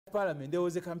Parliament, there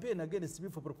was a campaign against me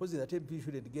for proposing that MP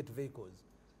shouldn't get vehicles.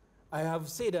 I have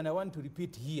said, and I want to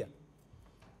repeat here,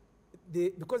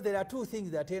 because there are two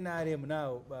things that NRM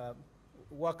now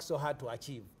works so hard to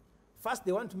achieve. First,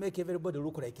 they want to make everybody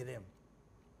look like them.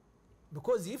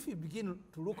 Because if you begin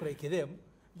to look like them,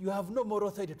 you have no more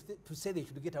authority to say they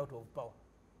should get out of power.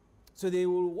 So they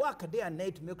will work day and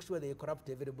night to make sure they corrupt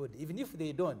everybody. Even if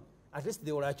they don't, at least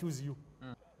they will accuse you.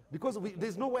 Because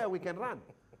there's nowhere we can run.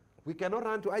 We cannot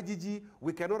run to IGG,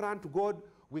 we cannot run to God,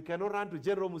 we cannot run to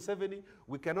General Museveni,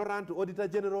 we cannot run to Auditor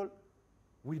General.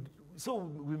 So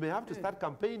we may have to start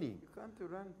campaigning. You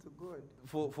can't run to God.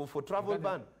 For travel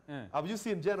ban. Have you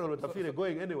seen General Otafire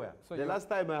going anywhere? So the last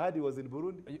time I heard he was in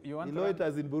Burundi. He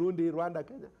loiters in Burundi, Rwanda,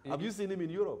 Kenya. Have you seen him in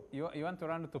Europe? You want to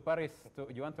run to Paris,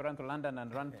 you want to run to London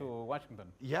and run to Washington?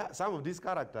 Yeah, some of these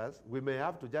characters, we may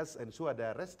have to just ensure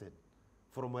they're arrested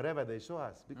from wherever they show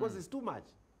us, because it's too much.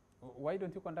 Why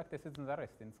don't you conduct a citizen's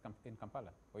arrest in Kampala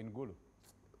or in Gulu?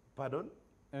 Pardon?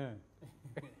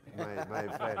 My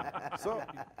friend. So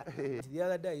the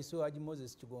other day I saw Haji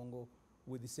Moses Chigongo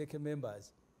with the second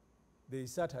members. They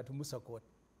sat at Musa Court.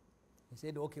 He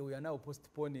said, okay, we are now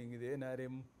postponing the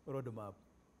NRM roadmap.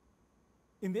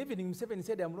 In the evening, Museveni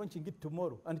said, I'm launching it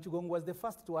tomorrow. And Chigongo was the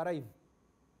first to arrive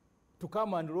to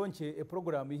come and launch a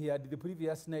program he had the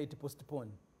previous night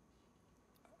postponed.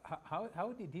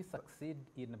 How did he succeed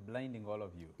in blinding all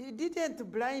of you? He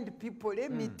didn't blind people, let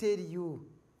me tell you.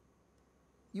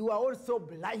 You are also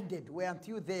blinded, weren't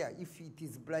you there, if it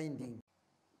is blinding?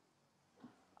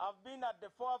 I've been at the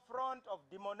forefront of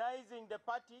demonizing the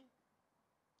party,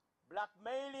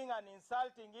 blackmailing and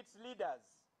insulting its leaders.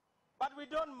 But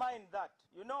we don't mind that.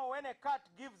 You know, when a cat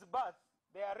gives birth,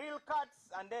 there are real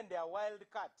cats and then there are wild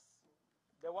cats,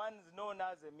 the ones known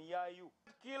as a miyayu.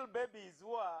 Kill babies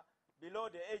who are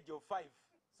below the age of 5.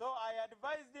 So I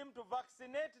advised him to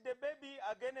vaccinate the baby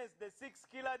against the 6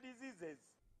 killer diseases.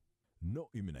 No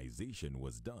immunization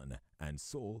was done, and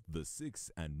so the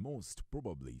 6 and most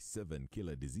probably 7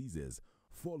 killer diseases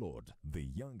followed the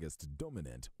youngest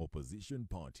dominant opposition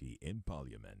party in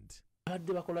parliament.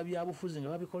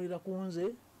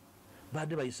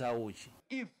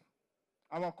 If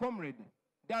our comrade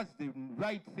does the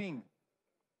right thing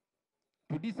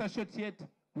to disassociate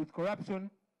with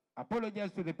corruption,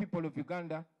 apologize to the people of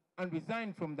Uganda, and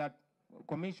resign from that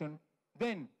commission,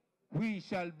 then we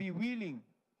shall be willing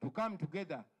to come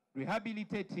together,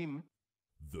 rehabilitate him.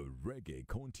 The reggae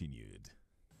continued.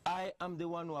 I am the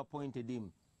one who appointed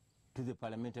him to the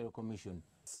Parliamentary Commission.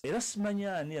 As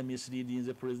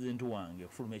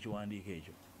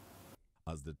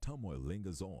the turmoil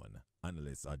lingers on,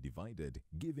 analysts are divided,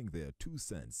 giving their 2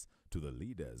 cents to the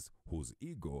leaders whose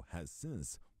ego has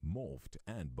since morphed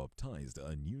and baptized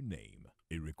a new name: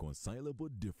 irreconcilable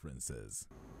differences.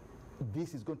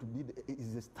 This is going to be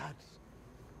the start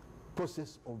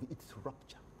process of its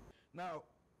rupture. Now,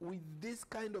 with this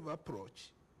kind of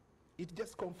approach, it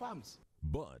just confirms.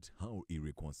 But how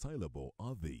irreconcilable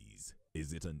are these?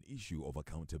 Is it an issue of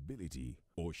accountability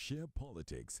or sheer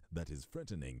politics that is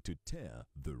threatening to tear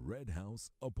the Red House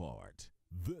apart?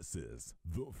 This is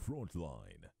The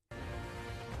Frontline.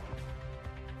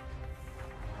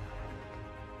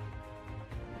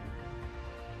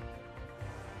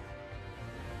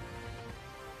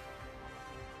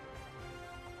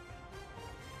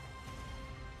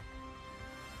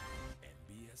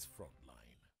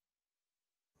 Frontline.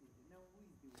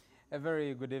 A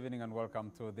very good evening and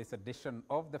welcome to this edition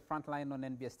of The Frontline on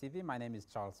NBS TV. My name is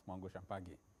Charles Mwangu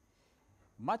Shampagi.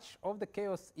 Much of the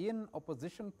chaos in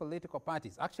opposition political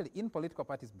parties, actually in political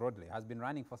parties broadly, has been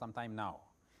running for some time now.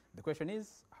 The question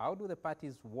is, how do the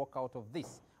parties walk out of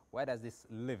this? Where does this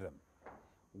leave them?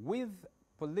 With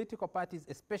political parties,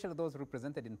 especially those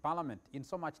represented in parliament, in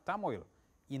so much turmoil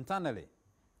internally,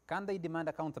 can they demand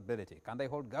accountability? Can they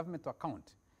hold government to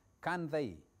account? Can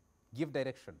they give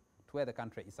direction to where the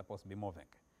country is supposed to be moving?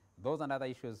 Those and other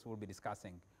issues we'll be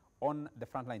discussing on The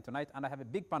Frontline tonight. And I have a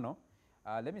big panel.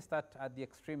 Let me start at the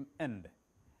extreme end.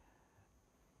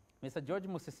 Mr. George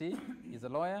Musisi is a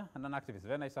lawyer and an activist.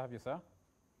 Very nice to have you, sir.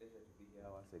 Pleasure to be here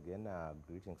once again.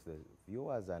 Greetings to the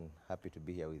viewers and happy to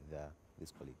be here with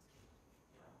these colleagues.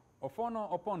 Ofono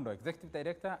Opondo, Executive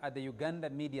Director at the Uganda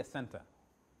Media Center.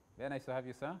 Very nice to have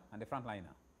you, sir, and the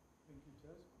frontliner. Thank you,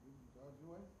 Charles. Good evening to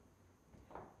everyone.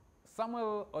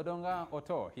 Samuel ODONGA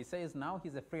OTTO, he says now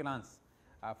he's a freelance,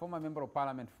 former member of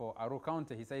parliament for Aru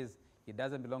County. He says he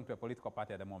doesn't belong to a political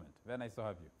party at the moment. Very nice to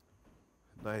have you.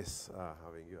 Nice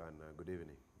having you, and good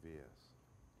evening, viewers.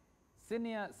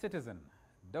 Senior citizen,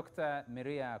 Dr.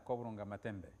 MIRIA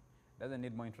MATEMBE. Doesn't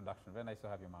need more introduction. Very nice to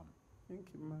have you, ma'am. Thank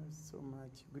you so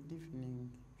much. Good evening,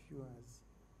 viewers.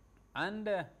 And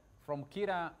from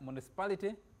Kira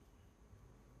Municipality,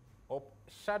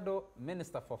 Shadow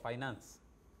Minister for Finance.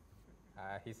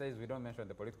 He says we don't mention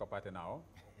the political party now.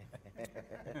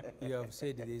 You have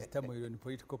said there is turmoil in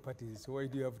political parties, so why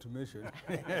do you have to mention?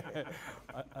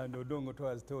 And Odongo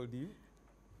has told you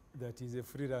that he's a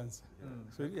freelancer.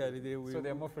 So yeah, so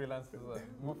there are more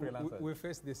freelancers. We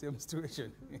face the same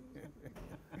situation.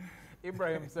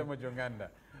 IBRAHIM SEMUJJU NGANDA,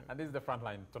 and this is the front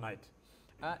line tonight.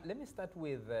 Let me start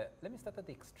at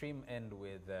the extreme end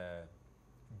with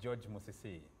George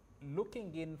Musisi.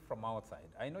 Looking in from outside,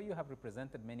 I know you have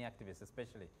represented many activists,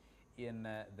 especially in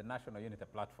the National Unity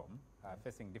Platform,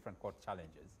 facing different court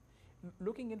challenges.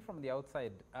 Looking in from the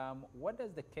outside, what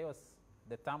does the chaos,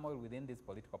 the turmoil within these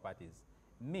political parties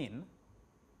mean,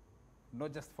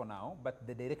 not just for now, but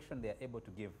the direction they are able to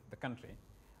give the country,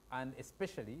 and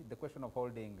especially the question of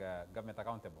holding government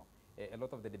accountable? A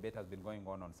lot of the debate has been going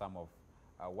on some of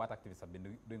what activists have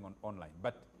been doing online.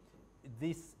 But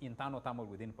this internal turmoil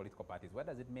within political parties, what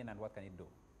does it mean and what can it do?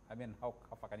 I mean, how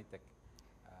far can it take?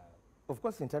 Of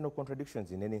course, internal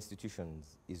contradictions in any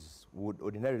institutions would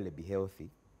ordinarily be healthy,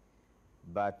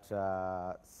 but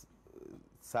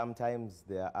sometimes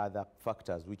there are other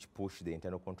factors which push the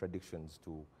internal contradictions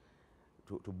to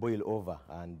boil over,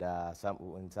 and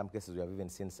in some cases we have even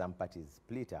seen some parties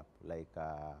split up, like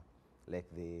I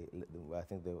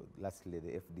think lastly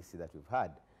the FDC that we've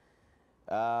had.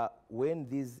 When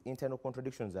these internal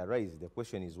contradictions arise, the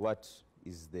question is, what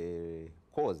is the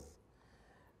cause?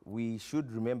 We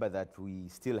should remember that we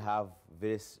still have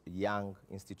very young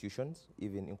institutions,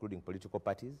 even including political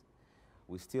parties.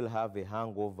 We still have a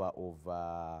hangover of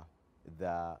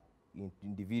the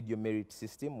individual merit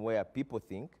system, where people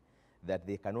think that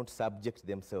they cannot subject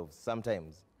themselves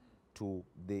sometimes to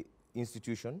the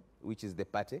institution, which is the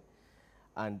party.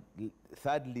 And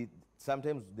thirdly,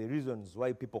 sometimes the reasons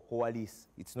why people coalesce,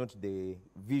 it's not the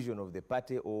vision of the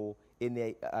party or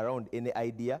around any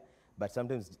idea, but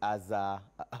sometimes as a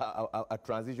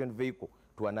transition vehicle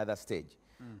to another stage.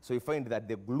 So you find that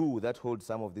the glue that holds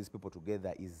some of these people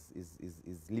together is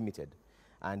limited.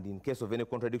 And in case of any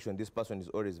contradiction, this person is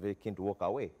always very keen to walk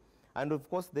away. And of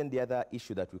course, then the other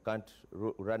issue that we can't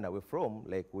run away from,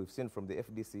 like we've seen from the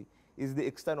FDC, is the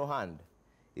external hand.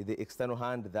 The external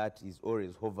hand that is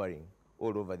always hovering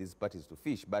all over these parties to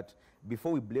fish. But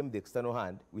before we blame the external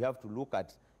hand, we have to look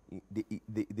at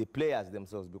the players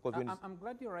themselves. Because I'm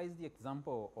glad you raised the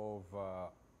example of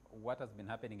what has been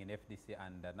happening in FDC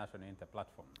and the National Unity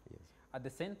Platform. Yes. At the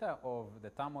center of the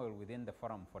turmoil within the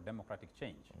Forum for Democratic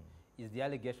Change is the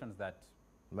allegations that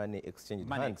money exchanged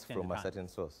hands from a certain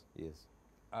source. Yes.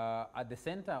 At the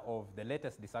center of the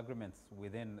latest disagreements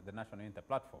within the National Unity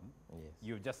Platform, yes,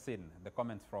 you've just seen the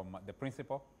comments from the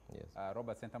principal, yes,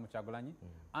 Robert Sentamu Kyagulanyi,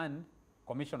 and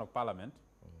Commission of Parliament,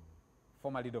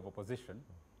 former leader of opposition.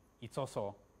 It's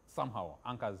also somehow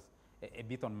anchors a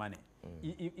bit on money.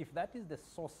 If that is the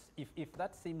source, if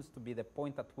that seems to be the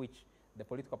point at which the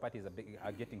political parties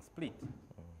are getting split,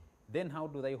 then how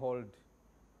do they hold,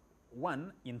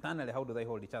 one, internally, how do they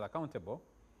hold each other accountable?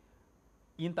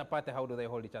 Inter-party, how do they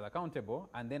hold each other accountable?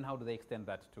 And then how do they extend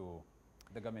that to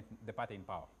the government, the party in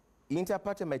power?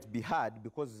 Inter-party might be hard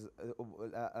because,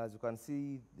 as you can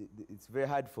see, it's very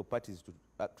hard for parties to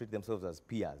treat themselves as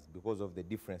peers because of the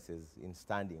differences in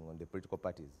standing on the political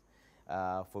parties.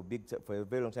 For a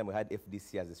very long time, we had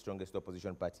FDC as the strongest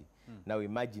opposition party. Now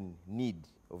imagine need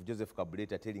of Joseph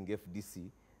Kabuleta telling FDC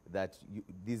that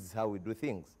this is how we do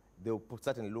things. They'll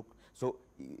certainly look. So,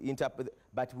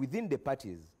 but within the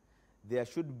parties, there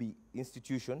should be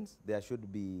institutions, there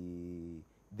should be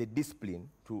the discipline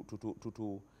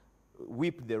to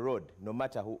whip the road, no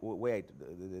matter where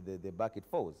the back it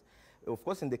falls. Of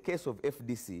course, in the case of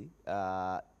FDC,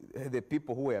 the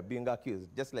people who were being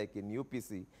accused, just like in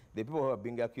UPC, the people who were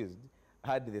being accused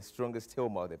had the strongest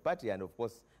helm of the party, and of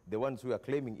course, the ones who were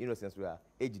claiming innocence were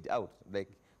edged out, like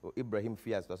Ibrahim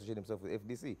fears to associate himself with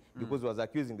FDC because he was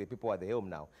accusing the people at the helm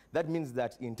now. That means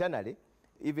that internally,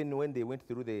 even when they went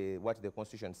through what the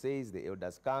Constitution says, the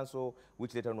Elders' Council,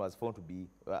 which later on was found to be,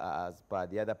 as per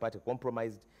the other party,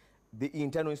 compromised, the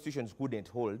internal institutions couldn't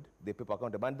hold the people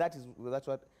accountable. And that's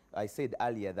what I said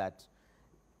earlier, that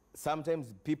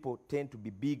sometimes people tend to be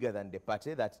bigger than the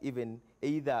party, that even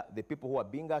either the people who are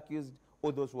being accused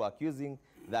or those who are accusing,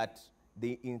 that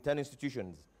the internal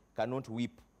institutions cannot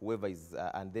whip whoever is,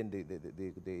 and then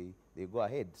they go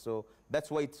ahead. So that's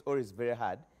why it's always very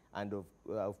hard. And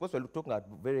of course, we're talking about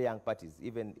very young parties,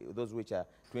 even those which are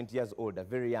 20 years old are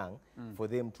very young for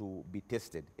them to be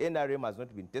tested. NRM has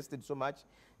not been tested so much.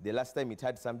 The last time it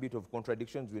had some bit of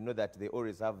contradictions. We know that they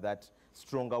always have that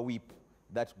stronger whip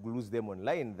that glues them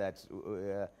online, that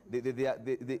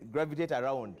they gravitate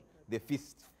around the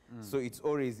fist. So it's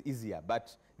always easier.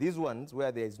 But these ones where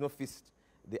there is no fist,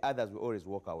 the others will always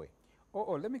walk away.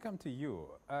 Oh, let me come to you.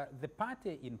 The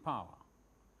party in power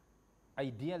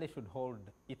ideally should hold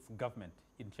its government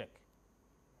in check.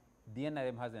 The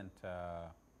NRM hasn't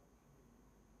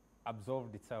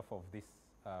absolved itself of this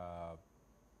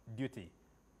duty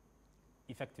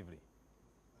effectively.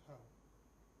 How?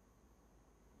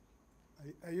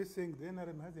 Are you saying the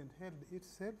NRM hasn't held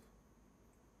itself?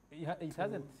 It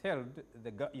hasn't held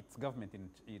its government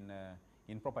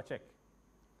in proper check.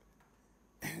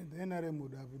 The NRM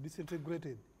would have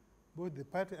disintegrated both the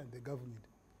party and the government.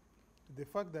 The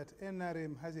fact that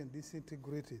NRM hasn't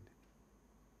disintegrated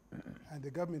and the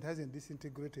government hasn't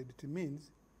disintegrated, it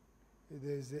means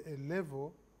there's a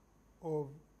level of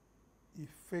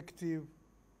effective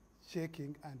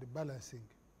checking and balancing.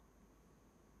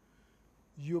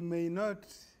 You may not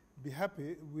be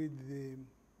happy with the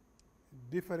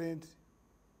different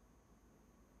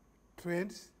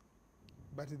trends,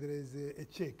 but there is a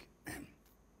check.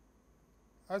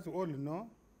 As we all know,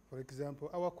 for example,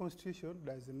 our constitution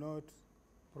does not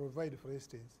provide, for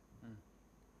instance,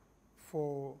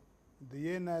 for the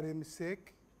NRM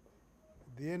sake,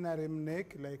 the NRM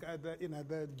NEC, like in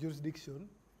other jurisdictions,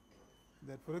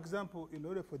 that, for example, in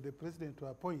order for the president to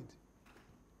appoint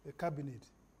a cabinet,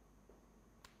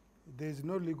 there is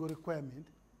no legal requirement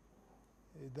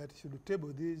that should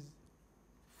table this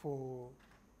for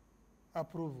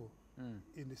approval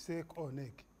in the SEC or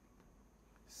NEC,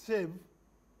 save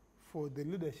for the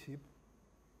leadership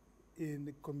in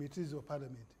the committees of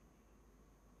parliament.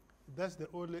 That's the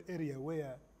only area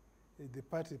where the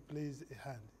party plays a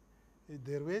hand.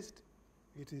 The rest,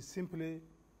 it is simply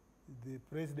the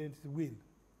president's will.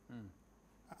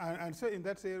 And so in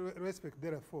that respect,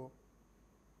 therefore,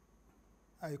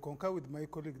 I concur with my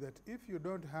colleague that if you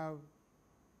don't have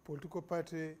political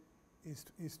party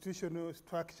institutional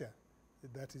structure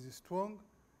that is strong,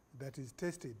 that is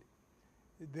tested,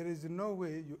 there is no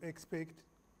way you expect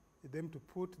them to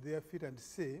put their feet and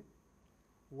say,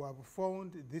 we have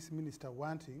found this minister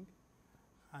wanting,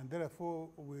 and therefore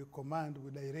we command,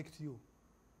 we direct you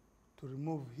to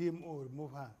remove him or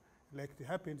remove her, like it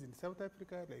happens in South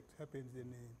Africa, like it happens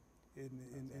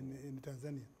in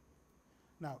Tanzania.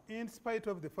 Now, in spite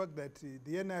of the fact that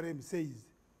the NRM says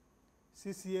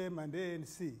CCM and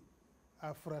ANC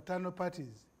are fraternal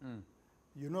parties,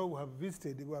 you know, we have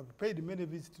visited, we have paid many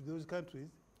visits to those countries,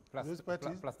 those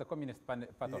parties. Plus the Communist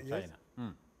part of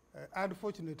China.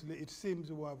 Unfortunately, it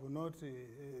seems we have not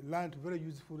learned very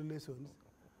useful lessons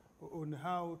on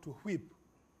how to whip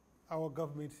our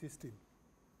government system.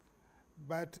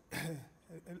 But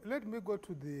let me go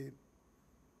to the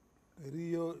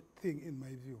real thing in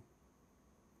my view.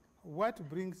 What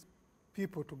brings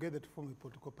people together to form a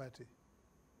political party?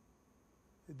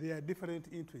 There are different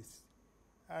interests.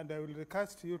 And I will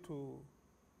recast you to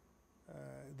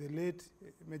the late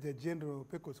Major General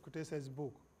Pecos Kutesa's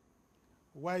book,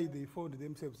 Why They Found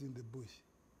Themselves in the Bush.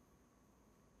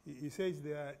 He says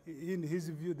there, in his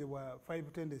view, there were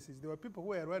 5 tendencies. There were people who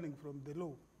were running from the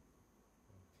law,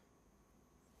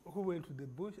 who went to the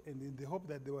bush and in the hope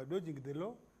that they were dodging the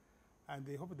law, and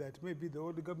they hoped that maybe the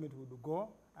old government would go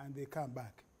and they come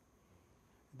back.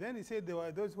 Then he said there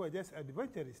were those who were just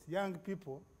adventurous, young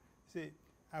people, say,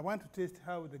 I want to test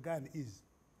how the gun is.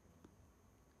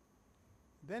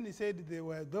 Then he said there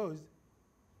were those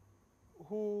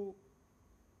who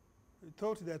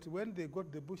thought that when they got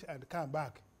the bush and come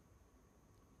back,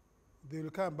 they will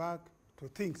come back to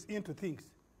things, into things.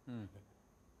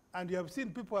 And you have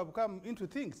seen people have come into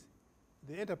things.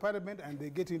 They enter parliament and they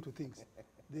get into things.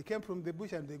 They came from the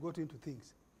bush and they got into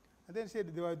things. And then he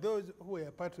said there were those who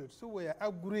were patriots, who were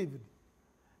aggrieved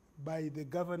by the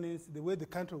governance, the way the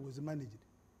country was managed.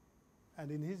 And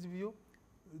in his view,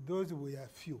 those were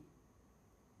few.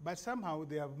 But somehow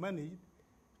they have managed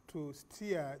to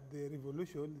steer the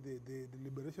revolution, the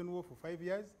liberation war for 5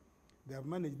 years. They have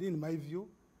managed, in my view,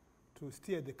 to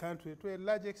steer the country to a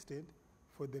large extent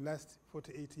for the last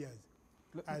 48 years.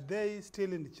 Are they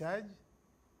still in charge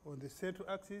on the central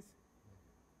axis?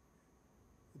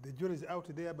 The jury is out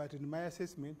there, but in my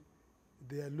assessment,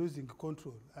 they are losing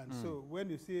control. And so when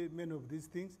you see many of these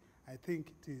things, I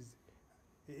think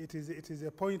it is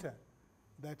a pointer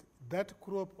that that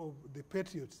crop of the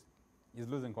patriots is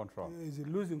losing control. Is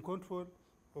losing control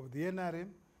of the NRM,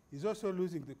 is also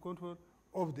losing the control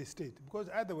of the state. Because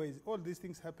otherwise, all these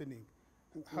things happening.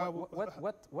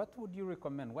 What would you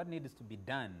recommend? What needs to be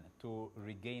done to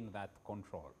regain that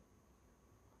control?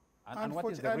 And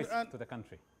what is the risk to the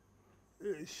country?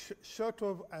 Short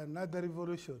of another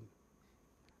revolution,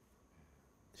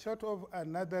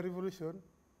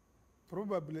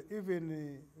 probably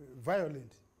even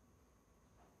violent.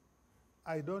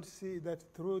 I don't see that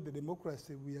through the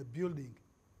democracy we are building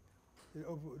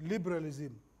of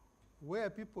liberalism, where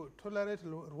people tolerate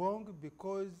wrong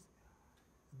because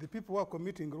the people who are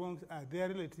committing wrongs are their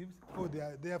relatives or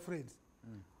their friends.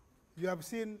 You have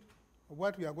seen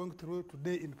what we are going through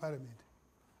today in Parliament.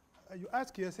 You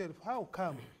ask yourself, how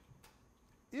come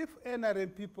if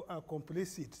NRM people are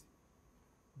complicit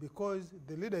because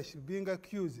the leadership being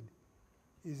accused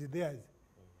is theirs,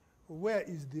 where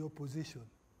is the opposition?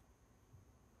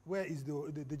 Where is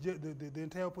the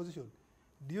entire opposition?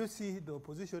 Do you see the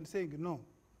opposition saying, no,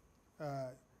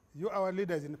 you are our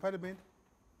leaders in Parliament,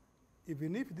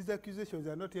 even if these accusations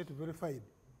are not yet verified,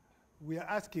 we are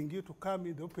asking you to come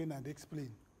in the open and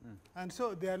explain. And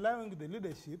so they are allowing the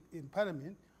leadership in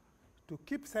Parliament to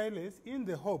keep silence in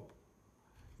the hope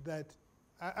that,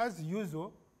 as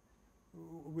usual,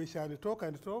 we shall talk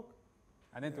and talk.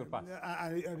 And then it will pass.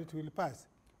 And it will pass.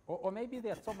 Or maybe they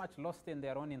are so much lost in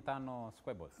their own internal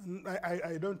squabbles.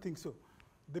 I don't think so.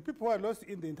 The people who are lost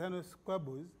in the internal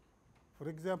squabbles, for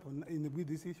example, with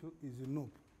this issue, is NOP.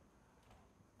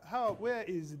 Where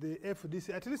is the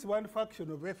FDC? At least one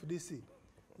faction of FDC,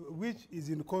 which is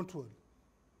in control.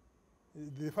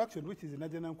 The faction which is in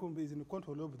Najana Nkumbi is in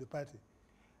control of the party.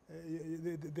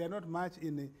 They are not much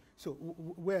in. So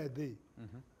where are they?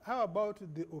 How about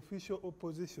the official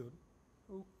opposition,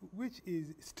 which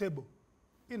is stable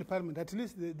in Parliament? At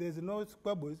least there's no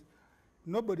squabbles.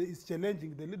 Nobody is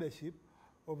challenging the leadership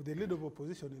of the leader of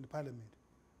opposition in Parliament.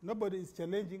 Nobody is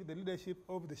challenging the leadership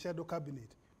of the shadow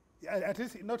cabinet. At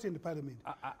least not in the Parliament.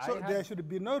 So there should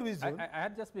be no reason. I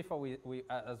had just before as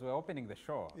we were opening the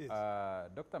show, yes.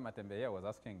 Dr. Matembe here was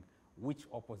asking which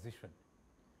opposition?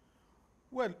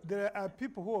 Well, there are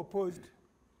people who are opposed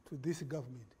to this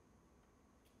government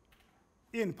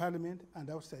in Parliament and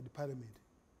outside Parliament.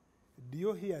 Do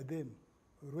you hear them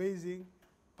raising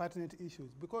pertinent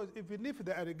issues? Because even if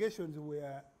the allegations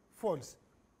were false,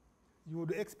 you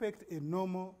would expect a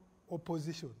normal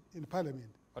opposition in Parliament.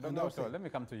 So let me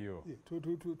come to you. Yeah,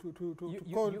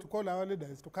 to call our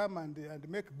leaders to come and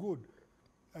make good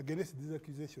against these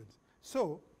accusations.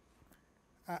 So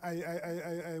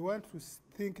I want to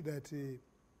think that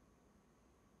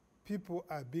people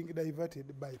are being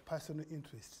diverted by personal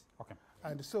interests. Okay.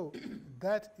 And so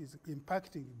that is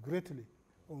impacting greatly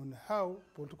on how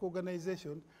political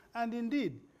organizations and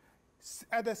indeed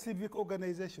other civic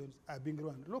organizations are being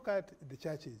run. Look at the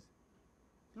churches.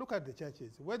 Look at the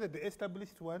churches, whether the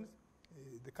established ones,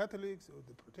 the Catholics or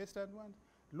the Protestant ones.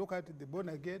 Look at the born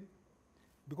again,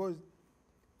 because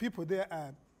people there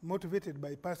are motivated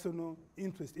by personal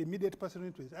interest, immediate personal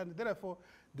interest, and therefore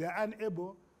they are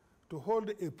unable to hold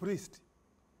a priest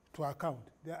to account.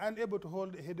 They are unable to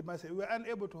hold a headmaster. We are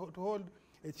unable to hold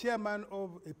a chairman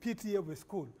of a PTA of a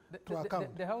school to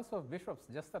account. The House of Bishops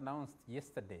just announced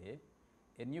yesterday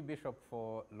a new bishop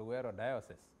for Luwero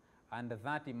Diocese. And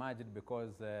that emerged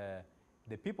because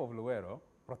the people of Luwero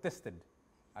protested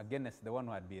against the one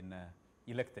who had been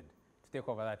elected to take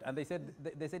over that. And they said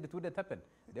it wouldn't happen.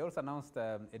 They also announced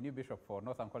a new bishop for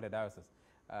North Ankole Diocese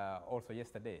also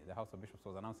yesterday. The House of Bishops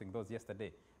was announcing those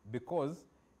yesterday because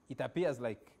it appears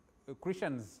like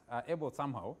Christians are able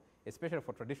somehow, especially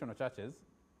for traditional churches,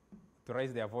 to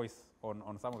raise their voice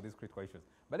on some of these critical issues.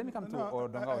 But let me come to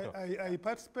ODONGA. I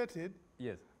participated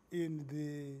yes. in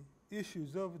the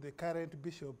issues of the current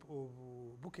bishop of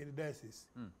Bukedi Diocese,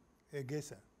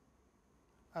 Egesa.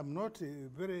 I'm not a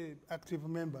very active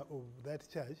member of that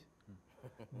church,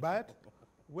 but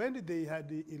when they had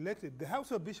elected, the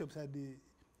House of Bishops had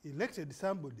elected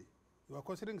somebody, they were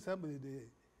considering somebody,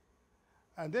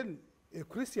 and then a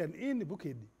Christian in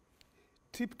Bukedi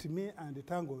tipped me and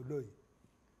Tango Odoi.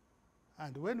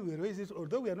 And when we raised it,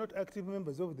 although we are not active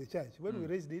members of the church, when we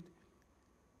raised it,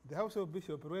 the House of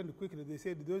Bishops ran quickly. They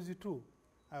said those two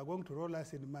are going to roll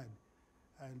us in mud.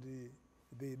 And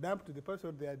they dumped the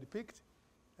person they had picked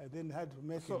and then had to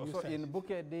make a new So in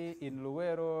Bukedi, in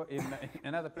Luwero,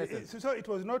 in other places? So it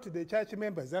was not the church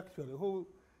members actually who,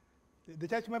 the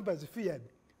church members feared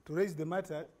to raise the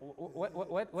matter.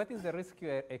 What is the risk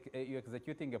you're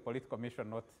executing a political mission,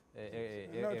 not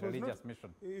a religious mission?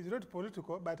 It's not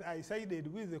political, but I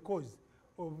sided with the cause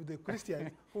of the Christians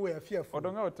who were fearful.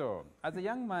 ODONGA, as a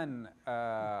young man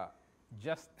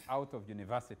just out of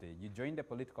university, you joined a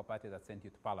political party that sent you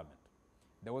to Parliament.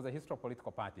 There was a history of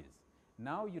political parties.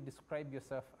 Now you describe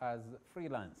yourself as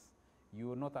freelance.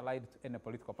 You're not allied to any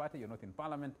political party. You're not in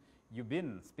Parliament. You've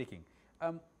been speaking.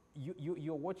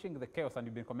 You're watching the chaos, and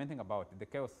you've been commenting about the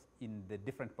chaos in the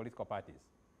different political parties.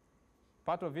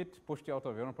 Part of it pushed you out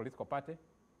of your own political party.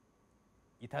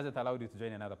 It hasn't allowed you to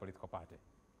join another political party.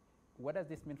 What does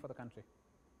this mean for the country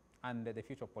and the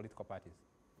future of political parties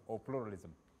or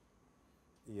pluralism?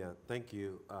 Yeah, thank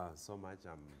you so much.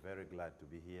 I'm very glad to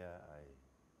be here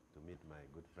to meet my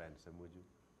good friend SEMUJJU.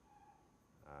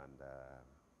 And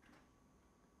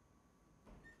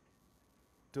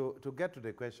to get to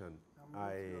the question,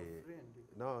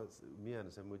 no, me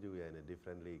and SEMUJJU, we are in a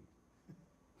different league.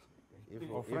 If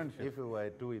we were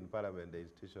two in parliament, the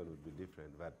institution would be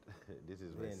different, but this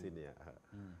is my senior.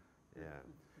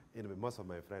 Yeah, most of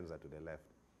my friends are to the left.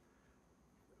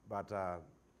 But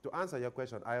to answer your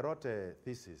question, I wrote a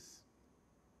thesis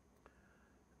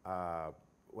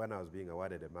when I was being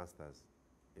awarded a master's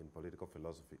in political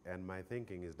philosophy, and my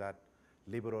thinking is that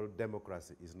liberal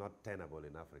democracy is not tenable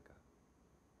in Africa.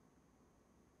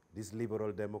 This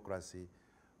liberal democracy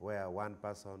where one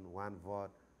person, one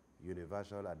vote,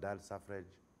 universal adult suffrage,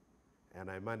 and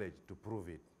I managed to prove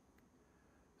it.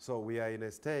 So we are in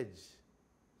a stage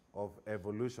of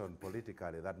evolution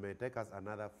politically that may take us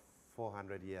another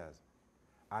 400 years,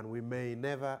 and we may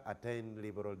never attain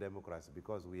liberal democracy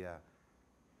because we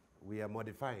are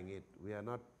modifying it. We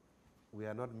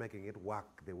are not making it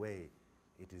work the way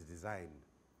it is designed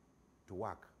to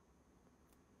work.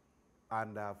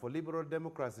 And for liberal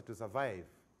democracy to survive,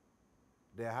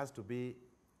 there has to be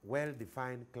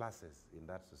well-defined classes in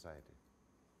that society.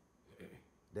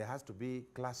 There has to be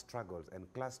class struggles,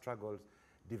 and class struggles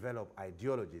develop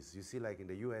ideologies. You see, like in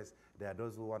the US, there are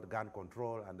those who want gun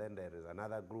control, and then there is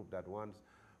another group that wants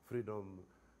freedom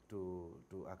to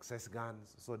access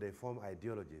guns, so they form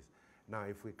ideologies. Now,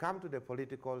 if we come to the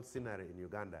political scenario in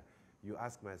Uganda, you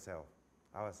ask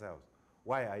ourselves,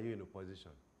 why are you in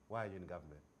opposition? Why are you in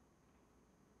government?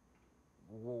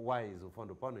 Why is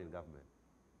Ufondopono in government?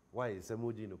 Why is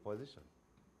SEMUJJU in opposition?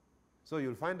 So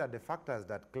you'll find that the factors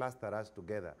that cluster us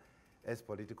together as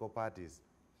political parties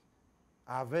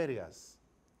are various.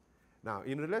 Now,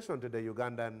 in relation to the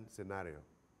Ugandan scenario,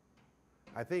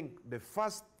 I think the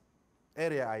first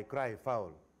area I cry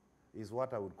foul is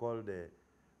what I would call the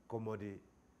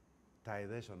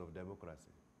commoditization of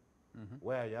democracy,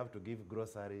 where you have to give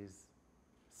groceries,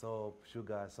 soap,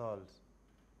 sugar, salt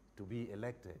to be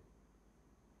elected.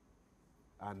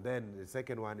 And then the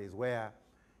second one is where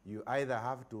you either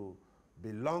have to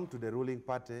belong to the ruling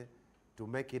party to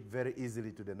make it very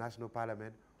easily to the national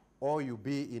parliament, or you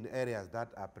be in areas that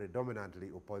are predominantly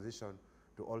opposition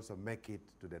to also make it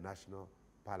to the national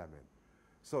parliament.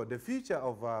 So the future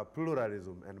of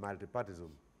pluralism and multipartyism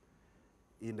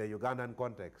in the Ugandan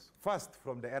context, first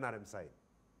from the NRM side,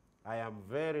 I am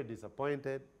very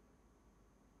disappointed.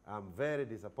 I'm very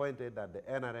disappointed that the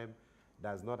NRM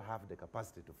does not have the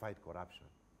capacity to fight corruption.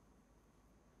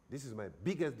 This is my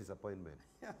biggest disappointment.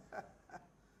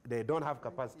 They don't have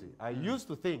capacity. I used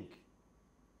to think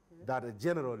that a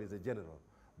general is a general,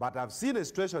 but I've seen a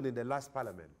situation in the last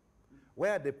parliament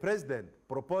where the president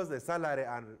proposed a salary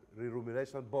and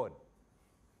remuneration board,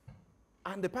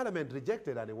 and the parliament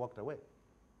rejected and he walked away.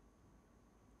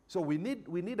 So we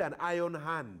need an iron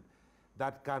hand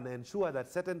that can ensure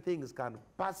that certain things can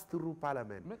pass through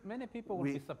parliament. Many people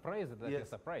would be surprised that you're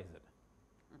surprised.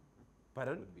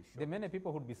 Pardon? The many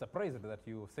people would be surprised that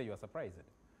you say you are surprised.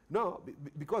 No,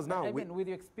 because now... Again, with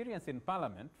your experience in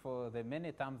parliament for the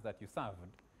many terms that you served,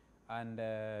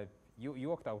 and you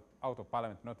walked out of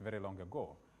parliament not very long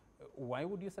ago, why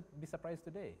would you be surprised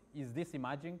today? Is this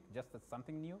emerging just as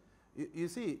something new? You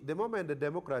see, the moment the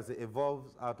democracy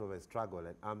evolves out of a struggle,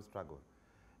 an armed struggle,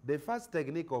 the first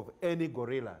technique of any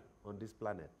gorilla on this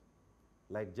planet,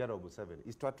 like General Museveni,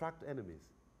 is to attract enemies.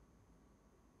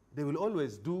 They will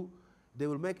always they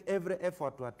will make every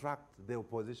effort to attract the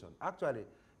opposition. Actually,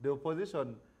 the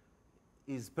opposition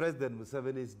is President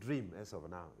Museveni's dream as of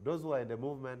now. Those who are in the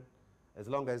movement, as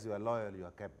long as you are loyal, you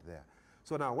are kept there.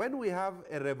 So now, when we have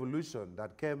a revolution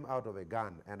that came out of a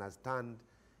gun and has turned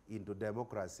into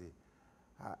democracy,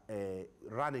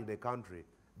 running the country,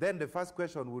 then the first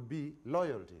question would be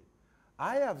loyalty.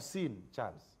 I have seen,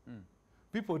 Charles,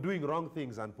 people doing wrong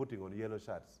things and putting on yellow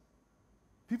shirts.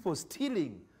 People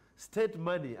stealing state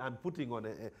money and putting on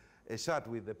a shirt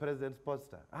with the president's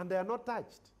poster, and they are not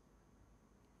touched.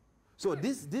 So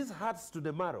this hurts to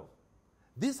the marrow.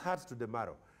 This hurts to the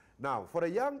marrow. Now, for a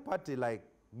young party like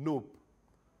NUP,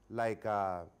 like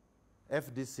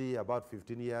FDC, about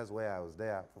 15 years, where I was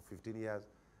there for 15 years,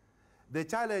 the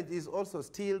challenge is also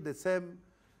still the same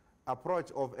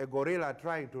approach of a gorilla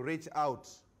trying to reach out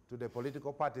to the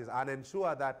political parties and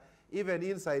ensure that even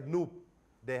inside NUP,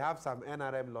 they have some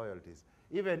NRM loyalties.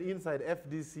 Even inside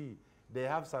FDC, they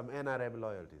have some NRM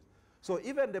loyalties. So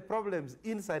even the problems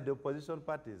inside the opposition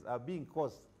parties are being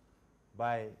caused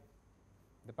by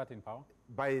the party in power,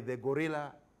 by the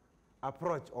guerrilla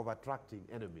approach of attracting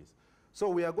enemies. So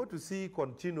we are going to see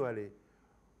continually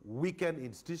weakened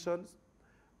institutions,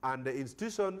 and the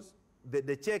institutions,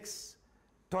 the checks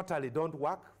totally don't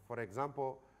work. For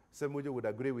example, SEMUJJU would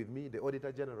agree with me, the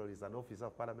Auditor General is an officer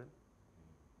of Parliament.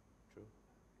 True.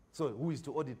 So who is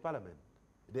to audit Parliament?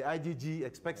 The IGG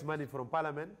expects money from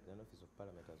Parliament. The office of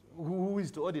Parliament as well. Who is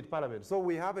to audit Parliament? So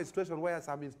we have a situation where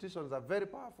some institutions are very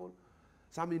powerful,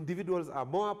 some individuals are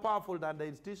more powerful than the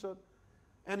institution,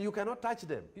 and you cannot touch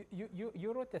them.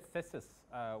 You wrote a thesis,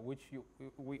 which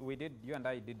you and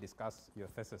I did discuss your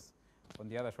thesis on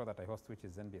the other show that I host, which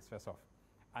is NBS Face Off,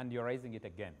 and you're raising it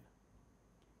again.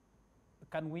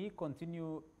 Can we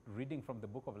continue reading from the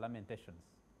Book of Lamentations?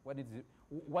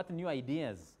 What new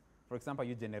ideas, for example, are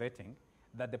you generating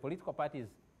that the political parties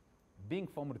being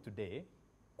formed today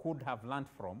could have learned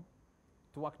from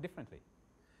to work differently?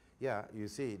 Yeah, you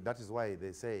see, that is why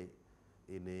they say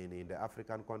in the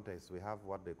African context, we have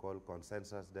what they call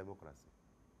consensus democracy.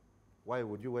 Why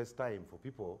would you waste time for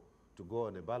people to go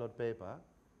on a ballot paper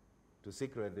to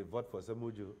secretly vote for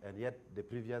SEMUJJU, and yet the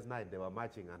previous night they were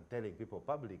marching and telling people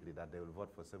publicly that they will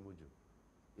vote for SEMUJJU?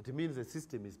 It means the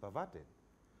system is perverted.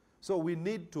 So we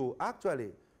need to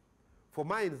actually, for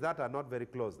minds that are not very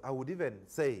close, I would even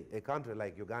say a country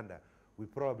like Uganda, we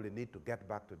probably need to get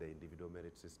back to the individual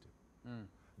merit system.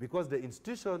 Because the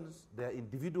institutions, they are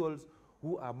individuals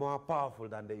who are more powerful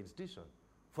than the institution.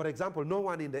 For example, no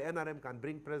one in the NRM can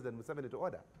bring President Museveni to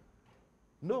order.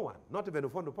 No one, not even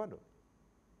Ufondo Pondo.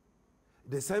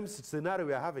 The same scenario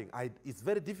we are having, it's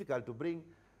very difficult to bring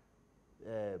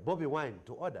Bobby Wine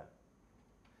to order.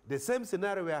 The same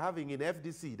scenario we are having in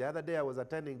FDC. The other day I was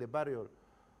attending the burial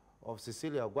of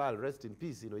Cecilia Ogwal, rest in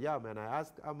peace, Yam, and I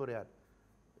asked Amuriat,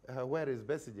 where is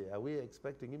Besigye? Are we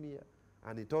expecting him here?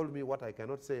 And he told me what I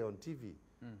cannot say on TV.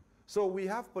 So we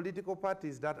have political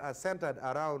parties that are centered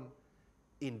around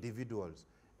individuals.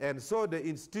 And so the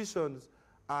institutions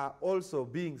are also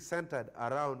being centered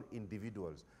around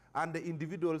individuals. And the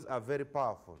individuals are very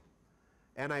powerful.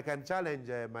 And I can challenge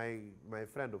my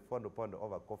friend Ufondo Pondo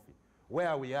over coffee.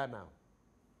 Where we are now,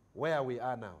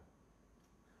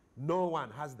 no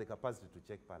one has the capacity to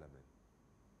check Parliament.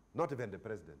 Not even the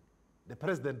president. The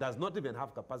president does not even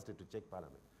have capacity to check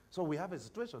Parliament. So we have a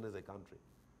situation as a country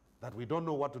that we don't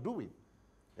know what to do with.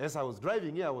 As I was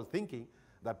driving here, I was thinking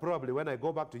that probably when I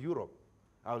go back to Europe,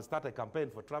 I will start a campaign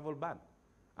for travel ban.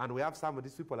 And we have some of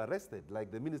these people arrested,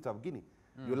 like the Minister of Guinea.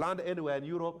 You land anywhere in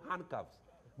Europe, handcuffs.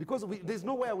 Because there's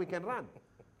nowhere we can run.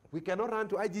 We cannot run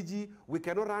to IGG, we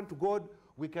cannot run to God,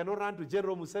 we cannot run to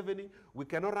General Museveni, we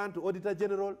cannot run to Auditor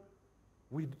General.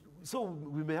 So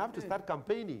we may have to start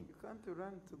campaigning. You can't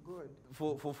run to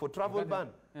God. For travel ban.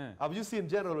 Have you seen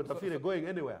General Otafire going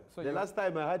anywhere? So the last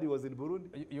time I heard he was in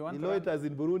Burundi. He loiters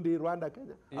in Burundi, Rwanda,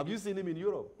 Kenya. Have you seen him in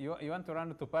Europe? You want to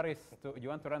run to Paris, you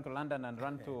want to run to London and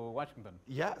run to Washington?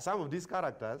 Yeah, some of these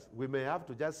characters, we may have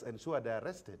to just ensure they're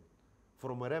arrested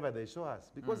from wherever they show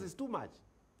us, because it's too much.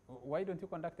 Why don't you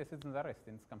conduct a citizen's arrest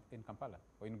in Kampala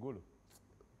or in Gulu?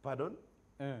 Pardon?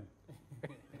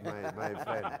 My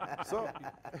friend. So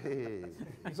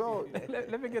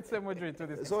let me get SEMUJJU into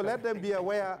this. So let them be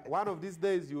aware, one of these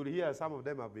days you'll hear some of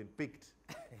them have been picked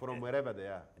from wherever they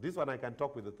are. This one I can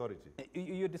talk with authority.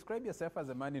 You describe yourself as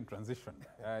a man in transition.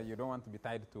 You don't want to be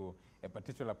tied to a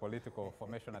particular political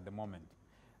formation at the moment.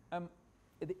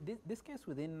 This case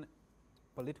within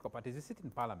political parties, you sit in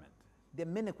Parliament. There are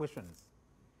many questions.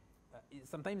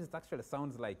 Sometimes it actually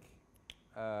sounds like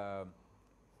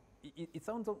it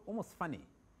sounds almost funny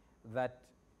that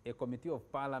a committee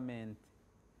of Parliament,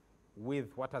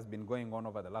 with what has been going on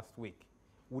over the last week,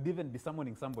 would even be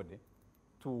summoning somebody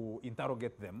to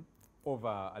interrogate them over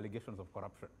allegations of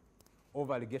corruption,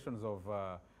 over allegations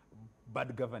of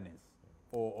bad governance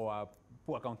or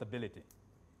poor accountability.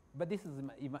 But this is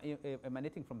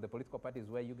emanating from the political parties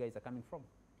where you guys are coming from.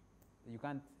 You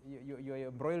can't, you're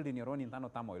embroiled in your own internal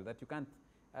turmoil that you can't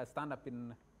stand up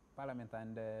in Parliament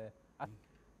and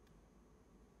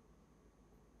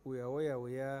we are where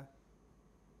we are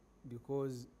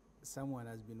because someone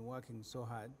has been working so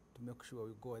hard to make sure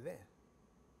we go there.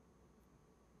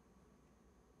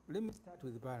 Let me start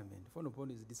with the Parliament.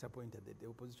 Fonopon is disappointed that the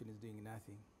opposition is doing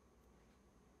nothing.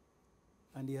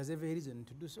 And he has every reason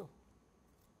to do so.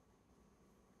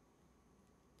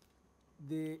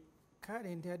 The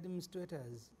current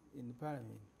administrators in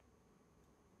Parliament,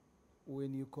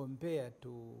 when you compare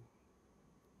to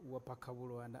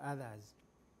Wapakabulo and others,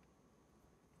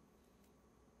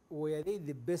 were they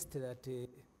the best that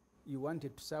you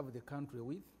wanted to serve the country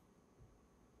with?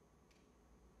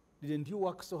 Didn't you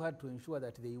work so hard to ensure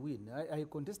that they win? I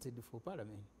contested for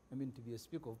Parliament, I mean to be a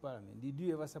Speaker of Parliament. Did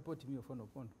you ever support me or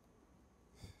Fonopono?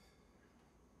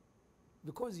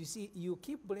 Because you see, you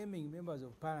keep blaming members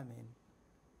of parliament,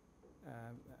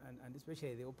 and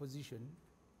especially the opposition,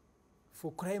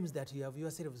 for crimes that you have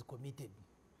yourselves committed.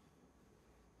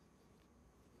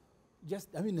 Just,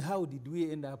 I mean, how did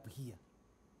we end up here?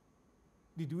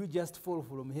 Did we just fall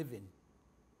from heaven?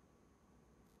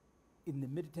 In the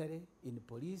military, in the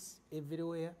police,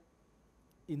 everywhere,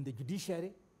 in the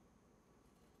judiciary?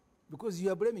 Because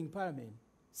you are blaming parliament.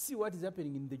 See what is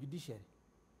happening in the judiciary.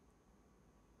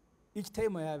 Each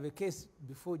time I have a case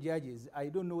before judges, I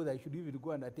don't know whether I should even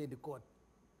go and attend the court.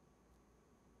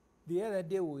 The other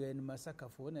day we were in Masaka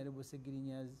for Honorable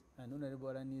Segirinyas and Honorable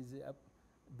Arani's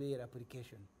bail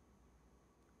application.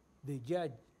 The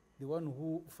judge, the one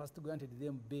who first granted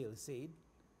them bail, said,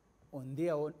 on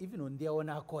their own, even on their own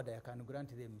accord, I can grant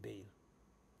them bail.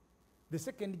 The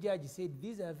second judge said,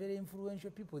 these are very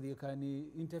influential people, they can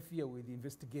interfere with the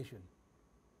investigation.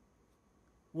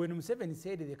 When Museveni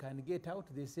said they can get out,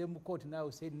 the same court now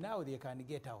said now they can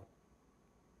get out.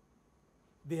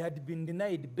 They had been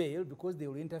denied bail because they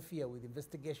will interfere with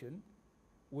investigation.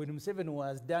 When Museveni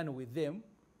was done with them,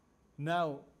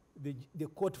 now the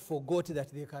court forgot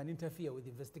that they can interfere with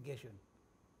investigation.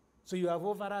 So you have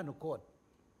overrun the court.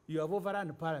 You have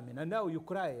overrun parliament, and now you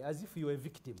cry as if you're a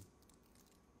victim.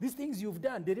 These things you've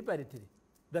done deliberately,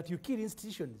 that you kill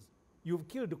institutions, you've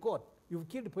killed the court, you've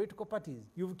killed political parties,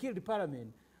 you've killed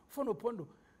parliament. Fono Pondo,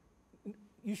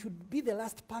 you should be the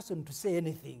last person to say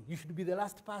anything. You should be the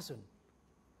last person.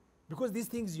 Because these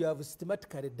things you have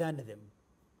systematically done them.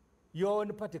 Your own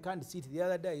party can't sit. The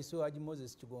other day I saw Haji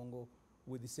Moses Chigongo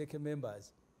with the second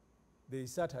members. They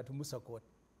sat at Musa Court.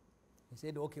 He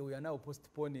said, okay, we are now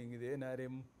postponing the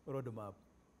NRM roadmap.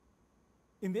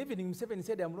 In the evening, Museveni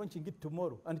said, I'm launching it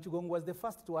tomorrow. And Chigongo was the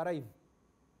first to arrive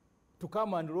to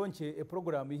come and launch a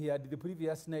program he had the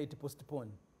previous night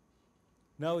postponed.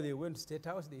 Now they went to State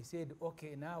House, they said,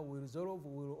 okay, now we resolve,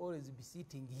 we will always be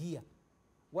sitting here.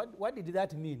 What did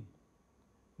that mean?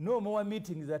 No more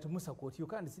meetings at Musa Court. You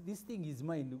can't see, this thing is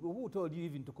mine. Who told you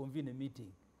even to convene a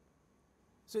meeting?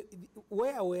 So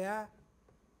where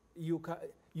you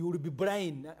will be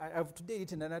blind. I've today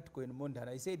written an article in Monday, and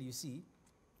I said, you see,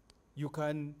 you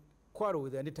can quarrel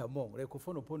with Anita Mong, like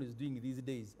Ofonopono is doing these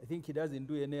days. I think he doesn't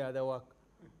do any other work.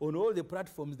 On all the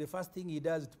platforms, the first thing he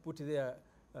does to put there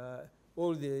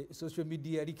all the social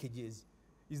media leakages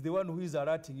is the one who is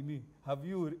alerting me. Have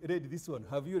you read this one?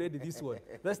 Have you read this one?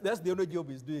 That's the only job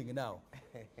he's doing now.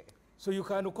 So you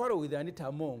can quarrel with Anita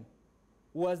Mong.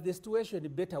 Was the situation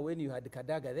better when you had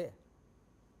Kadaga there?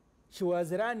 She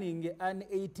was running an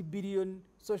 80 billion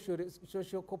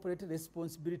social corporate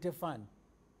responsibility fund,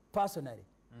 personally.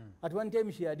 At one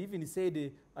time she had even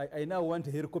said, I now want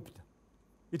a helicopter.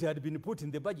 It had been put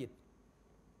in the budget.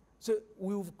 So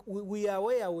we are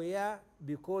where we are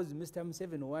because Mr.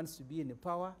 Museveni wants to be in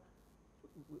power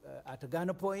at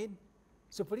gunpoint.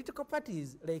 So political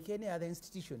parties, like any other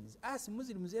institutions, us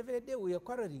Muslims every day we are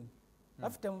quarreling.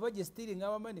 After Mbaje stealing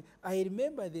our money. I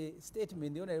remember the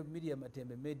statement the Honorable MIRIA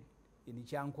MATEMBE made in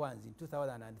Chankwanzi in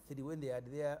 2003 when they had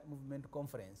their movement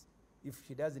conference. If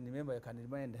she doesn't remember, I can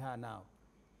remind her now.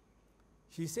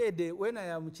 She said, when I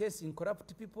am chasing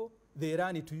corrupt people, they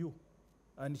run it to you.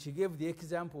 And she gave the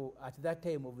example at that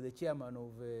time of the chairman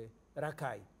of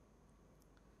Rakai.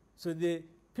 So the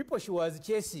people she was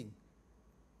chasing,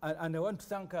 and I want to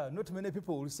thank her, not many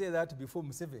people will say that before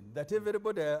Museveni, that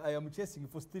everybody I am chasing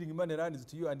for stealing money runs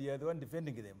to you and you are the one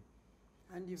defending them.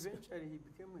 And eventually he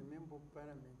became a member of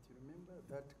parliament. You remember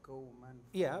that co-man?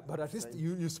 Yeah, but at least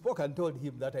you spoke and told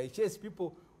him that I chase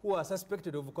people who are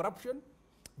suspected of corruption,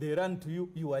 they run to you,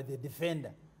 you are the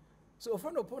defender. So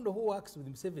Ofonopondo, who works with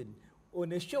Museveni,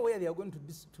 on a show where they are going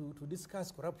to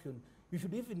discuss corruption, you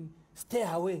should even stay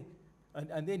away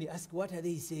and then you ask, what are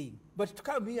they saying? But to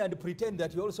come here and pretend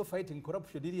that you're also fighting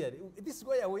corruption, this is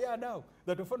where we are now,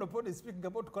 that Ofonopondo is speaking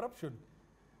about corruption.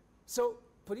 So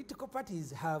political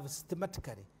parties have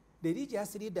systematically, the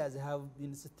religious leaders have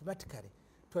been systematically,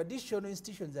 traditional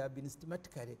institutions have been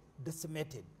systematically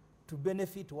decimated to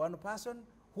benefit one person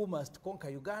who must conquer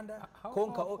Uganda,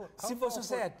 civil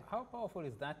society. How powerful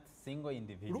is that single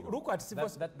individual? Look at civil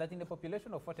society. That in a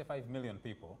population of 45 million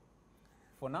people,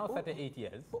 for now 38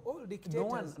 years, all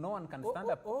dictators, no one can stand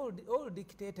up. All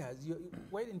dictators,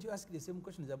 why didn't you ask the same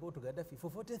questions about Gaddafi? For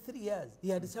 43 years, he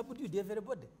had subdued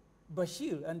everybody.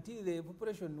 Bashir, until the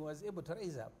population was able to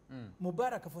rise up.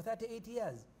 Mubarak for 38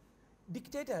 years.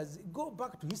 Dictators, go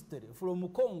back to history, from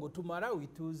Congo to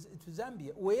Malawi to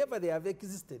Zambia, wherever they have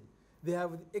existed.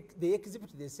 They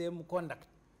exhibit the same conduct.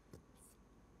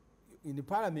 In the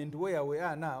parliament where we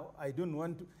are now, I don't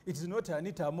want to, it is not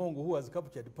Anita Mong who has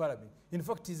captured the parliament. In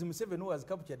fact, it is Museveni who has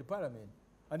captured the parliament.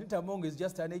 Anita Among is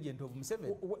just an agent of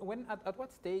Museveni. When at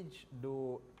what stage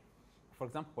do, for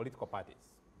example, political parties,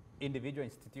 individual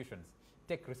institutions,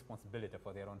 take responsibility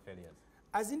for their own failures?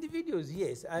 As individuals,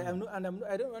 yes. I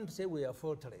don't want to say we are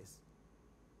faultless.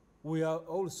 We are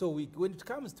also weak. When it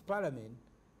comes to Parliament,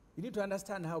 you need to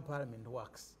understand how Parliament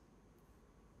works.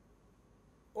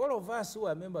 All of us who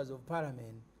are members of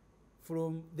Parliament,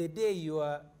 from the day you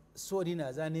are sworn in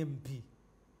as an MP,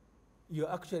 you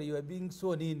are being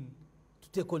sworn in to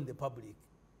take on the public.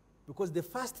 Because the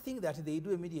first thing that they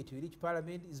do immediately to reach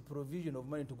Parliament is provision of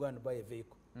money to go and buy a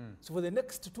vehicle. So for the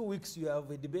next 2 weeks, you have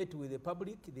a debate with the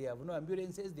public. They have no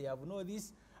ambulances, they have no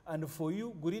this. And for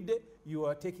you, Guride, you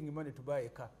are taking money to buy a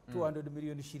car, 200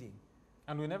 million shilling.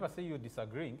 And we never see you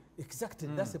disagreeing. Exactly,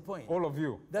 that's the point. All of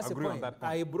you that's agree the point. on that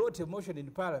point. I brought a motion in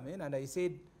Parliament and I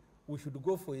said we should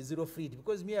go for a zero fleet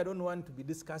because me, I don't want to be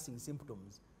discussing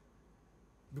symptoms.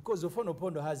 Because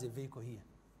Ofono has a vehicle here.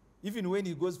 Even when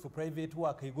he goes for private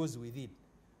work, he goes with it.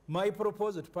 My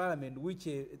proposal to Parliament, which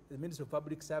the Minister of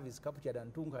Public Service captured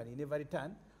and Tunga and he never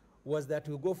returned, was that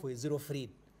we go for a zero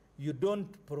fleet. You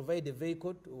don't provide a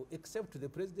vehicle except to the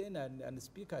President and the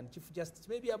Speaker and Chief Justice,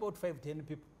 maybe about 5-10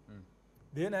 people.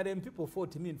 The NRM people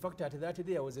fought me. In fact, at that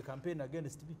day, there was a campaign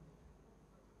against me.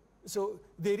 So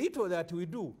the ritual that we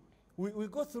do, we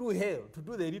go through hell to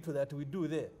do the ritual that we do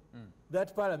there.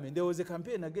 That Parliament, there was a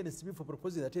campaign against me for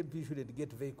proposing that MP shouldn't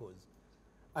get vehicles.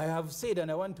 I have said,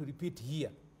 and I want to repeat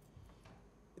here,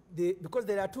 because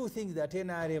there are two things that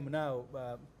NRM now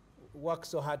works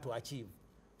so hard to achieve.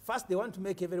 First, they want to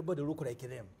make everybody look like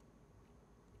them.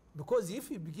 Because if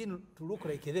you begin to look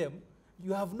like them,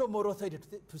 you have no more authority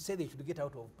to say they should get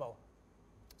out of power.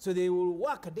 So they will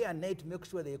work day and night to make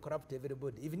sure they corrupt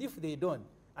everybody. Even if they don't,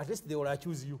 at least they will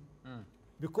accuse you.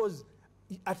 Because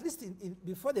at least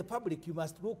before the public, you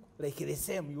must look like the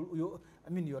same. I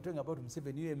mean, you are talking about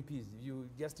 7 new MPs. You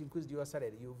just increased your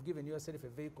salary. You've given yourself a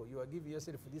vehicle. You are giving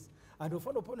yourself this. And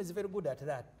Ofono is very good at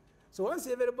that. So once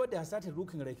everybody has started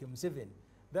looking like Museveni,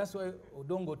 that's why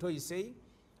ODONGA is saying,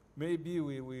 maybe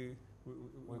we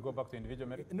go back to individual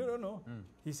merit? No.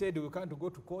 He said we can't go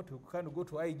to court, we can't go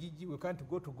to IGG, we can't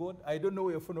go to God. I don't know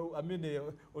where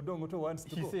ODONGA wants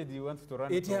to go. He said he wants to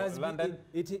run to London.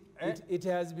 It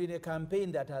has been a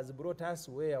campaign that has brought us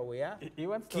where we are. He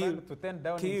wants to run to 10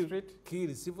 Downing Street.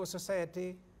 Kill civil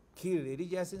society, kill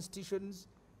religious institutions,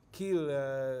 kill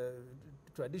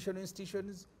traditional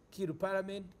institutions, kill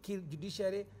parliament, kill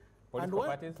judiciary,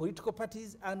 political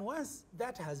parties. And once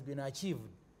that has been achieved,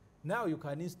 now you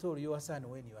can install your son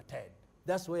when you are tired.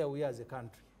 That's where we are as a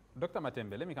country. Dr.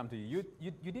 Matembe, let me come to you.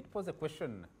 You did pose a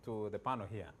question to the panel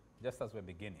here, just as we're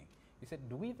beginning. You said,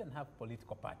 do we even have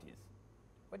political parties?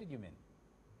 What did you mean?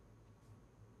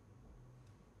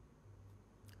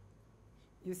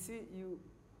 You see,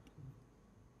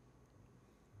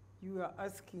 you are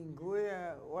asking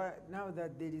now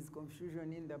that there is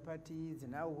confusion in the parties,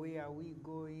 now where are we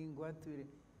going,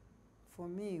 for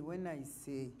me, when I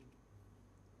say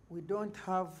we don't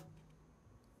have,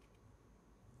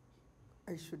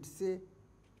 I should say,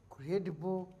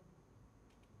 credible,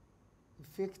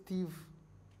 effective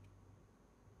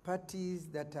parties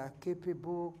that are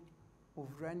capable of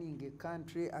running a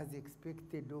country as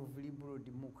expected of liberal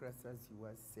democracy, as you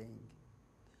were saying.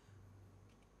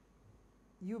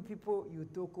 You people, you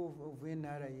talk of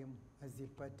NRM as a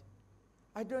party.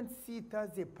 I don't see it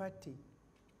as a party.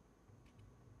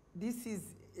 This is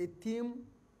a team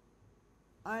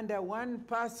under one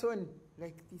person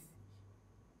like this.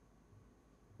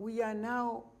 We are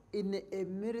now in a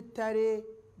military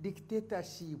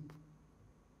dictatorship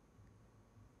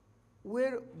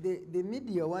where the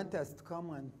media want us to come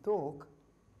and talk,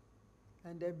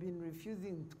 and I've been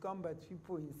refusing to come, but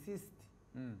people insist.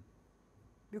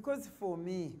 Because for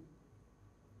me,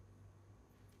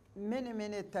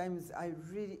 many times I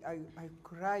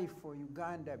cry for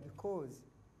Uganda, because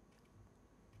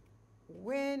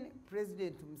when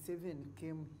President Museveni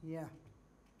came here,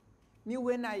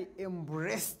 when I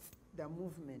embraced the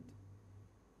movement,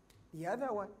 the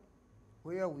other one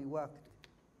where we worked,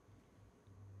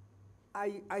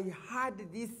 I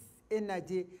had this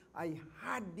energy, I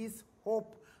had this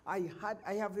hope, I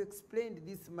have explained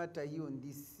this matter here on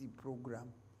this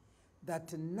program,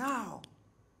 that now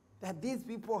that these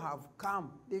people have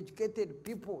come, the educated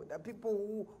people, the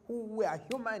people who were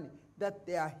human, that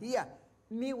they are here.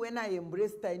 Me, when I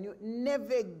embraced, I knew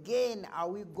never again are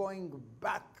we going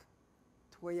back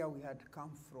to where we had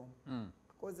come from.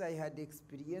 Because I had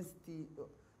experienced,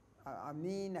 I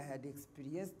had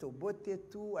experienced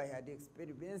Obote too, I had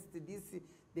experienced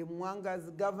the Mwanga's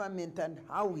government and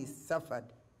how we suffered.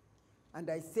 And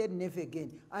I said never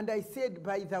again. And I said,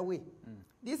 by the way,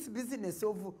 This business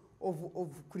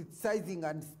of criticizing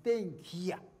and staying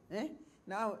here,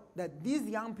 now that these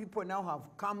young people now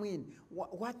have come in,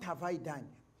 what have I done?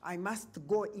 I must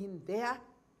go in there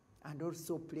and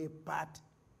also play part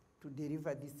to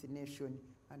deliver this nation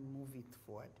and move it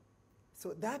forward.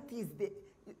 So that is the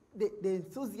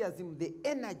enthusiasm, the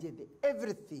energy, the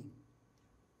everything.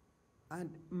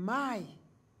 And my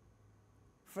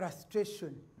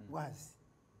frustration was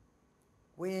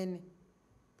when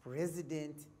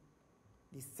President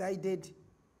decided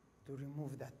to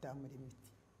remove that term limit.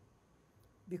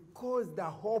 Because the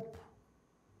hope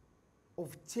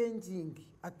of changing,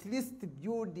 at least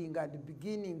building and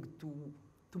beginning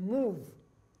to move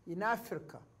in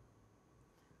Africa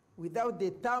without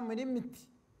the term limit,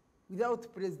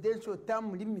 without presidential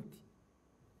term limit,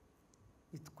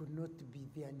 it could not be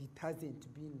there, and it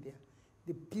hasn't been there.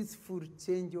 The peaceful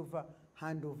changeover,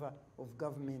 handover of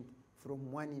government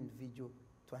from one individual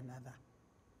to another.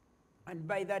 And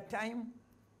by that time,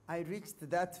 I reached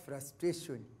that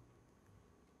frustration.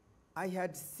 I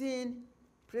had seen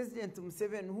President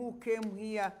Museveni, who came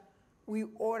here, we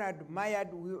all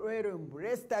admired, we all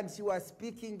embraced, and she was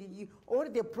speaking all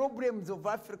the problems of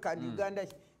Africa and Uganda,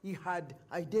 he had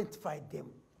identified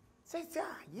them. So I said,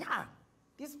 yeah,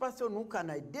 this person who can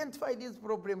identify these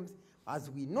problems, as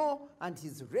we know, and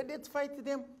he's ready to fight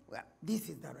them, well, this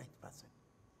is the right person.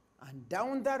 And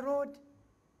down the road,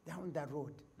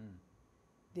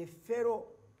 the fellow,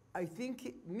 I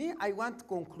think, I want to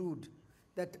conclude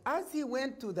that as he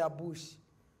went to the bush,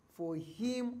 for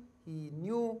him, he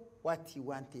knew what he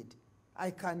wanted.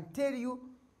 I can tell you,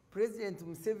 President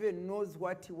Museveni knows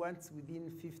what he wants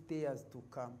within 50 years to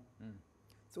come.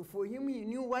 So for him, he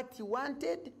knew what he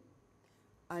wanted,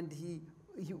 and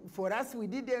for us, we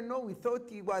didn't know. We thought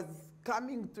he was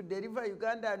coming to deliver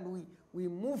Uganda, and we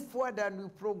moved forward and we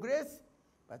progressed.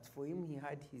 But for him, he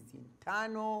had his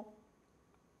internal.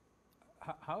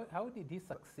 How did he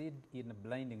succeed in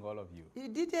blinding all of you? He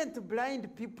didn't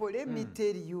blind people. Let me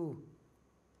tell you.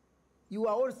 You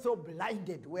are also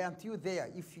blinded, weren't you there,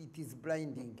 if it is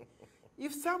blinding?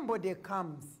 If somebody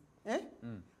comes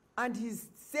and he's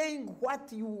saying what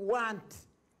you want,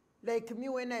 like me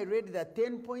when I read the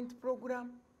 10-point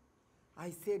program, I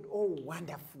said, oh,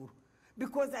 wonderful.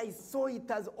 Because I saw it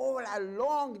as all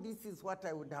along, this is what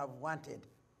I would have wanted.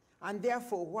 And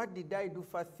therefore, what did I do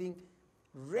first thing?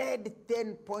 Read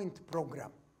 10-point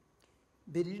program,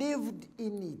 believed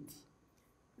in it,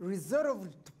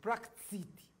 resolved to practice it,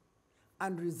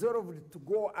 and resolved to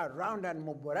go around and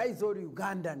mobilize all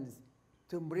Ugandans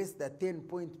to embrace the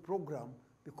 10-point program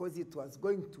because it was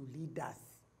going to lead us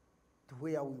to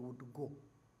where we would go.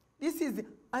 This is,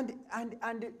 and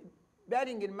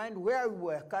bearing in mind where we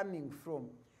were coming from,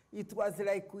 it was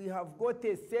like we have got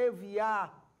a savior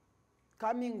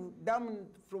coming down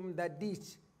from the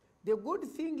ditch. The good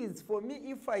thing is for me,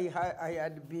 if I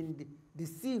had been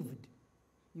deceived,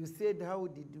 you said, how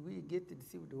did we get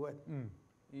deceived? What?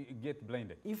 You get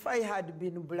blinded. If I had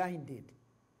been blinded,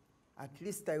 at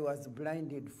least I was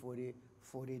blinded for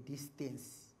a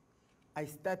distance. I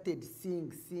started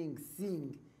seeing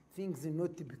things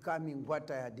not becoming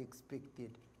what I had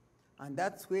expected. And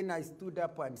that's when I stood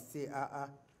up and said,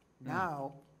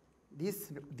 now,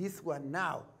 this one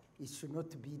now, it should not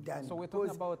be done. So we're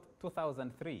talking about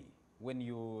 2003, when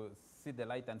you see the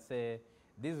light and say,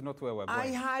 this is not where we're going. I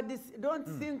had this, don't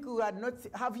think we had not,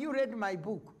 have you read my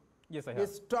book? Yes, I have. The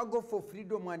Struggle for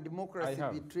Freedom and Democracy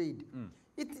Betrayed.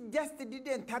 It just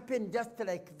didn't happen just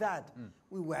like that.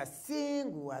 We were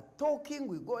seeing, we were talking,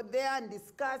 we go there and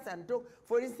discuss and talk.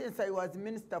 For instance, I was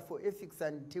Minister for Ethics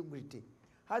and Integrity.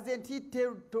 Hasn't he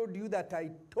told you that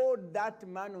I told that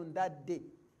man on that day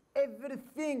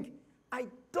everything? I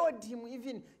told him,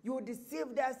 even, you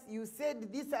deceived us, you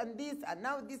said this, and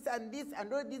now this,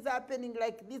 and all this happening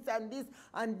like this,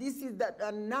 and this is that,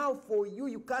 and now for you,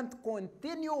 you can't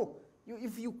continue.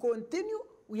 If you continue,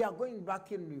 we are going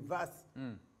back in reverse.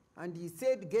 And he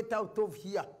said, get out of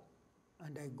here.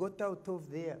 And I got out of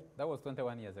there. That was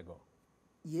 21 years ago.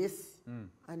 Yes,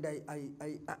 and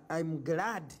I'm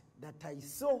glad that I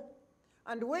saw.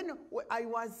 And when I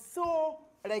was so,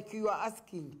 like you are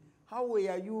asking, how were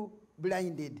you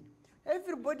blinded?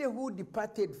 Everybody who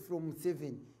departed from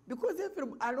Museveni, because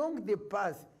along the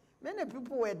path, many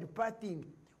people were departing.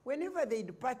 Whenever they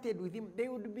departed with him, they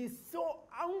would be so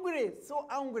angry, so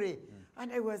angry.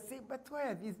 And I was saying, but why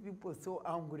are these people so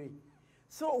angry?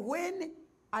 So when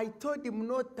I told him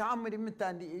no term limit,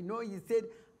 and he said,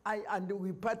 and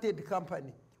we parted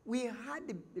company. We had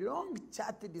a long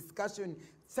chat discussion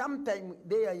sometime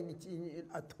there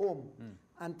at home,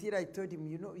 until I told him,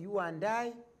 you and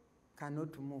I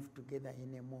cannot move together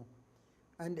anymore.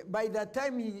 And by the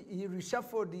time he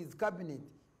reshuffled his cabinet,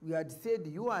 we had said,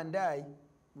 you and I,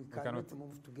 we cannot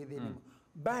move together anymore.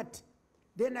 But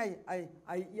then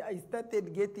I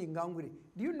started getting angry.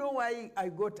 Do you know why I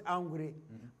got angry?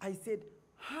 I said,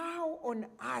 how on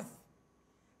earth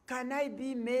can I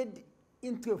be made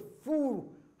into a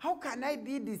fool? How can I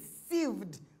be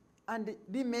deceived and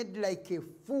be made like a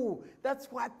fool? That's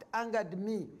what angered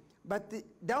me. But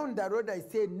down the road, I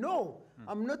said, no,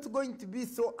 I'm not going to be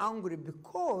so angry,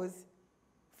 because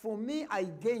for me, I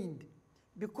gained.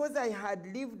 Because I had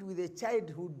lived with a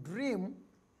childhood dream,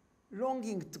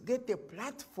 longing to get a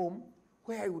platform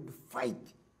where I would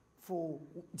fight for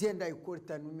gender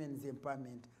equality and women's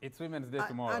empowerment. It's Women's Day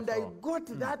tomorrow. And I got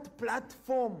that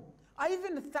platform. I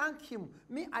even thank him.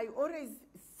 Me, I always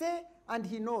say, and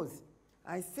he knows,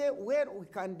 I say, well, we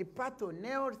can depart on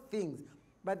all things,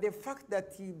 but the fact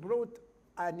that he brought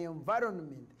an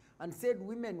environment and said,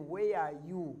 women, where are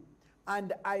you?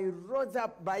 And I rose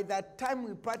up. By that time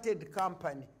we parted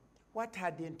company, what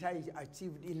hadn't I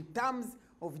achieved in terms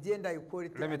of gender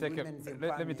equality and women's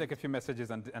empowerment? Let me take a few messages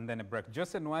and then a break.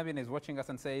 Joseph Nwabin is watching us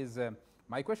and says,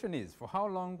 my question is, for how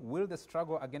long will the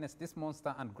struggle against this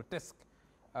monster and grotesque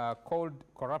called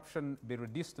corruption be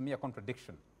reduced to mere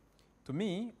contradiction? To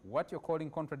me, what you're calling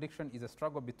contradiction is a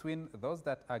struggle between those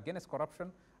that are against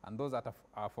corruption and those that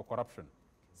are for corruption.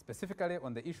 Specifically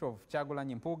on the issue of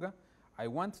Kyagulanyi Mpuuga, I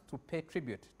want to pay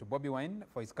tribute to Bobi Wine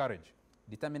for his courage,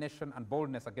 determination, and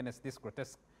boldness against this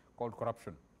grotesque called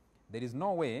corruption. There is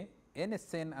no way any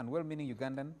sane and well-meaning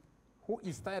Ugandan who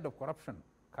is tired of corruption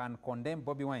can condemn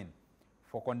Bobi Wine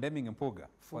for condemning Mpuuga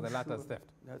for the latter's theft.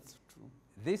 That's true.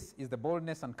 This is the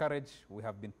boldness and courage we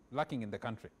have been lacking in the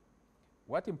country.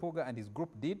 What Mpuuga and his group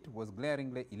did was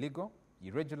glaringly illegal,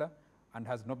 irregular, and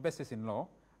has no basis in law,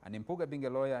 and Mpuuga, being a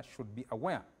lawyer, should be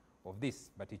aware of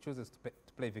this, but he chooses to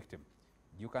play victim.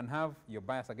 You can have your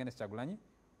bias against Kyagulanyi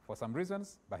for some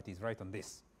reasons, but he's right on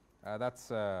this.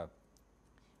 Sammy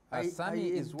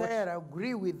I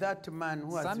agree with that man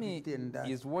who has Sammy written that.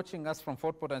 is watching us from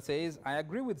Fort Portal and says, I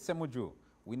agree with SEMUJJU.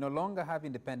 We no longer have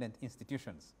independent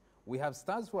institutions. We have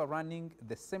stars who are running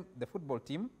the football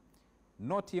team,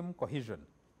 no team cohesion.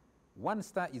 One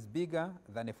star is bigger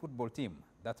than a football team.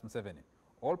 That's Museveni.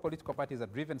 All political parties are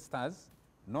driven stars,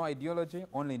 no ideology,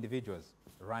 only individuals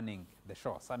running the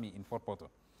show. Sammy in Fort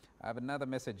Portal. I have another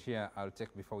message here I'll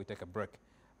take before we take a break.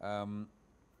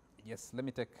 Yes, let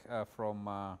me take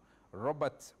from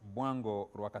Robert Bwango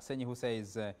Rwakasenyi, who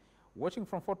says, watching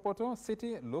from Fort Portal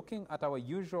City, looking at our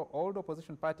usual old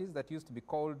opposition parties that used to be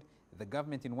called the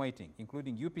government in waiting,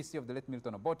 including UPC of the late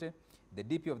Milton Obote, the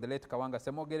DP of the late Kawanga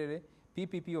Semogerere,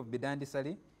 PPP of Bidandi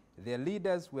Sali. Their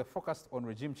leaders were focused on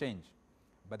regime change.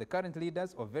 But the current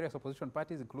leaders of various opposition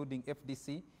parties, including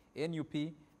FDC,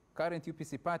 NUP, current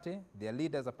UPC party, their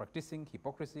leaders are practicing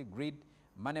hypocrisy, greed,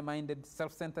 money-minded,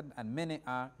 self-centered, and many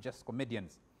are just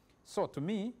comedians. So to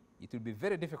me, it will be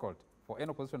very difficult for any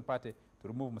opposition party to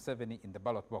remove Museveni in the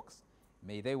ballot box.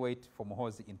 May they wait for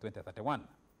Muhoozi in 2031.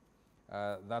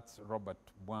 That's Robert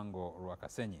Bwango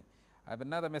Rwakasenyi. I have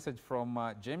another message from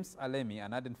James Alemi,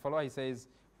 an ardent follower. He says,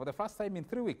 for the first time in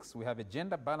 3 weeks, we have a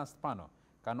gender-balanced panel.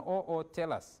 Can OO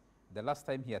tell us the last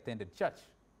time he attended church?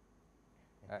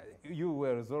 You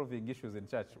were resolving issues in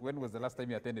church. When was the last time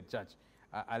you attended church?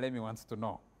 Alemi wants to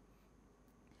know.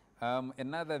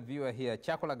 Another viewer here,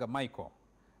 Chakolaga Michael,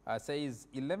 says,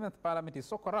 11th Parliament is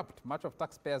so corrupt, much of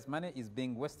taxpayers' money is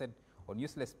being wasted on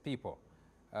useless people.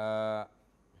 I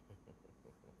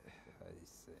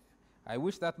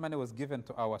wish that money was given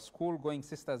to our school-going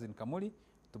sisters in Kamuli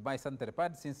to buy sanitary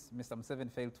pads, since Mr.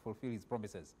 Museveni failed to fulfill his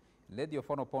promises. Let the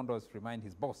Ofono Pondos remind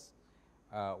his boss,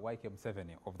 YK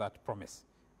Museveni, of that promise.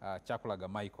 Chakulaga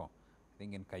Michael, I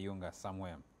think in Kayunga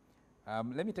somewhere.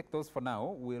 Let me take those for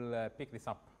now. We'll pick this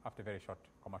up after a very short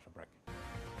commercial break.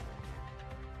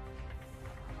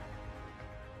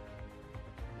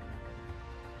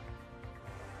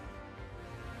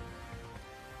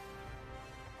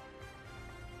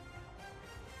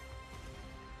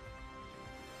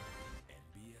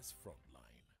 NBS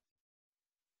Frontline.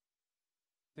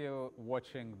 Still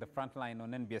watching the Frontline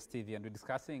on NBS TV,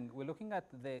 and we're looking at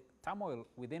the turmoil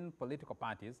within political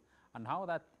parties and how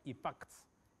that impacts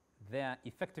their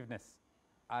effectiveness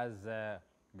as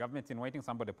governments in waiting.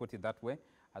 Somebody put it that way.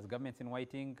 As governments in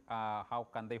waiting, how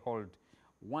can they hold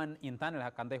one internal? How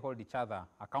can they hold each other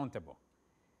accountable?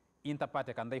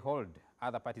 Inter-party, can they hold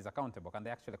other parties accountable? Can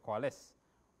they actually coalesce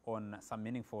on some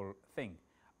meaningful thing?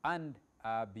 And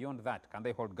beyond that, can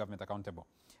they hold government accountable?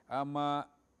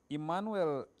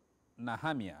 Emmanuel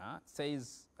Nahamia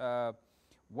says,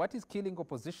 what is killing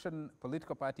opposition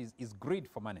political parties is greed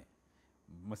for money.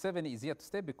 Museveni is here to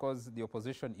stay because the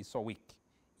opposition is so weak.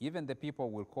 Even the people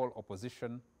we call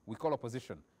opposition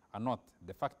are not.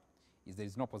 The fact is there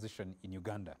is no opposition in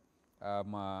Uganda.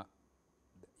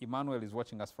 Emmanuel is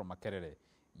watching us from Makerere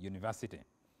University.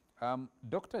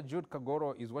 Dr. Jude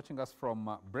Kagoro is watching us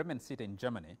from Bremen City in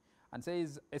Germany and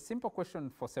says, a simple question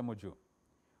for SEMUJJU.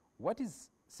 What is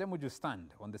SEMUJJU's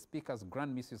stand on the Speaker's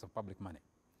grand misuse of public money?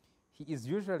 He is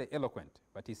usually eloquent,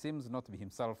 but he seems not to be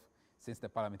himself since the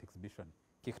Parliament exhibition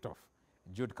kicked off.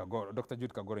 Dr.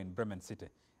 Jude Kagoro in Bremen City,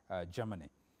 Germany.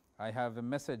 I have a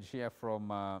message here from,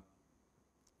 let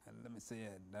me see,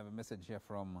 I have a message here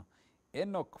from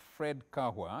Enoch Fred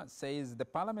Kahwa, says the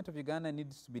Parliament of Uganda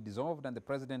needs to be dissolved and the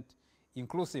President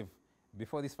inclusive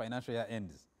before this financial year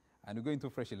ends and we go into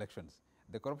fresh elections.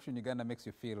 The corruption in Uganda makes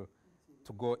you feel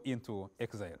to go into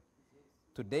exile.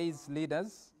 Today's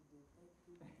leaders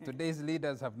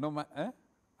have no mercy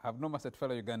at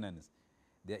fellow Ugandans.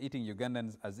 They are eating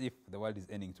Ugandans as if the world is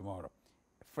ending tomorrow.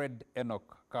 Fred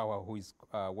Enoch Kawa, who is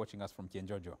watching us from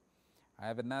Kienjojo. I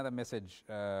have another message.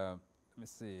 Let me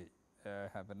see. I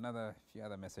have few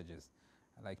other messages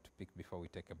I'd like to pick before we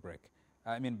take a break.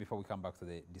 Before we come back to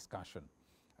the discussion.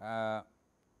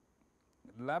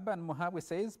 Laban Muhawe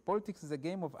says, politics is a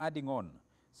game of adding on.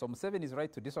 So Museveni is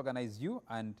right to disorganize you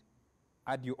and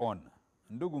add you on.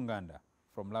 Ndugu Nganda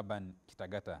from Laban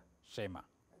Kitagata Shema.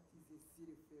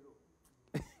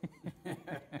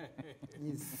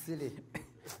 He's silly.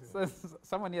 So,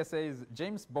 someone here says,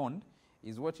 James Bond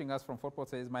is watching us from Fort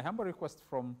Portal, says, my humble request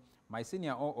from my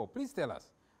senior OO, please tell us,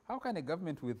 how can a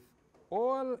government with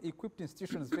all equipped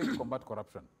institutions fail to combat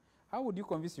corruption? How would you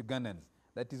convince Ugandans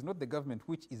that it is not the government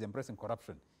which is embracing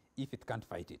corruption if it can't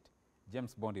fight it?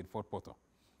 James Bond in Fort Portal.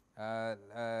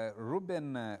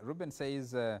 Ruben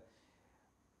says,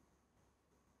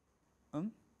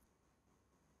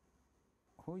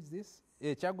 who is this?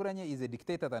 Chaguranye is a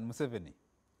dictator than Museveni.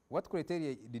 What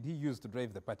criteria did he use to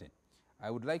drive the party? I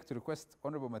would like to request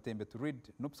Honorable Matembe to read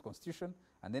NUP's constitution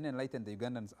and then enlighten the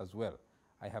Ugandans as well.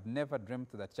 I have never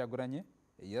dreamt that Chaguranye,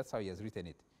 that's how he has written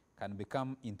it, can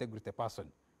become integrity person.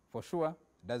 For sure,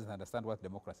 doesn't understand what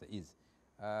democracy is.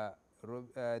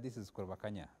 This is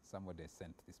Kurvakanya. Somebody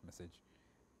sent this message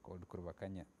called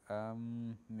Kurvakanya. Let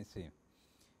me see.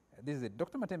 This is it.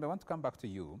 Dr. Matembe, I want to come back to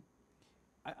you.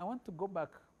 I want to go back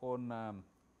on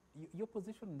your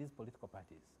position in these political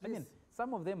parties. Yes. I mean,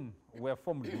 some of them were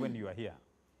formed when you were here.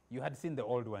 You had seen the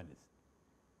old ones.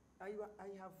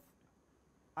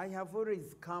 I have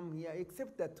always come here,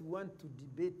 except that we want to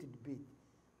debate.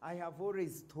 I have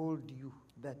always told you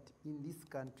that in this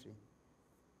country,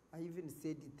 I even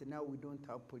said it now, we don't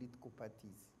have political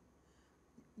parties.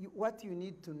 What you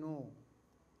need to know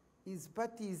is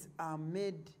parties are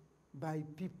made by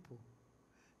people.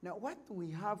 Now, what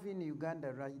we have in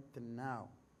Uganda right now,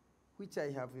 which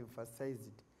I have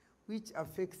emphasized, which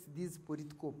affects these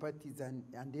political parties and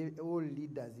all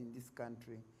leaders in this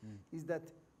country, is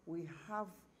that we have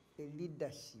a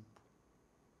leadership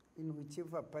in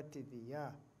whichever party they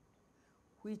are,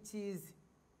 which is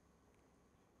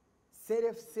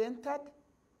self-centered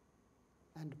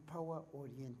and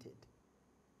power-oriented,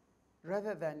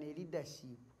 rather than a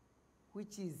leadership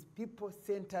which is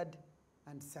people-centered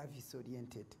and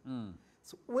service-oriented.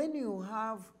 So when you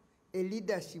have a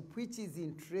leadership which is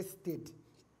interested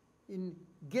in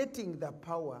getting the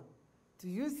power to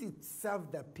use it to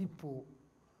serve the people,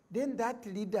 then that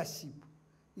leadership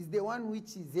is the one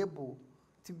which is able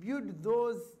to build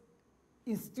those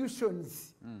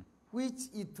institutions which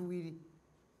it will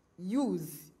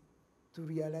use to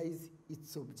realize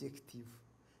its objective.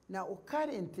 Now,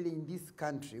 currently in this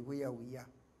country where we are,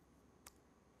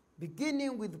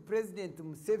 beginning with President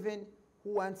Museveni,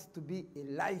 who wants to be a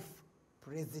life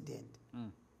president.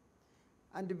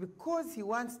 And because he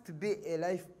wants to be a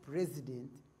life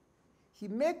president, he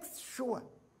makes sure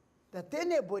that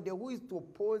anybody who is to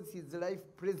oppose his life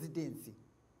presidency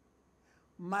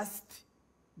must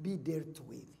be dealt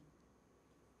with.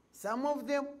 Some of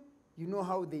them, you know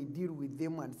how they deal with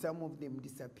them, and some of them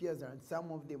disappears, and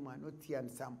some of them are not here,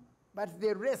 and some. But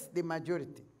the rest, the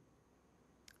majority,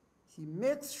 he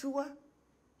makes sure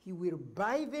he will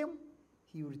buy them,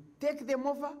 he will take them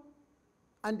over.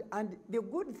 And the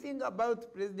good thing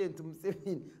about President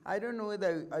Museveni, I don't know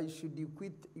whether I should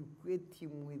equate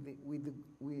him with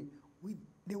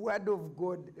the word of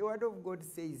God. The word of God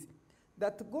says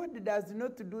that God does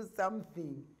not do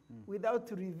something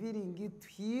without revealing it to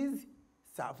his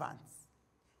servants.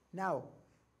 Now,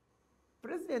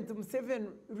 President Museveni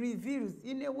reveals,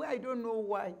 in a way I don't know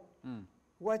why,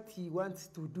 what he wants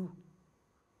to do.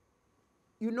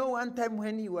 you know, one time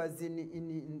when he was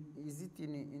in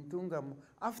Tungamo,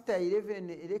 after 11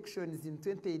 elections in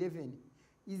 2011,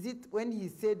 is it when he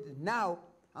said, now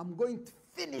I'm going to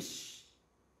finish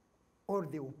all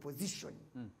the opposition.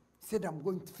 He said, I'm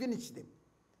going to finish them.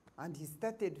 And he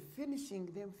started finishing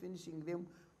them.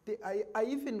 I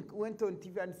even went on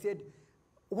TV and said,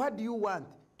 what do you want?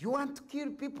 Do you want to kill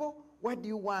people? What do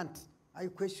you want? I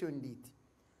questioned it.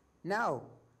 Now,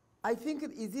 I think,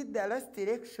 is it the last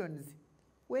elections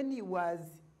when he was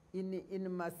in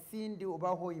Masindi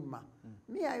Obahoima?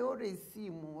 Me, I always see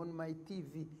him on my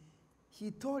TV.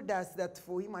 He told us that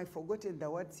for him, I've forgotten the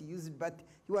words he used, but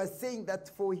he was saying that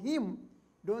for him,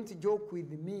 don't joke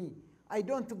with me. I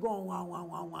don't go wah, wah,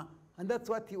 wah, wah. And that's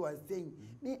what he was saying.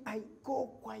 Me, I go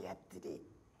quietly.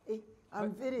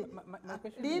 I'm very... My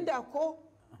Linda,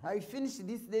 I finish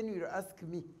this, then you'll ask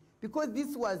me. Because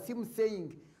this was him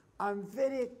saying, I'm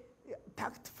very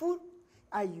tactful.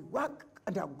 I work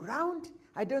underground.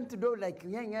 I don't do like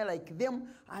them.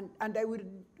 And I will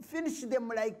finish them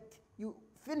like you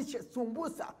finish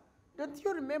Sumbusa. Don't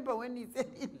you remember when he said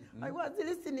it? I was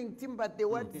listening to him, but the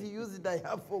words he used I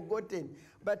have forgotten.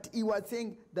 But he was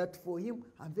saying that for him,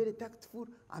 I'm very tactful,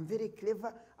 I'm very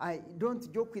clever, I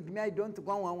don't joke with me, I don't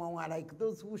go wah, wah, wah, like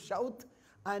those who shout.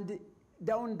 And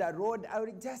down the road, I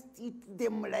will just eat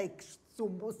them like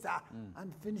Sumbusa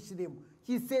and finish them.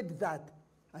 He said that.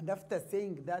 And after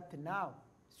saying that now,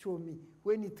 show me,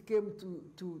 when it came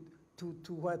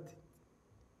to what?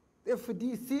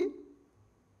 FDC,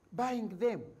 buying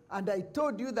them. And I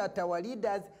told you that our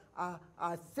leaders are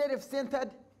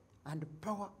self-centered and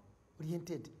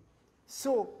power-oriented.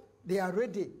 So they are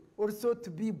ready also to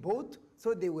be bought,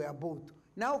 so they were bought.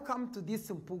 Now come to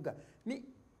this Mpuga. Me,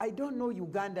 I don't know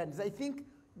Ugandans. I think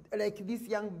like this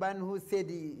young man who said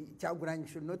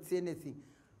Chaguranyi should not say anything.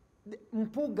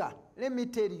 Mpuga, let me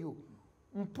tell you,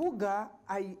 Mpuga,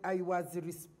 I was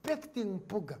respecting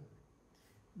Mpuga.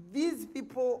 These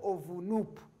people of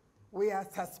NUP were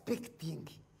suspecting,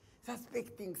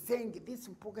 saying this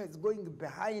Mpuga is going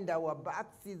behind our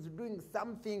backs, is doing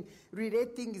something,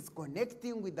 relating, is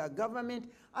connecting with the government.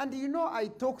 And you know, I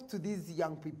talked to these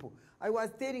young people. I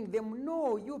was telling them,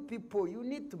 no, you people, you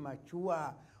need to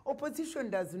mature. Opposition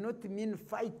does not mean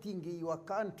fighting in your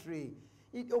country.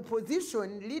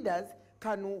 Opposition leaders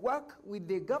can work with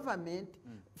the government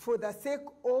for the sake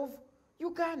of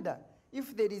Uganda.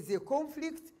 If there is a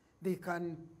conflict, they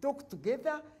can talk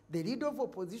together. The leader of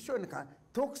opposition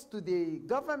talks to the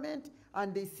government,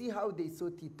 and they see how they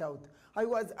sort it out. I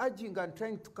was urging and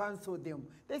trying to counsel them.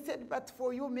 They said, but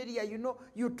for you, Miria, you know,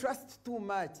 you trust too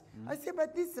much. I said,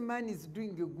 but this man is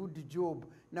doing a good job.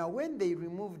 Now, when they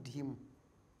removed him,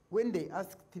 when they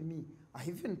asked me, I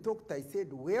even talked, I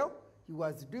said, well, he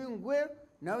was doing well.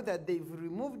 Now that they've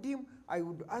removed him, I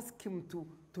would ask him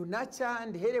to nurture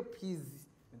and help his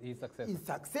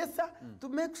successor to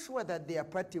make sure that their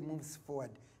party moves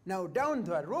forward. Now, down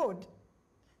the road,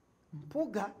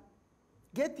 Mpuga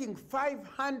getting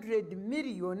 500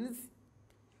 million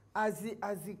as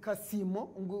a casino,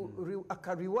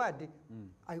 a reward.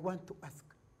 I want to ask.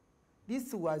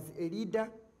 This was a leader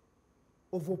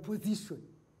of opposition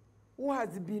who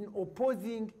has been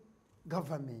opposing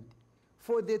government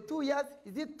for the 2 years.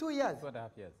 Is it 2 years?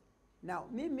 2.5 years. Now,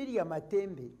 me, MIRIA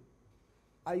Matembe,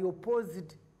 I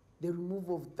opposed the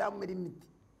removal of term limit.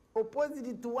 Opposed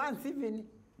it once even,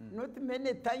 not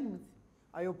many times.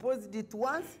 I opposed it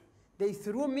once. They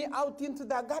threw me out into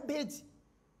the garbage.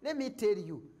 Let me tell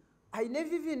you,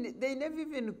 they never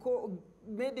even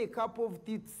made a cup of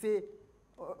tea to say,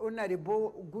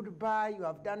 honorable, goodbye, you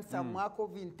have done some work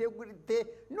of integrity.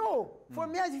 No, for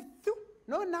me,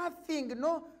 no nothing,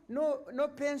 no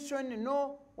pension,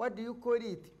 no, what do you call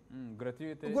it?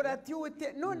 Gratuity. Gratuity,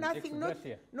 no nothing,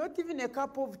 not even a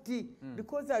cup of tea,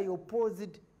 because I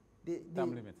opposed the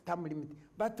term limit.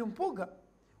 But Mpuga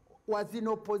was in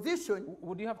opposition.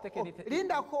 Would you have taken it?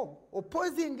 Linda Ko,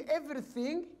 opposing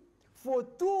everything for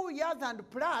 2 years and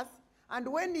plus, and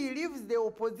when he leaves the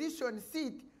opposition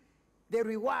seat, the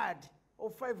reward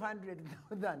of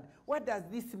 500,000. What does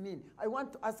this mean? I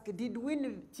want to ask, did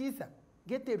Winnie Chisa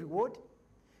get a reward?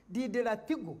 Did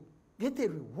Latigo get a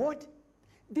reward?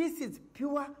 This is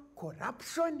pure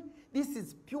corruption. This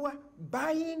is pure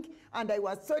buying. And I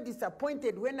was so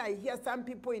disappointed when I hear some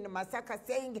people in Masaka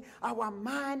saying, our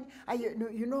man,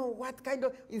 you know what kind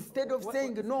of, instead of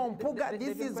saying, no, Mpuga,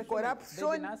 this is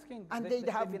corruption, and they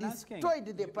have destroyed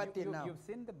the party now. You've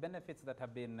seen the benefits that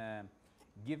have been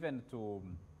given to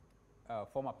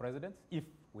former presidents, if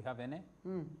we have any,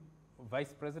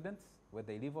 vice presidents, where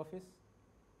they leave office,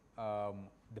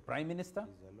 the prime minister.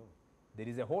 There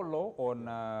is a whole law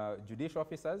on judicial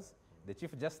officers, the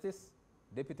chief justice,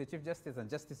 Deputy Chief Justice and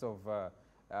Justice of the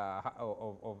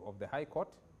High Court,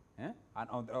 and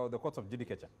the Courts of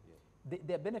Judicature. Yeah.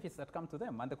 There are benefits that come to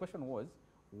them. And the question was,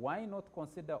 why not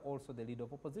consider also the leader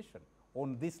of opposition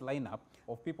on this lineup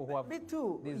of people who have... Me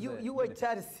too. These, you were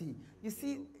Chelsea. You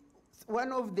see,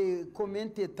 one of the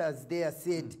commentators there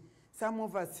said, some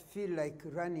of us feel like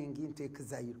running into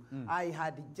exile. I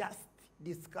had just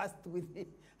discussed with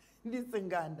this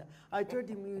NGANDA. I told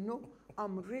him, you know,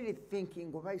 I'm really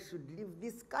thinking of I should leave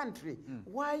this country.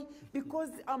 Why? Because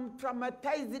I'm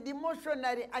traumatized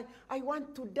emotionally. I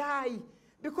want to die.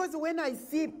 Because when I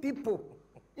see people,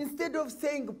 instead of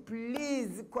saying,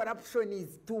 please, corruption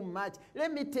is too much,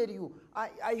 let me tell you,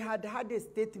 I had a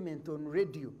statement on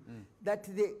radio that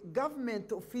the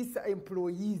government officer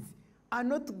employees are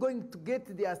not going to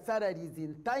get their salaries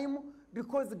in time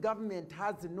because government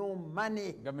has no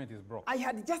money. Government is broke. I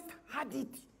had just had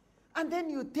it. And then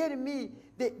you tell me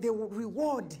the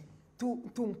reward to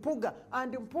Mpuga.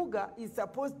 And Mpuga is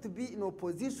supposed to be in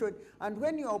opposition. And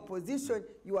when you're opposition,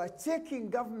 you are checking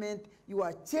government, you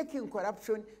are checking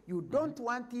corruption, you don't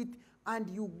want it, and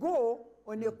you go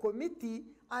on a committee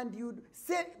and you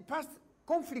say pass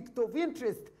conflict of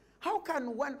interest. How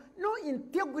can one, no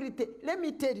integrity? Let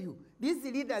me tell you, these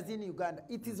leaders in Uganda,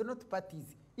 it is not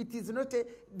parties. It is not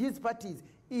these parties.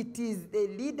 It is the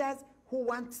leaders who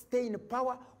want to stay in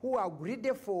power, who are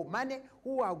greedy for money,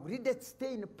 who are greedy to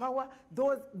stay in power.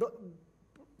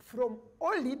 From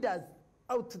all leaders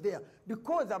out there,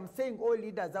 because I'm saying all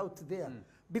leaders out there,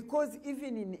 because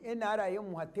even in NRIM,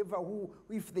 whatever,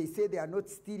 if they say they are not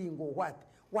stealing or what,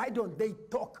 why don't they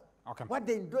talk? Okay. What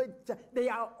they do, they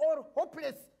are all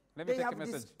hopeless. They have a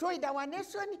destroyed our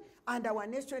nation, and our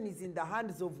nation is in the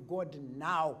hands of God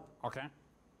now. Okay.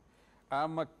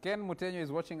 Ken Mutenyo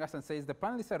is watching us and says, the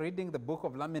panelists are reading the Book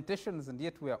of Lamentations, and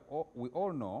yet we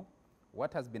all know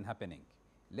what has been happening.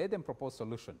 Let them propose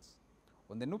solutions.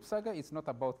 On the NUP saga, it's not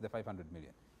about the 500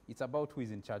 million. It's about who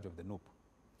is in charge of the NUP.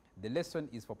 The lesson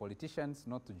is for politicians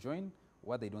not to join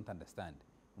what they don't understand.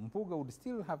 Mpuga would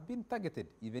still have been targeted,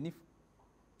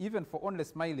 even for only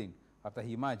smiling after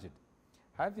he emerged.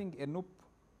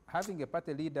 Having a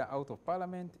party leader out of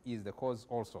parliament is the cause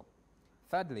also.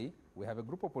 Thirdly, we have a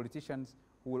group of politicians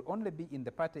who will only be in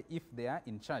the party if they are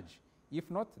in charge.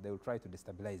 If not, they will try to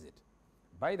destabilize it.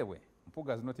 By the way,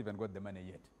 Mpuga has not even got the money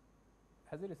yet.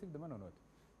 Has he received the money or not?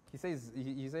 He says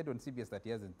he said on CBS that he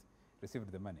hasn't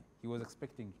received the money. He was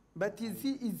expecting. But is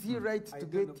he right to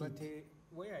get it? But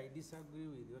where I disagree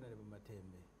with the Honorable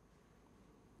Matembe.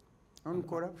 On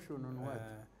corruption, on what?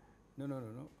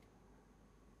 No.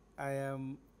 I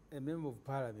am a member of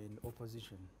parliament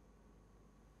opposition.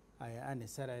 I earn a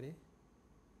salary,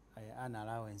 I earn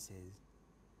allowances.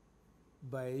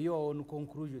 By your own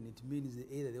conclusion, it means that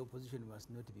either the opposition must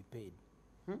not be paid.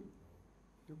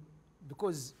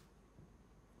 Because...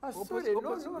 sorry,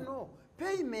 no.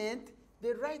 Payment,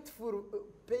 the rightful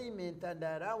payment and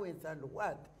allowance and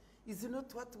what, is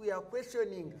not what we are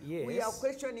questioning. Yes. We are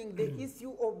questioning the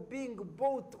issue of being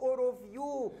bought, all of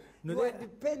you. No, you are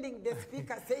depending, the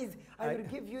speaker says, I will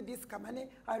give you this money,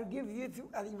 I will give you,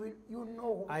 and you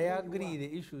know. I agree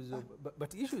the issues of,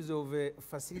 but issues of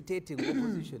facilitating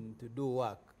opposition to do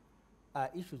work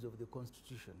are issues of the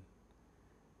Constitution.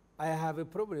 I have a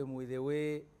problem with the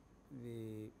way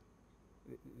the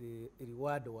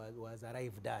reward was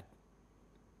arrived at.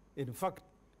 In fact,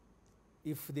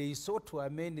 if they sought to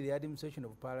amend the Administration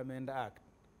of Parliament Act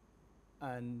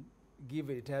and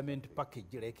give a retirement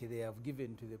package like they have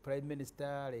given to the Prime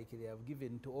Minister, like they have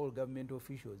given to all government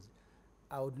officials,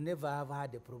 I would never have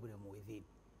had a problem with it.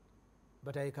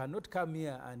 But I cannot come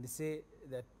here and say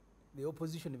that the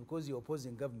opposition, because you're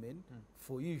opposing government,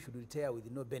 for you should retire with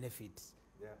no benefits.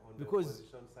 Yeah, on because the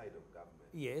opposition side of government.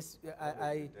 Yes,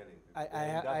 I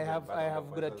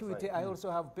have gratuity, I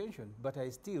also have pension, but I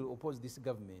still oppose this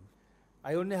government.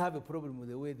 I only have a problem with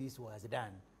the way this was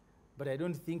done. But I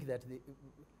don't think that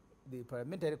the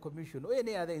Parliamentary Commission or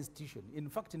any other institution, in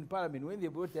fact in Parliament, when they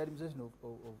brought the Administration of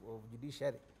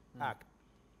Judiciary Act,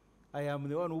 I am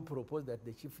the one who proposed that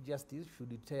the Chief Justice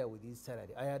should retire with his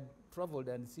salary. I had traveled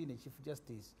and seen a Chief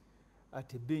Justice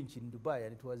at a bench in Dubai,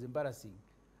 and it was embarrassing.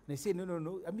 And I said,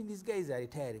 no, I mean, these guys are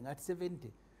retiring at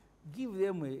 70. Give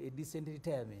them a decent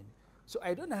retirement. So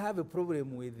I don't have a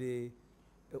problem with the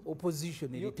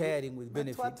opposition retiring with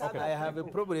benefits. Okay. I have a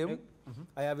problem.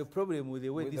 I have a problem with the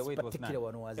way this particular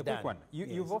one was done. Quick one.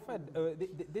 You've offered.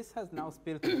 This has now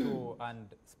spilled into and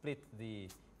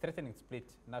threatening split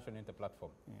national unity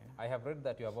platform. Yeah. I have read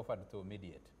that you have offered to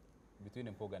mediate. between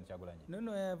Mpuga and Chagulanyi?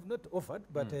 No, I have not offered,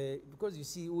 but because you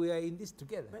see, we are in this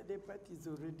together. But the party is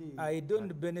already... I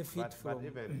don't benefit from... But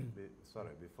even, sorry,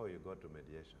 before you go to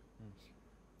mediation,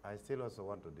 I still also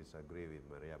want to disagree with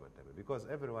Maria Mateme, because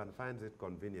everyone finds it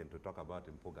convenient to talk about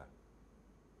Mpuga.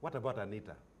 What about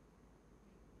Anita?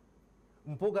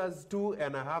 Mpuga's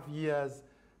 2.5 years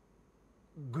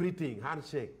greeting,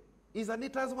 handshake, is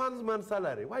Anita's 1 month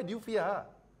salary. Why do you fear her?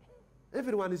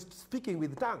 Everyone is speaking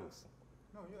with tongues.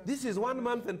 No, this is 1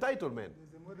 month entitlement.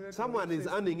 Someone is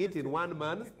earning it in 1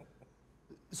 month.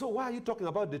 So why are you talking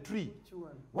about the tree?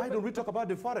 Why don't we talk about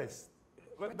the forest?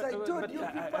 But I told you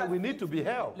people we need to be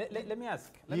held. Let me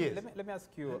ask. Yes. Let me ask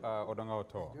you, Odonga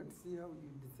Otto. I don't see how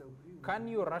you disagree. Can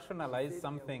you rationalize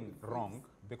something wrong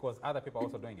because other people are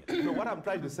also doing it? No, what I'm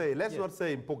trying to say, let's not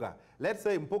say Mpuga. Let's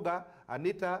say Mpuga,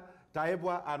 Anita,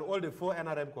 Taebwa, and all the 4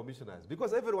 NRM commissioners.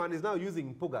 Because everyone is now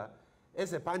using Mpuga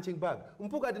as a punching bag.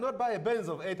 Mpuga did not buy a Benz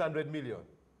of 800 million.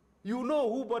 You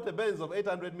know who bought a Benz of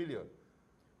 800 million.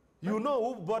 You know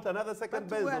who bought another second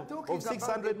Benz of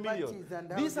 600 million.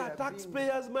 These are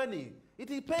taxpayers' money.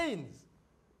 It pains.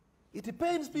 It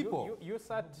pains people. You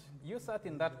sat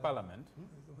in that parliament.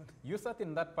 You sat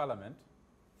in that parliament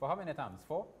for how many terms?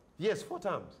 4? Yes, 4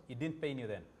 terms. It didn't pain you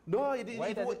then? No, it didn't.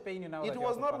 Why does it pain you now? It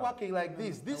was not working like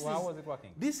this. How was it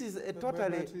working? This is a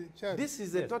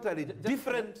totally,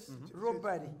 different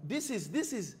robbery. This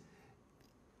is.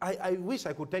 I wish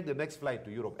I could take the next flight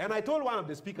to Europe. And I told one of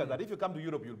the speakers that if you come to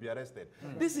Europe, you'll be arrested.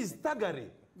 This is thuggery.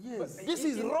 Yes. This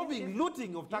is robbing,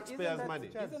 looting of taxpayers' money.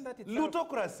 Isn't that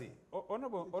Plutocracy.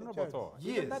 Honorable Thor,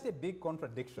 isn't that a big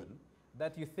contradiction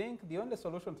that you think the only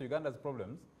solution to Uganda's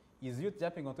problems is you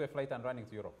jumping onto a flight and running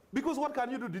to Europe? Because what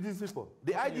can you do to these people?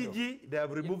 The IGG, they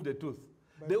have removed the tooth.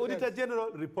 The Auditor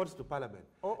General reports to Parliament.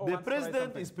 The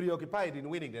President is preoccupied in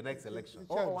winning the next election.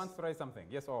 Or wants to try something.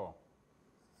 Yes, or?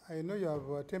 I know you have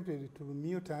attempted to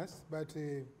mute us, but...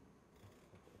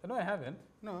 no, I haven't.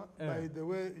 No, by the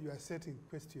way you are setting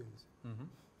questions.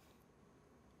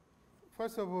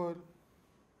 First of all,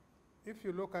 if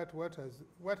you look at what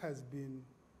has been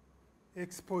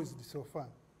exposed so far,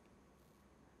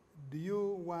 do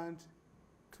you want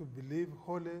to believe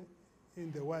wholly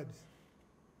in the words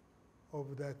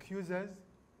of the accusers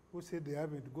who said they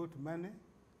haven't got money?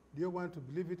 Do you want to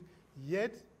believe it?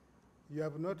 Yet, you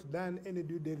have not done any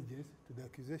due diligence to the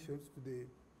accusations, to the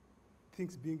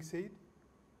things being said.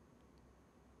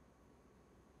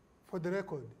 For the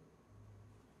record,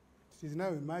 it is now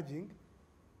emerging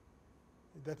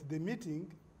that the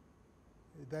meeting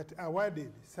that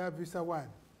awarded Service Award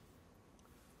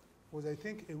was, I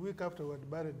think, a week afterward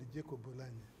buried Jacob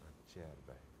Bolanya. Chaired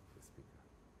by the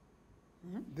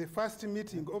Speaker. The first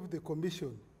meeting of the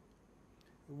commission,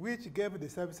 which gave the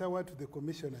Service Award to the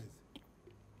commissioners,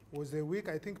 was a week,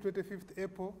 I think 25th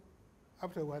April,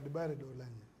 afterward buried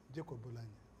Olanya, Jacob Bolanya,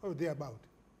 or thereabout.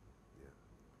 Yeah.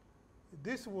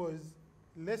 This was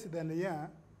less than a year.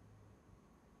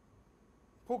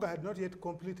 Puga had not yet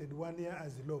completed 1 year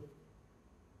as LOP.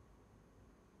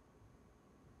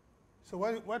 So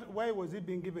why was he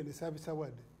being given a service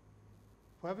award?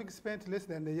 For having spent less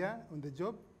than a year on the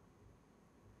job?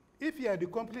 If he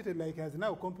had completed like he has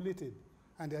now completed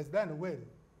and has done well,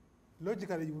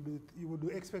 logically you would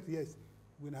expect, yes,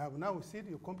 we have now seen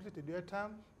you completed your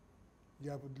term, you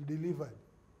have delivered.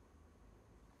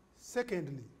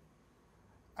 Secondly,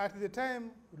 at the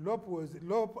time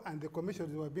LOP and the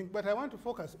commissions were being, but I want to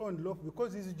focus on LOP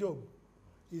because his job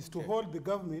is to hold the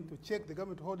government, to check the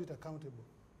government, to hold it accountable.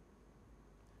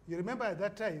 You remember at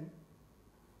that time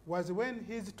was when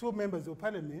his 2 members of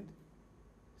parliament,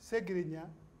 Segirinya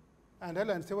and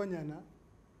Alan Sewanyana,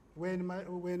 were in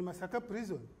Masaka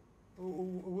prison,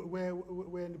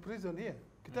 were in prison here,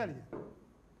 Kitalia.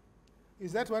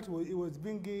 Is that what he was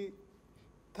being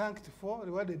thanked for,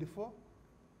 rewarded for,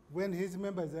 when his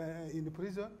members are in the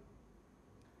prison?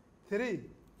 3.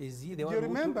 Is he the one you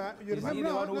remember? You remember?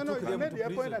 No, you made your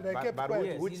point and I kept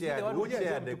quiet. Who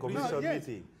chaired the commission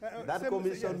meeting? That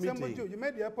commission meeting. You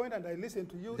made your point and I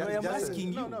listened to you. No, I'm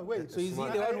asking you. No, wait. So is he the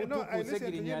one who took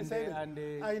Segirinya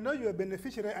and I know you're a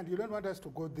beneficiary and you don't want us to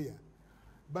go there.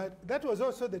 But that was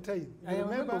also the time. I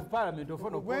remember of Parliament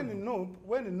when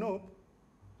NOP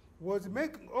was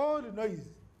making all the noise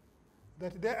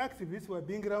that their activists were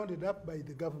being rounded up by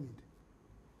the government.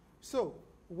 So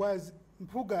was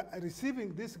Mpuga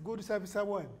receiving this good service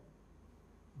award?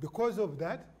 Because of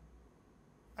that,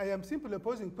 I am simply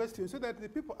posing questions so that the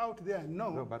people out there know.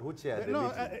 No, but who chaired the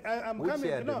meeting? I'm who coming.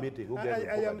 Chaired the meeting? Who gave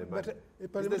the money?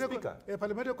 But the Speaker. A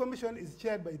parliamentary commission is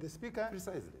chaired by the Speaker.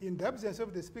 Precisely. In the absence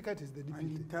of the Speaker, it is the deputy.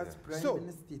 And it has Prime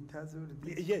Minister, it has all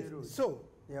these yes. heroes. So,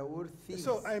 they are all thieves.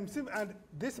 So and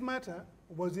this matter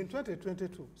was in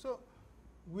 2022. So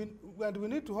we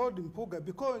need to hold Mpuga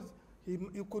because he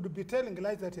could be telling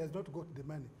lies that he has not got the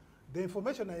money. The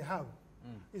information I have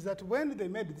is that when they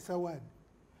made this award,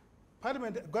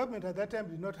 government at that time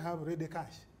did not have ready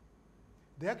cash.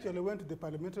 They actually went to the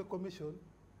Parliamentary Commission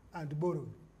and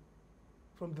borrowed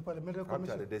from the Parliamentary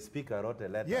Commission. Actually, the Speaker wrote a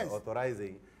letter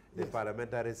authorizing the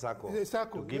Parliamentary Circle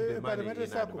to give the money in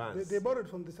advance. They borrowed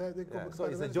from the so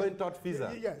it's a joint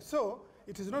tortfeasor. Yeah, so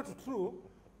it is not true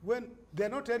when they're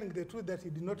not telling the truth that he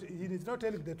is not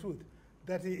telling the truth,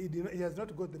 that he has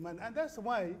not got the money. And that's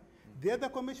why the other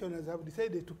commissioners have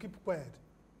decided to keep quiet.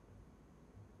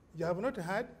 You have not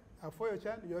heard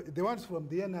the ones from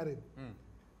the NRM,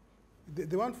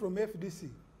 the one from FDC.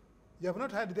 You have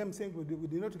not heard them saying we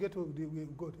did not get what we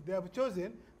got. They have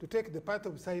chosen to take the path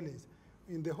of silence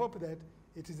in the hope that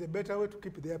it is a better way to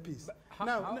keep their peace.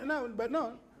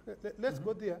 Let's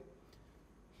go there.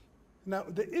 Now,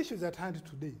 the issues at hand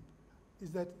today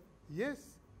is that,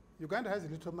 yes, Uganda has a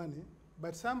little money,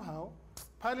 but somehow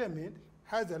Parliament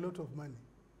has a lot of money,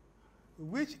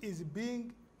 which is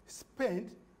being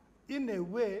spent in a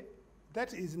way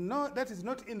that is not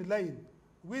in line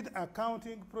with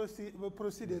accounting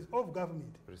procedures of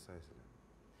government. Precisely.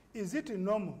 Is it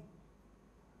normal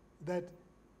that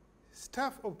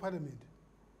staff of Parliament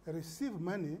receive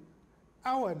money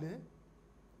hourly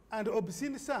and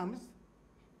obscene sums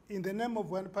in the name of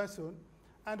one person,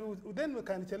 and then we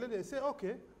can challenge and say,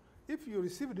 okay, if you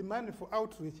receive the money for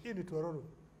outreach in Tororo,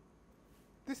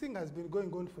 this thing has been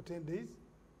going on for 10 days.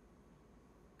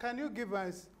 Can you give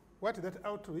us what that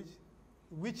outreach,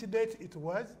 which date it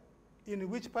was, in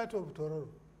which part of Tororo?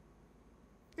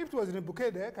 If it was in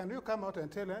Bukede, can you come out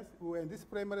and tell us we were in this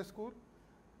primary school,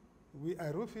 we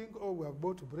are roofing or we have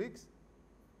bought bricks,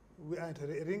 we are at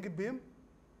a ring beam?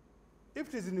 If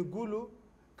it is in Gulu,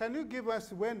 can you give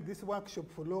us when this workshop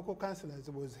for local councillors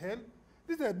was held?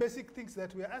 These are basic things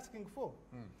that we are asking for.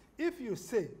 If you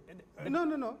say,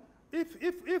 no, if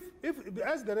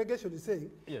as the regulation is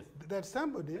saying, that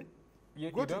somebody,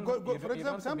 for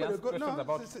example, somebody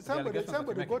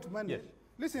got money. Yes.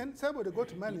 Listen, somebody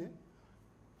got money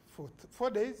for 4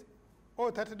 days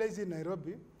or 30 days in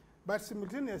Nairobi, but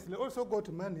simultaneously also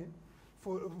got money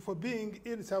for being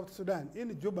in South Sudan,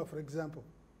 in Juba, for example.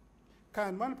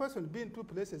 Can one person be in two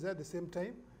places at the same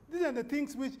time? These are the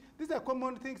things these are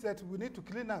common things that we need to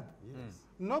clean up. Yes.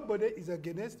 Nobody is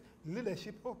against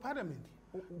leadership of Parliament.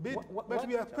 But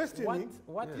we are questioning.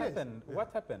 What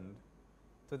happened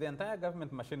to the entire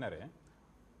government machinery,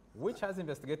 which has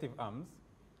investigative arms?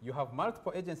 You have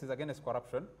multiple agencies against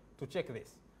corruption to check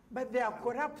this. But they are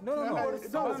corrupt. No.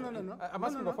 I'm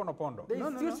asking for Fonopondo. The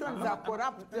institutions are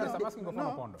corrupt. Yes, I'm asking for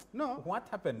Fonopondo. No. What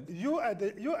happened? You are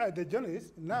the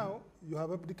journalist. Now you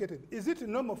have abdicated. Is it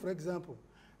normal, for example,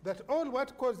 that all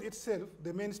what calls itself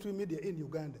the mainstream media in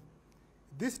Uganda,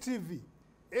 this TV,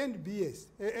 NBS,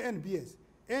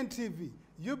 NTV,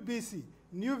 UBC,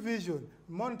 New Vision,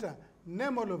 Monitor,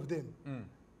 name all of them.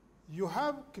 You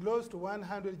have close to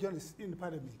 100 journalists in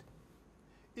Parliament.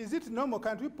 Is it normal?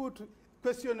 Can't we put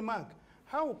question mark?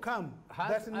 How come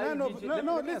that none of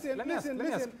listen?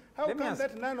 How come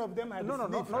that none of them have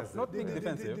not being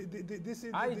defensive.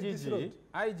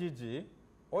 IGG,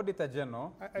 Auditor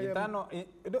General,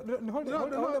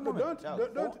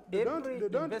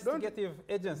 investigative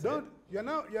agency. You're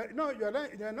now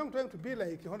trying to be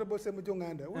like Honorable SEMUJJU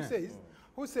NGANDA,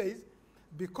 who says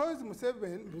because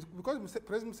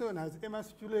President Museveni has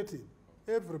emasculated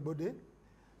everybody,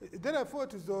 therefore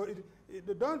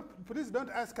please don't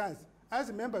ask us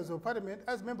as members of Parliament,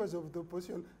 as members of the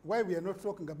opposition, why we are not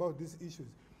talking about these issues.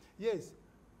 Yes,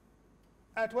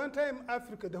 at one time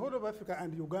Africa, the whole of Africa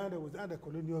and Uganda was under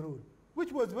colonial rule,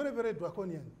 which was very, very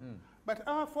draconian. But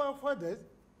our forefathers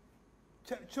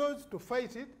chose to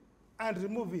fight it and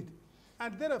remove it.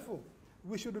 And therefore,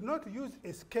 we should not use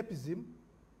escapism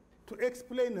to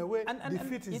explain away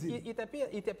defeatism. It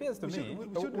appears to me,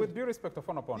 with due respect to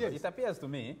Fonopondo, it appears to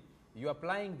me you're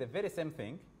applying the very same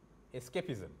thing,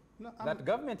 escapism, that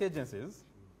government agencies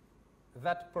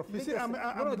that profligacy. I'm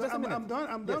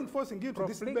done forcing you to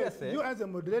this debate. You as a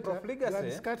moderator, you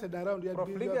are scattered around.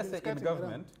 Profligacy in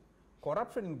government,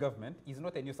 corruption in government is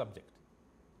not a new subject.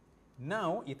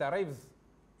 Now it arrives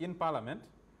in Parliament,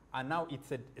 and now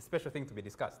it's a special thing to be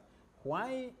discussed.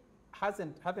 Why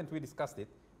haven't we discussed it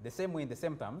the same way in the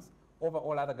same terms over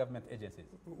all other government agencies?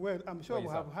 Well, I'm sure we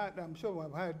have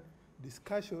had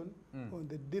discussion on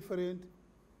the different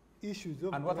issues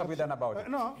of and what corruption. Have we done about it?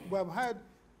 No, we have had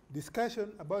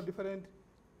discussion about different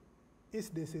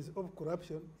instances of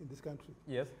corruption in this country.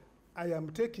 Yes. I am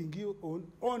taking you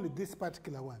on this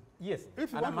particular one. Yes,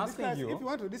 If you, and I'm want, asking to discuss, you, if you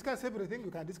want to discuss everything,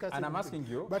 you can discuss and everything. I'm asking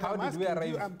you, but how I'm did we asking arrive?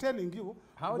 you, I'm telling you,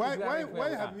 How why, did we arrive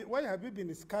where we have you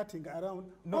been skirting around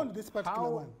No, on this particular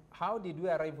one? How did we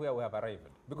arrive where we have arrived?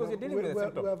 Because you're dealing with a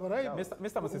symptom. We have arrived,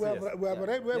 Mr. Musisi, we have, yes. we have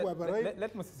arrived where Yeah, we have arrived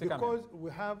let Musisi come because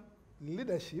we have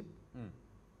leadership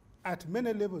at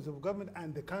many levels of government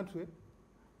and the country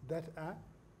that are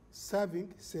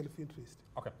serving self-interest.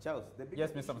 Okay. Charles, the big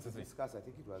Yes, issue Mr. to Musisi. discuss, I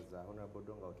think it was Honorable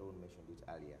Donga who mentioned it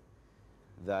earlier,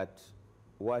 that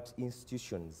what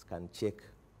institutions can check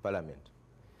Parliament.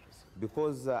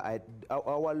 Because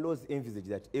our laws envisage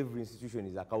that every institution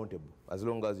is accountable as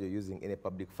long as you're using any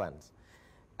public funds.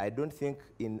 I don't think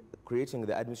in creating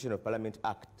the Administration of Parliament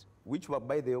Act, which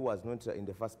by the way was not in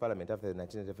the first Parliament after the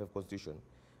 1995 Constitution,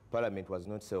 Parliament was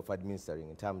not self-administering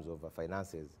in terms of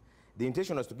finances. The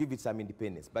intention was to give it some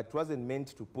independence, but it wasn't meant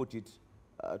to put it,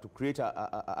 to create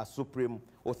a supreme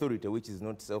authority which is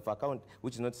not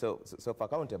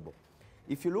self-accountable.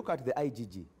 If you look at the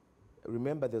IGG,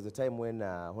 remember there was a time when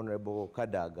Honorable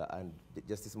Kadaga and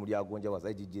Justice MIRIA was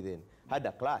IGG then, had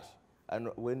a clash. And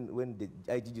when the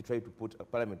IGG tried to put a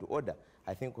parliament to order,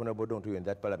 I think Honorable Donga in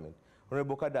that parliament,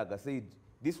 Honorable Kadaga said,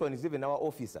 this one is even our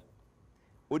officer.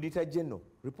 Auditor General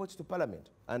reports to Parliament.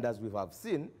 And as we have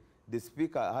seen, the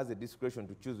Speaker has a discretion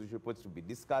to choose which reports to be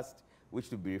discussed, which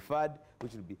to be referred,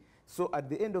 which will be. So at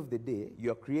the end of the day, you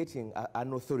are creating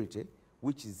an authority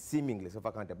which is seemingly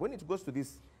self-accountable. When it goes to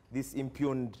this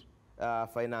impugned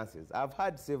finances, I've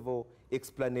had several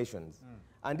explanations.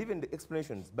 And even the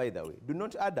explanations, by the way, do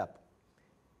not add up.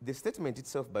 The statement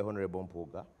itself by Honorable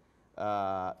Mpoga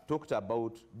talked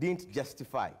about, didn't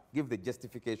justify, give the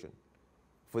justification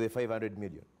for the 500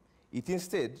 million. It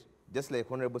instead, just like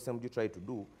Honorable SEMUJJU tried to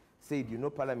do, said, you know,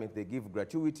 Parliament, they give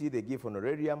gratuity, they give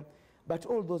honorarium, but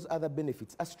all those other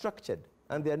benefits are structured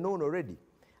and they are known already.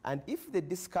 And if the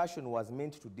discussion was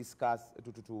meant to discuss,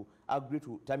 to agree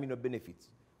to terminal benefits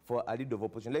for a leader of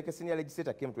opposition, like a senior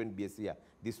legislator came to NBS here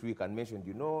this week and mentioned,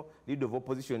 you know, leader of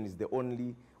opposition is the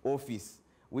only office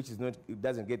which is not, it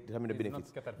doesn't get terminal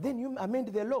benefits. Then you amend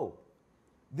the law.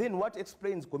 Then what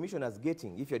explains commissioners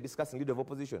getting, if you're discussing leader of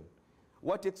opposition?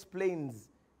 What explains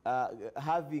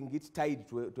having it tied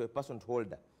to a person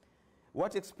holder?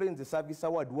 What explains the service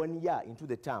award 1 year into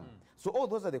the term? So all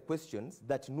those are the questions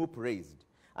that NUP raised.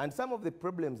 And some of the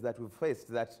problems that we've faced,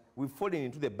 that we've fallen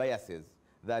into the biases,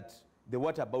 that the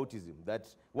whataboutism, that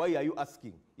why are you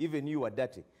asking? Even you are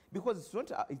dirty. Because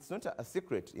it's not a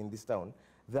secret in this town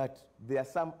that there are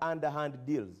some underhand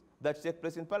deals that take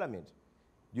place in Parliament.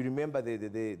 You remember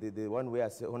the one where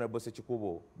Honorable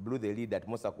Sechikubo blew the lead at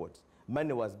Mosakot.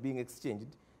 Money was being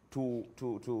exchanged to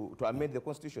amend the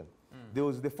Constitution. There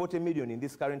was the 40 million in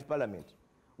this current Parliament,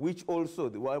 which also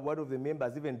one of the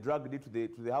members even dragged it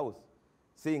to the House,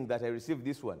 saying that I received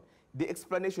this one. The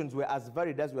explanations were as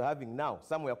varied as we're having now.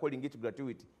 Some were calling it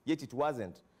gratuity, yet it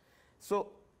wasn't.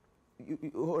 So,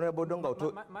 Honorable Donga...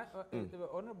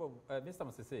 Honorable Mr.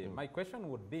 Musisi, my question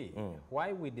would be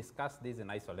why we discuss this in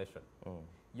isolation.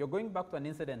 You're going back to an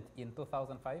incident in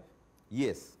 2005?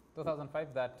 Yes.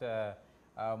 2005 that...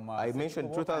 I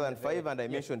mentioned 2005 and I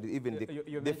mentioned even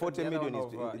the 40 million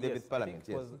is the Parliament.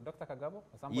 Yes. Was Dr. Kagabo?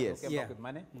 Somebody who came back with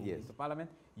money to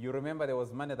Parliament. You remember there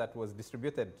was money that was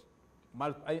distributed,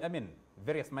 I mean,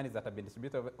 various monies that have been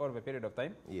distributed over a period of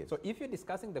time. Yes. So if you're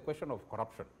discussing the question of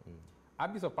corruption,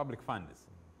 abuse of public funds,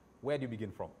 where do you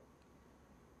begin from?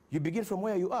 You begin from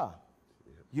where you are.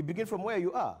 You begin from where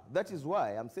you are. That is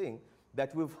why I'm saying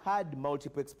that we've had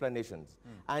multiple explanations,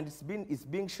 and it's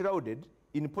being shrouded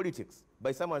in politics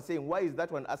by someone saying, why is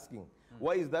that one asking?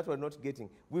 Why is that one not getting?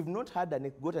 We've not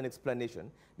got an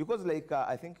explanation, because like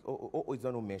I think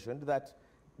Oizano mentioned that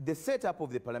the setup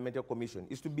of the Parliamentary Commission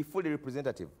is to be fully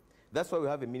representative. That's why we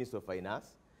have a Minister of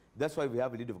Finance, that's why we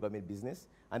have a leader of government business,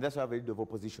 and that's why we have a leader of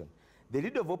opposition. The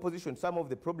leader of opposition, some of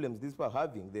the problems these people are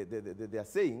having, they are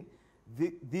saying,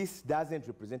 this doesn't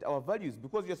represent our values,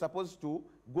 because you're supposed to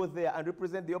go there and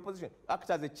represent the opposition, act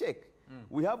as a check.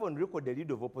 We have on record the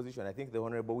leader of opposition, I think the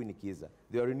Honorable Winnie Kiza.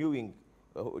 They are renewing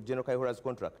General Kaihora's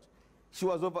contract. She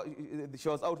was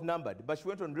outnumbered, but she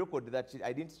went on record that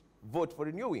I didn't vote for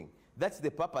renewing. That's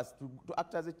the purpose, to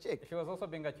act as a check. She was also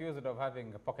being accused of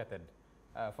having pocketed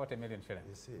 40 million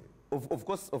shillings.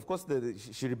 Of course,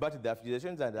 she rebutted the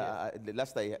accusations, and the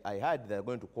last I heard, they're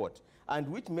going to court. And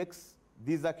which makes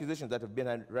these accusations that have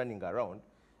been running around,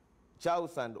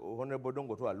 Charles and Honorable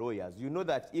Dongo are lawyers. You know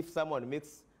that if someone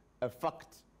makes a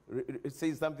fact,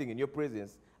 says something in your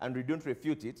presence, and we don't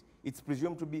refute it, it's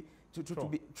presumed to be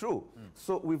true.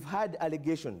 So we've had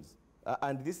allegations,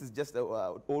 and this is just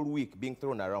all week being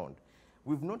thrown around.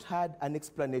 We've not had an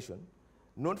explanation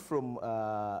not from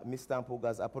Mr.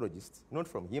 Mpoga's apologists, not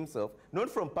from himself, not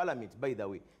from Parliament, by the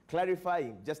way,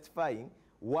 clarifying, justifying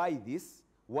why this,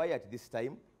 why at this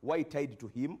time, why tied to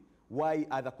him, why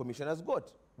other commissioners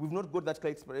got. We've not got that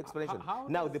clear explanation.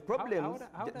 Now, the problems,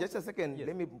 just a second, yes.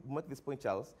 Let me make this point,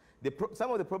 Charles.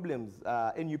 Some of the problems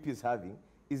NUP is having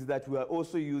is that we are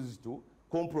also used to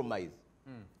compromise.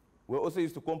 We're also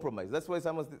used to compromise. That's why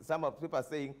some people are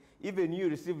saying, even you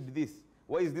received this.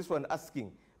 Why is this one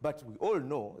asking? But we all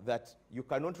know that you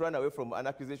cannot run away from an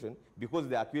accusation because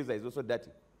the accuser is also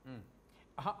dirty.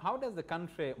 How does the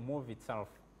country move itself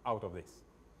out of this?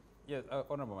 Yes,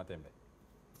 Honorable Matembe.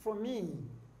 For me,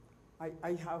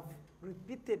 I have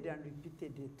repeated and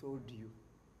repeatedly told you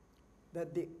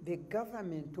that the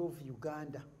government of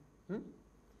Uganda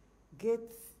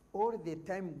gets all the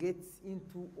time gets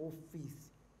into office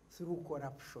through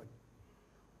corruption.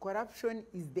 Corruption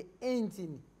is the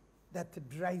engine that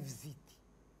drives it,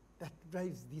 that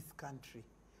drives this country.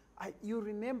 You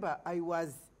remember I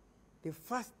was the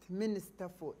first minister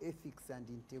for ethics and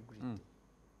integrity.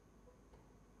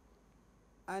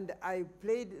 And I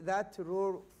played that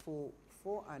role for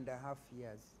 4.5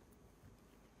 years.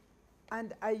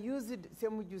 And I used,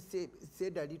 SEMUJJU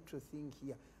said a little thing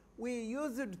here. We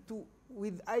used to,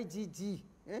 with IGG,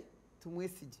 to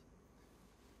message.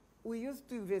 We used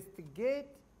to investigate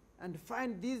and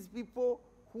find these people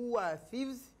who are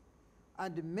thieves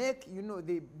and make, you know,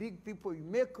 the big people, you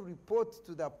make reports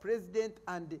to the president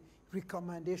and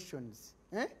recommendations.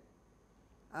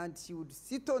 And he would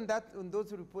sit on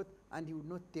those reports and he would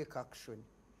not take action.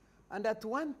 And at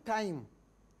one time,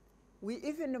 we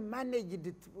even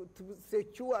managed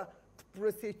to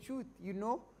prosecute, you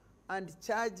know, and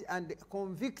charge and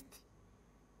convict.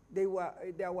 There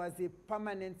was a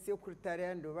permanent secretary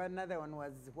and another one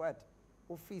was what?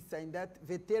 Officer in that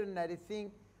veterinary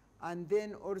thing. And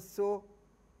then also,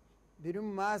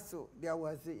 Birum Maso, there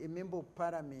was a member of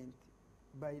parliament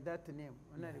by that name,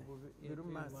 Honorable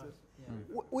Birum Maso.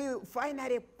 We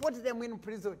finally put them in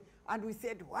prison. And we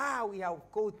said, wow, we have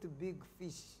caught big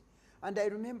fish. And I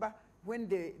remember when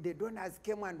the donors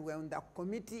came and were on the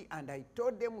committee, and I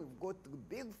told them we've got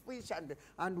big fish,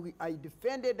 and I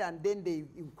defended, and then they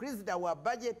increased our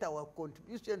budget, our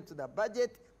contribution to the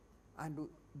budget. And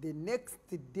the next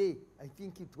day, I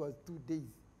think it was 2 days,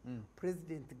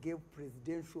 President gave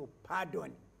presidential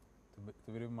pardon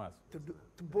to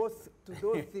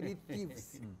those 3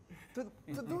 thieves. To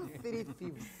those 3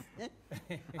 thieves.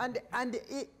 And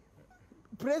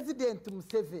President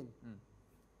Museveni,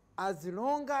 as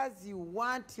long as you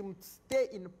want him to stay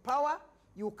in power,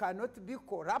 you cannot be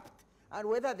corrupt, and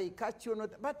whether they catch you or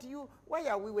not. But why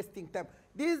are we wasting time?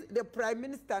 The Prime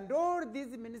Minister and all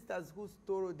these ministers who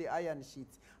stole the iron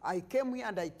sheets, I came here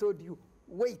and I told you,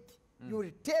 wait, you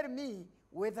will tell me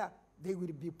whether they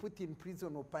will be put in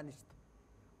prison or punished.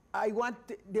 I want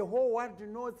the whole world to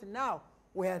know now,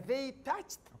 were they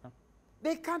touched?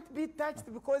 They can't be touched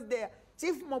because they're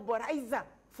chief mobilizer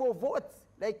for votes,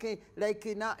 like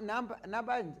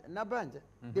Nabanja,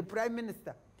 the Prime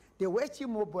Minister. The way she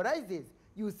mobilizes,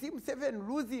 you see Museveni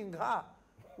losing her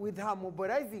with her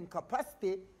mobilizing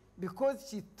capacity because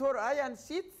she stole iron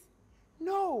sheets?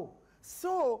 No.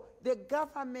 So the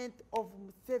government of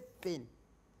Museveni,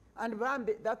 and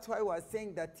Bambe, that's why I was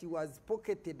saying that he was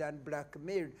pocketed and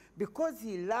blackmailed, because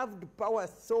he loved power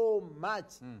so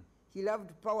much. He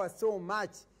loved power so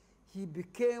much, he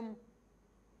became,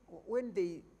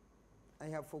 I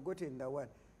have forgotten the word,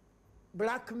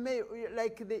 blackmail,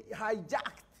 like they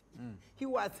hijacked. He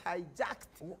was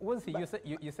hijacked. Was he?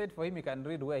 You said for him he can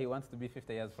read where he wants to be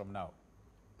 50 years from now.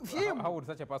 How would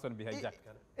such a person be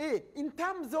hijacked? In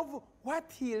terms of what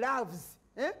he loves,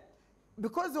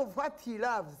 because of what he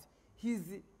loves,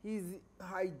 he's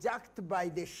hijacked by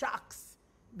the sharks.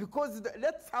 Because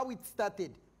that's how it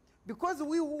started. Because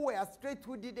we who were straight,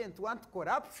 who didn't want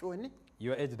corruption.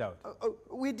 You were edged out.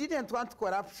 We didn't want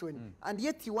corruption, and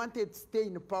yet he wanted to stay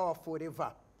in power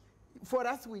forever. For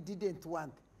us, we didn't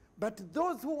want. But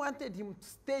those who wanted him to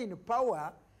stay in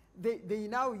power, they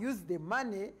now use the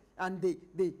money, and he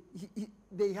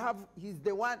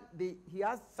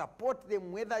has support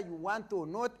them whether you want or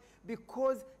not,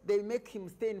 because they make him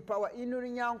stay in power. In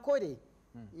Runyankore,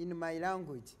 in my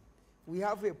language, we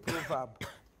have a proverb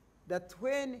that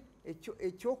when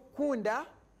ekyokunda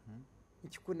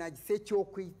nkikunagisa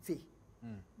ekyokwitse,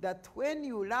 that when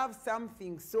you love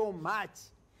something so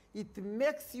much, it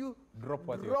makes you drop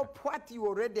what you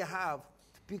already have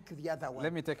to pick the other one.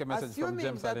 Let me take a message from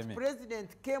James Assuming that the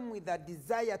president came with a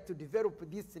desire to develop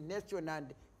this nation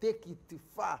and take it too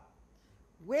far,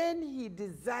 when he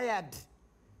desired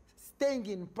staying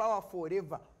in power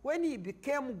forever, when he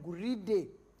became greedy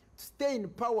stay in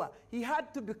power, he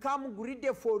had to become greedy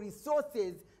for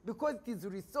resources because it is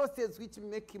resources which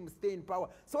make him stay in power.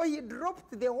 So he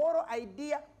dropped the whole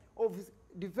idea of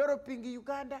developing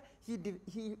Uganda.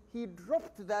 He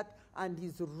dropped that and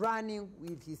he's running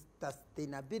with his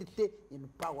sustainability in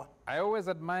power. I always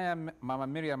admire Mama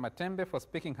MIRIA Matembe for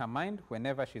speaking her mind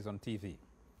whenever she's on TV.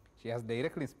 She has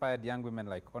directly inspired young women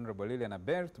like Honorable Lilian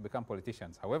Abel to become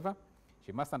politicians. However,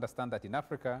 she must understand that in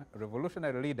Africa,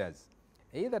 revolutionary leaders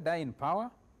either die in power,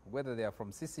 whether they are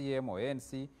from CCM or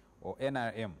ANC or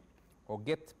NRM, or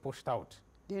get pushed out,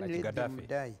 Then like let them Gaddafi,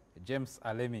 die. James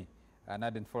Alemi, and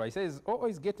Aden Fora. He says,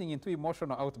 is getting into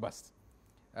emotional outburst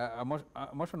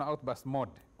mode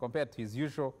compared to his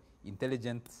usual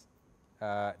intelligent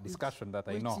discussion that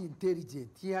I know. Which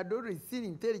intelligent? He had already seen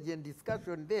intelligent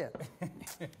discussion there.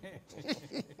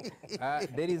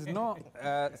 There is no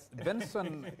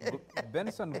Benson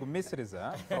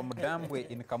Gumisriza from Dambwe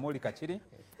in Kamoli Kachiri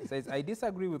says, I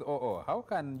disagree with OO. How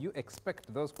can you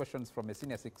expect those questions from a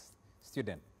senior 6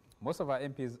 student? Most of our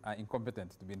MPs are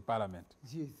incompetent to be in parliament.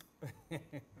 Yes.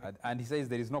 And he says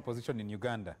there is no position in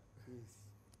Uganda.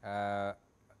 Yes.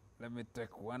 Let me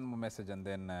take one more message and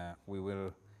then we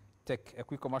will take a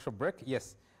quick commercial break.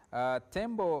 Yes.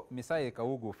 Tembo Misai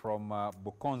Kaugu from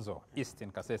Bukonzo East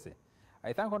in Kasese.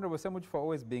 I thank Honorable SEMUJJU for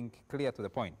always being clear to the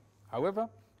point. However,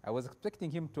 I was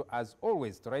expecting him to, as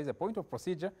always, to raise a point of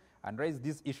procedure and raise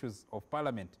these issues of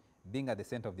Parliament being at the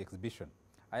center of the exhibition.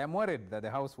 I am worried that the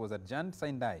House was adjourned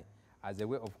sine die as a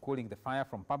way of cooling the fire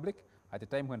from public at a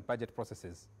time when budget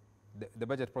processes, the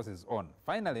budget process is on.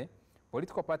 Finally,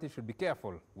 political parties should be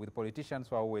careful with politicians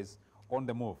who are always on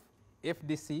the move.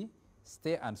 FDC,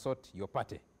 stay and sort your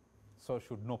party. So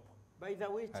should NOP. By the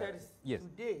way, Charles, yes.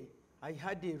 Today I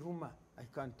had a rumor. I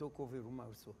can talk of a rumor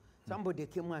also. Somebody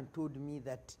came and told me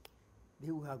that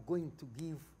they were going to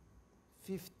give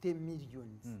 50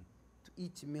 million to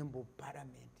each member of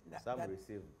parliament. Some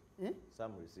received. Eh?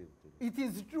 Some received. It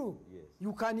is true. Yes.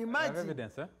 You can imagine.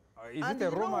 Evidence, eh? Is And it a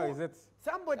rumor or is it?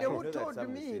 Somebody who told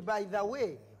me, by the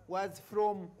way, was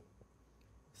from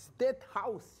State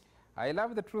House. I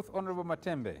love the truth Honorable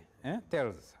Matembe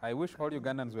tells. I wish all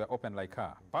Ugandans were open like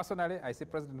her. Personally, I see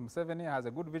President Museveni has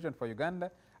a good vision for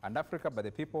Uganda and Africa by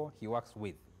the people he works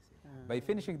with. By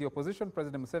finishing the opposition,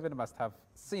 President Museveni must have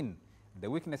seen the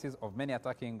weaknesses of many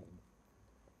attacking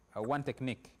one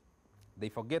technique. They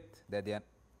forget that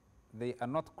they are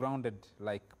not grounded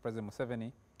like President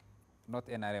Museveni, not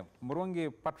NRM. Murungi,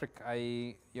 Patrick,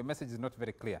 your message is not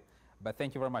very clear, but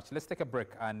thank you very much. Let's take a break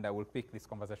and we'll pick this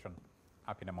conversation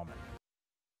up in a moment.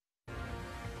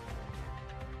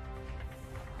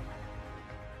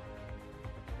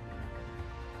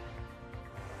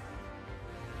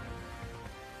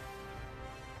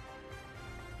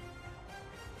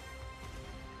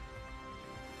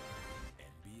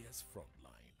 NBS Frontline.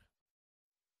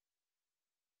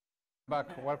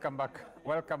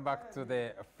 Welcome back to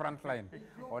the Frontline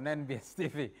on NBS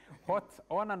TV. Hot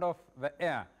on and off the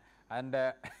air. And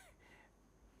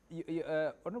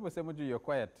Honorable SEMUJJU, you're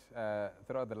quiet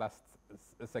throughout the last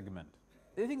segment.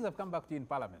 These things have come back to you in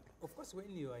Parliament. Of course, when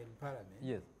you are in Parliament,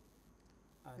 yes,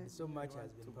 and so much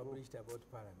has been published about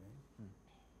Parliament,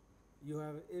 you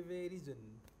have every reason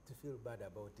to feel bad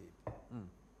about it.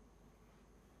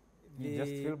 You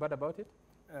just feel bad about it?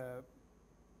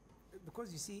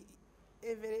 Because you see,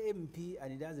 every MP,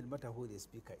 and it doesn't matter who the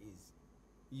speaker is,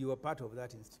 you are part of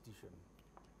that institution.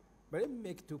 But let me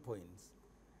make 2 points.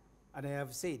 And I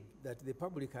have said that the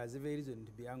public has every reason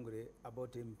to be angry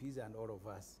about MPs and all of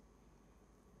us.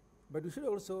 But we should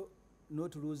also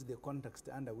not lose the context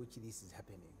under which this is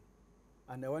happening.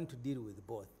 And I want to deal with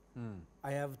both.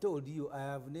 I have told you, I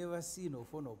have never seen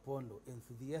Ofono Opondo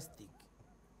enthusiastic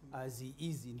as he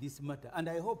is in this matter. And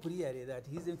I hope really that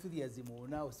his enthusiasm will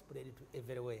now spread to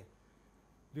everywhere.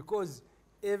 Because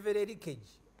every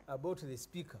leakage about the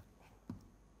speaker,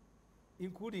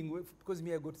 including, because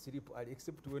me I go to sleep early,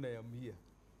 except when I am here.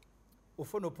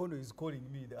 Ofono Opondo is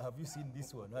calling me, have you seen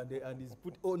this one? And he's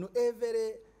put on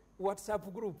every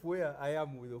WhatsApp group where I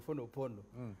am with Ofono Opondo.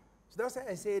 So that's why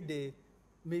I said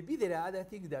maybe there are other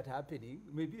things that are happening.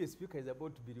 Maybe the speaker is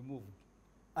about to be removed.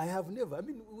 I have never, I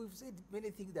mean, we've said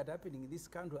many things that are happening in this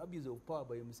country, abuse of power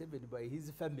by Museveni, by his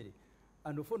family.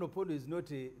 And Ofono Opondo is not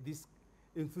this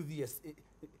enthusiastic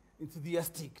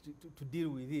to deal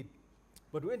with it.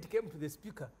 But when it came to the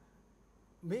speaker,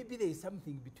 maybe there is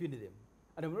something between them.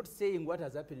 And I'm not saying what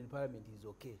has happened in Parliament is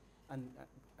okay. And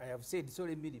I have said, so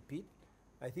let me repeat,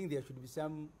 I think there should be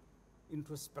some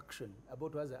introspection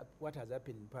about what has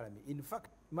happened in Parliament. In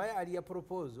fact, my earlier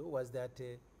proposal was that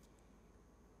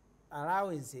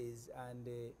allowances and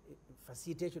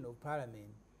facilitation of Parliament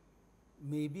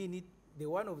maybe the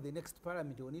one of the next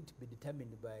parliament will need to be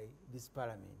determined by this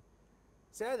parliament.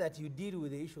 So that you deal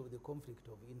with the issue of the conflict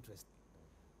of interest.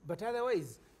 But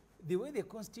otherwise, the way the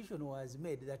constitution was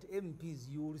made, that MPs,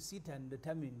 you will sit and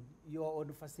determine your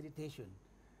own facilitation,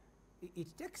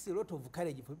 it takes a lot of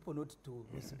courage for people not to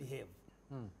misbehave.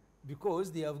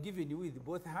 Because they have given you with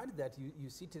both hands that you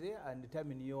sit there and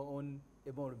determine your own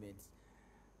emoluments.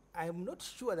 I'm not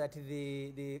sure that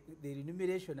the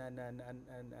remuneration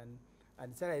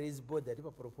and salaries board that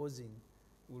people are proposing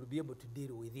will be able to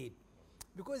deal with it.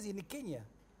 Because in Kenya,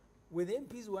 when the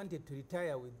MPs wanted to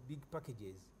retire with big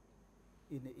packages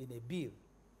in a bill,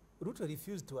 Ruto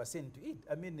refused to assent to it.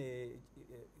 I mean,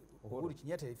 Uhuru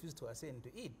Kenyatta refused to assent to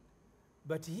it.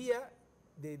 But here,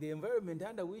 the environment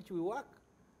under which we work,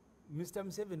 Mr.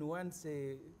 Museveni wants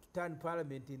to turn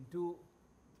parliament into...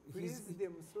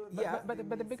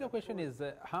 But the bigger question is,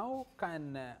 how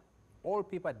can all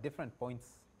people at different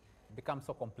points become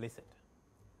so complicit?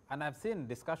 And I've seen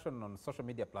discussion on social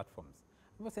media platforms.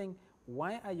 People saying,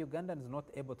 why are Ugandans not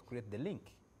able to create the link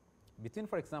between,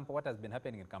 for example, what has been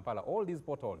happening in Kampala, all these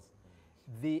potholes,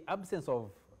 the absence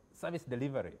of service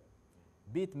delivery,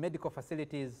 be it medical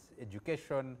facilities,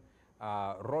 education,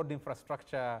 road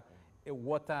infrastructure,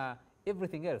 water,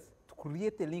 everything else, to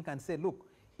create a link and say, look,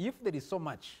 if there is so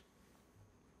much,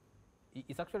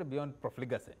 it's actually beyond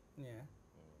profligacy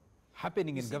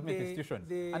happening in government institutions.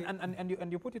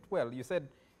 And you put it well. You said,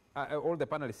 all the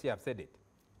panelists here have said it,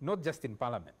 not just in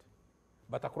parliament,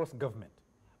 but across government.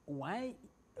 Why,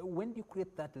 when do you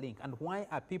create that link, and why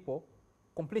are people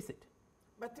complicit?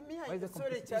 But me,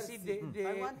 sorry, Charles,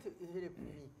 I want to help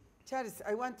me. Charles,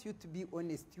 I want you to be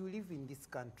honest. You live in this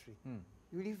country.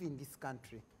 You live in this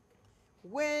country.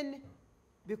 When,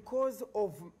 because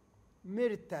of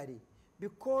military,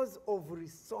 because of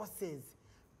resources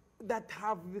that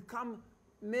have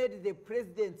made the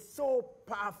president so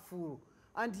powerful,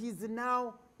 and he's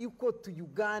now equal to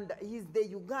Uganda. He's the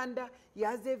Uganda, he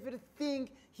has everything,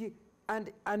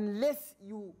 and unless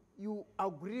you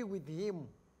agree with him,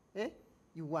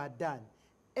 you are done.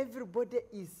 Everybody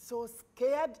is so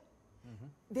scared.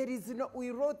 There is no, we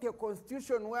wrote a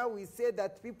constitution where we say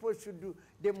that people should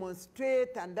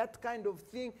demonstrate and that kind of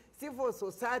thing. Civil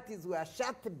societies were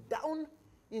shut down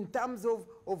in terms of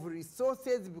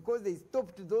resources because they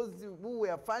stopped those who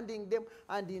were funding them,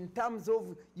 and in terms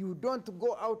of you don't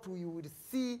go out, you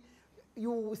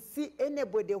will see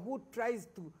anybody who tries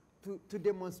to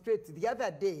demonstrate. The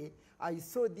other day, I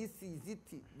saw this,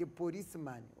 the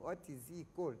policeman, what is he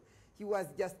called? He was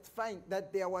justifying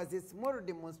that there was a small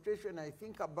demonstration, I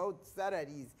think, about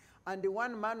salaries, and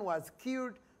one man was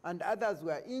killed and others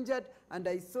were injured, and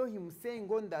I saw him saying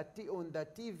on the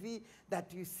TV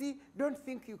that, you see, don't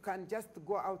think you can just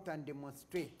go out and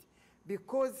demonstrate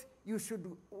because you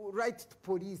should write to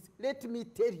police. Let me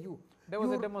tell you. There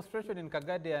was a demonstration in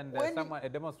Kagadi, and a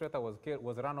demonstrator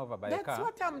was run over by a car. That's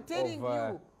what I'm telling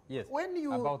you. Yes,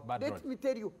 about bad roads. Let me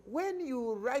tell you, when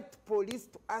you write police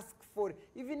to ask for,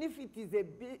 even if it is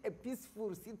a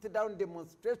peaceful sit-down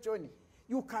demonstration,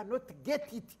 you cannot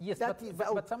get it. Yes,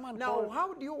 but someone now,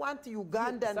 how do you want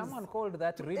Ugandans? Someone called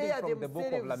that reading from the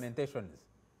Book of Lamentations.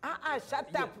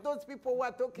 Shut up. Those people who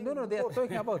are talking. No, they are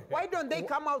talking about. Why don't they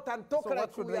come out and talk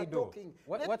like we are talking?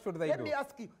 What should they do? Let me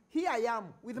ask you. Here I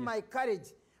am with my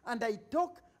courage, and I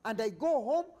talk, and I go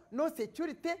home, no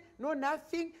security, no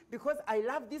nothing, because I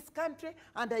love this country,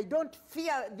 and I don't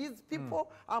fear these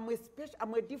people. I'm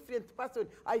a different person.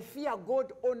 I fear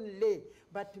God only.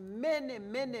 But many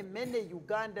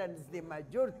Ugandans, the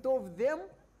majority of them,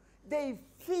 the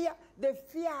fear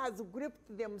has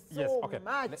gripped them so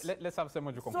much. Let's have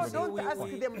SEMUJJU conclude. So don't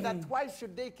ask them that why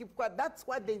should they keep quiet. That's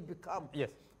what they've become. Yes.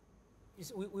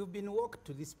 We've been walked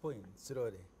to this point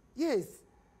slowly. Yes.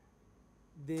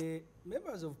 The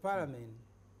members of parliament,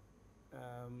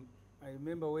 I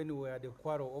remember when we had a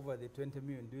quarrel over the 20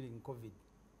 million during COVID.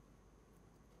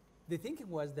 The thinking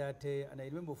was that, and I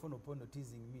remember Fonopono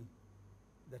teasing me,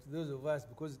 that those of us,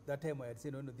 because that time I had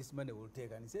said, no, this money will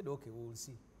take, and he said, okay, we will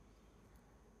see.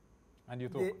 And you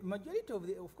took? The majority of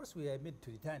of course, we are made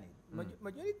to return it.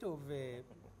 Majority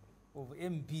of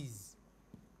MPs,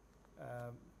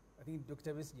 I think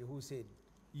Dr. Besige who said,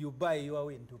 you buy your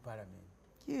way into parliament.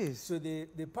 Yes. So the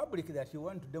public that you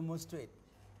want to demonstrate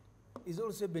is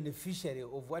also a beneficiary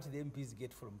of what the MPs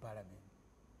get from parliament.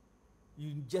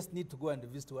 You just need to go and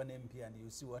visit one MP and you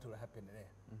see what will happen there.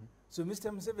 So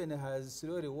Mr. Museveni has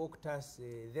slowly walked us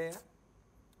there.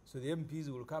 So the MPs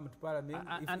will come to parliament.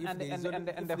 And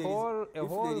the whole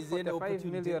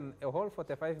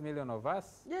 45 million of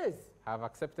us have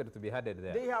accepted to be headed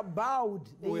there. They have bowed.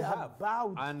 They have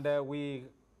bowed. And we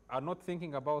are not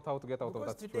thinking about how to get out of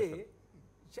that situation.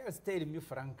 Charles, tell me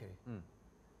frankly,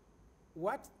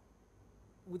 what,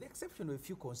 with the exception of a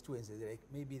few constituencies, like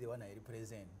maybe the one I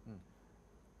represent,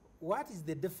 what is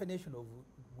the definition of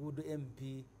good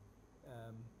MP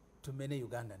to many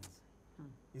Ugandans?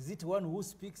 Is it one who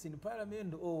speaks in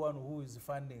parliament or one who is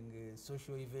funding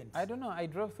social events? I don't know. I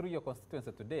drove through your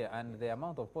constituency today, and the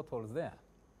amount of potholes there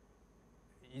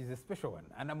is a special one.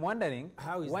 And I'm wondering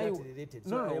how is why that related?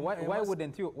 Why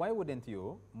wouldn't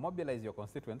you mobilize your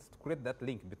constituents to create that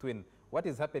link between what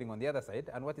is happening on the other side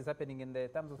and what is happening in the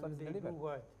terms of service delivery?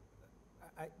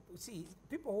 See,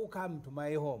 people who come to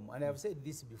my home, and I've said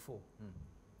this before,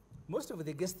 most of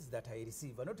the guests that I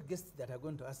receive are not guests that are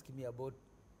going to ask me about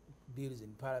bills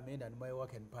in parliament and my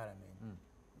work in parliament.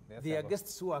 They are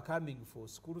guests who are coming for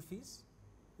school fees.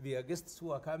 They are guests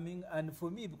who are coming, and for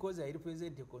me, because I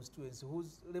represent a constituency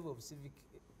whose level of civic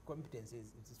competence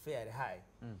is fairly high.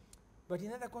 But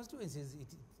in other constituencies,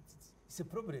 it's a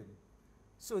problem.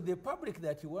 So the public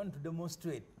that you want to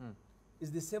demonstrate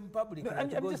is the same public. No,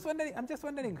 I'm just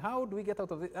wondering, how do we get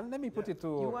out of this? And let me put it to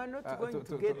you are not going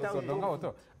to get out of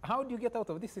it. How do you get out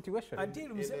of this situation? Until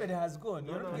Museveni has gone,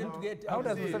 you're not going to get out. How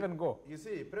does Museveni go? You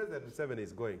see, President Museveni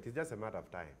is going. It's just a matter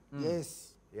of time.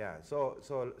 Yes. Yeah, so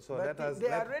but they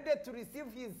are ready to receive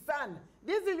his son.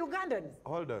 These are Ugandans.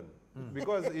 Hold on,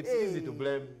 because it's easy to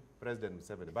blame President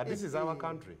Museveni, but this is our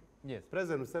country. Yes.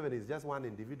 President Museveni is just one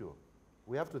individual.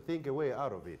 We have to think a way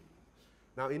out of it.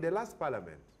 Now, in the last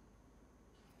parliament,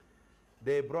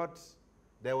 there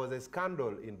was a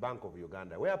scandal in Bank of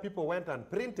Uganda where people went and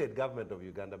printed government of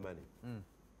Uganda money.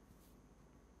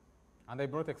 And they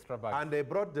brought extra bags. And they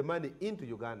brought the money into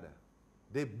Uganda.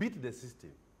 They beat the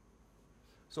system.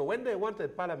 So when they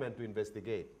wanted Parliament to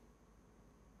investigate,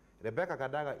 Rebecca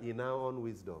Kadaga, in her own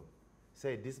wisdom,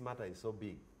 said this matter is so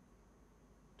big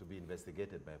to be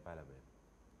investigated by Parliament.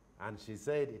 And she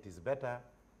said it is better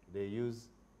they use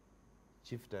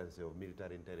chieftaincy of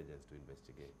military intelligence to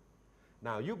investigate.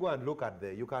 Now, you go and look at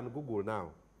you can Google now.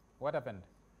 What happened?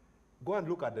 Go and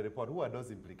look at the report. Who are those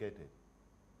implicated?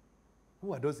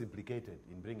 Who are those implicated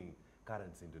in bringing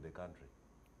currency into the country?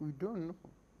 We don't know.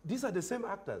 These are the same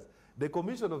actors. The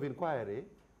Commission of Inquiry,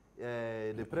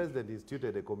 the President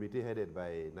instituted a committee headed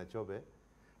by Nachobe.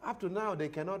 Up to now, they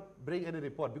cannot bring any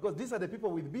report because these are the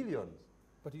people with billions.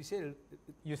 But you said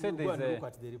there's look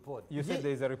at the report. You said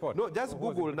there is a report. No, just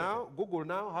Google now. Google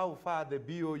now how far the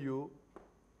BOU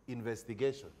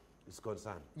investigation is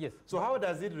concerned. Yes. So how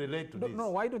does it relate to this? No,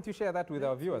 why don't you share that with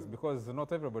our viewers? Because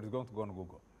not everybody is going to go on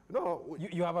Google. No.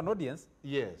 You have an audience?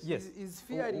 Yes. Yes. Is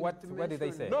fearing what did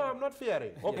they say? No, I'm not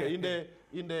fearing. Okay,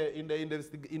 in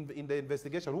the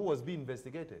investigation, who was being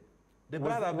investigated? The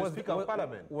brother of the Speaker of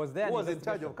Parliament. Was there who was in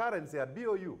charge of currency at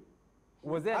BOU?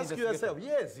 Was there Ask yourself.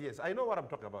 Yes, I know what I'm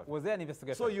talking about. Was there an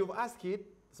investigation? So you've asked it,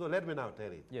 so let me now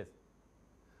tell it. Yes.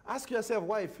 Ask yourself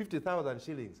why 50,000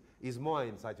 shillings is more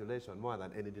in circulation, more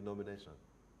than any denomination.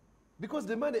 Because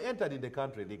the money entered in the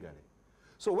country legally.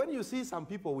 So when you see some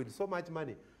people with so much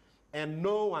money and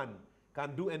no one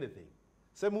can do anything,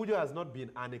 SEMUJJU has not been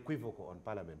unequivocal on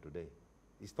Parliament today.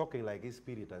 He's talking like his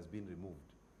spirit has been removed.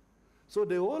 So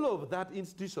the whole of that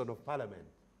institution of Parliament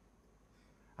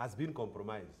has been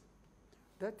compromised.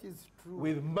 That is true.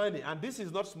 With money, and this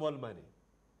is not small money.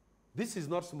 This is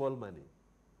not small money.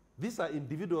 These are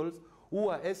individuals who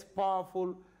are as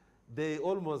powerful, they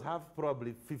almost have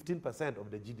probably 15% of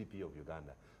the GDP of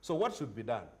Uganda. So what should be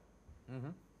done?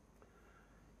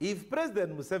 If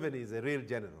President Museveni is a real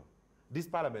general, this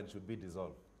parliament should be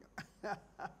dissolved.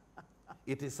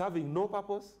 It is serving no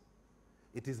purpose.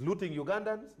 It is looting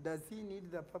Ugandans. Does he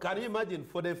need the purpose? Can you imagine,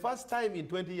 for the first time in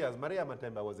 20 years,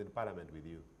 MATEMBE was in parliament with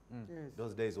you. Yes.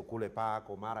 Those days, Okule Park,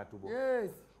 Omara Tubo. Yes.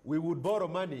 We would borrow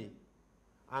money,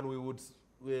 and we would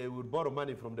borrow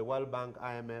money from the World Bank,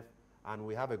 IMF, and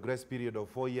we have a grace period of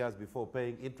 4 years before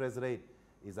paying. Interest rate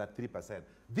is at 3%.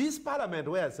 This parliament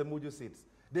where SEMUJJU sits,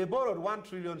 they borrowed 1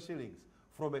 trillion shillings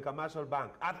from a commercial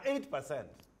bank at 8%.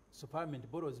 So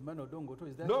parliament borrows money, Odongo,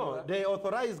 is that? No, they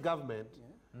authorize government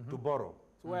to borrow.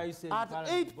 So why are you saying at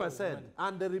parliament borrows 8%, money?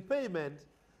 and the repayment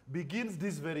begins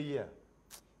this very year.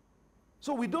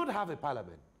 So we don't have a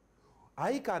parliament.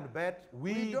 I can bet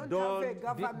we don't have a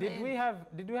government.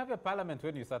 Did we have a parliament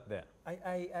when you sat there?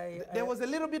 There was a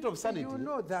little bit of sanity. You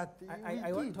know that.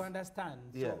 I want to understand.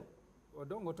 Yeah. So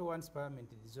Odongo wants parliament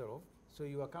to dissolve, so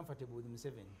you are comfortable with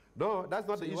Museveni? No, that's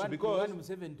not the issue, because you want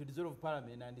Museveni to dissolve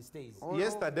parliament and he stays.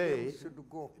 Yesterday,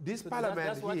 this So parliament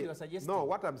that's what here, you are suggesting. no,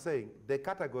 what I'm saying, the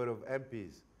category of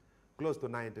MPs, close to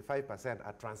 95%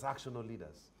 are transactional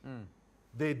leaders.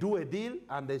 They do a deal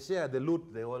and they share the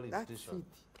loot, the whole institution.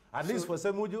 At least for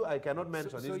SEMUJJU, I cannot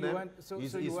mention his name.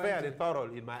 He's fair and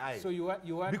thorough in my eyes. So you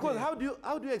want because how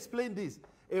do you explain this?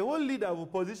 A whole leader of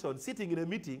opposition sitting in a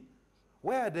meeting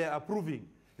where they're approving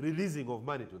releasing of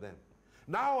money to them.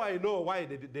 Now I know why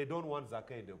they don't want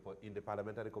Zake in the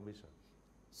parliamentary commission.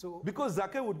 So because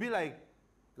Zake would be like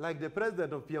the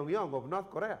president of Pyongyang of North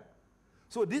Korea.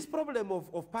 So this problem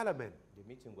of parliament. The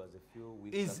meeting was a few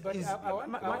weeks. My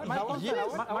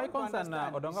concern,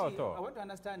 Odonga Otto. I want to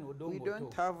understand Odonga. We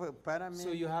don't have a parliament.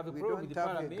 So you have a problem with the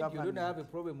parliament. You don't have a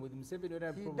problem with Museveni. You don't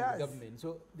have a problem with the government.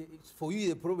 So for you,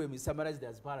 the problem is summarized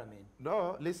as parliament.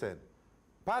 No, listen.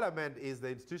 Parliament is the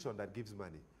institution that gives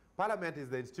money. Parliament is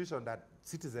the institution that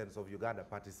citizens of Uganda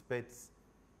participates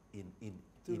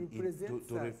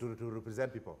to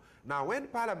represent people. Now, when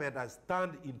Parliament has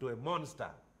turned into a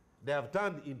monster, they have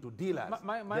turned into dealers.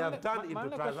 They have turned into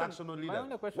transactional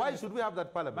leaders. Why should we have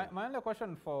that Parliament? My only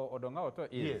question for Odonga Otto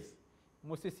is, yes.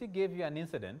 Musisi gave you an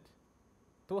incident,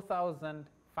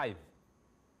 2005,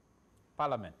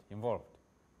 Parliament involved,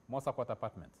 Mosa Court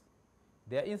Apartments.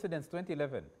 There are incidents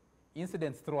 2011,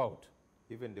 incidents throughout.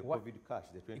 Even the COVID cash,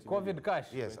 the 20 COVID million. cash.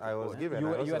 Yes, I was given.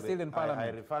 You are still in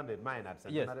Parliament. I refunded mine at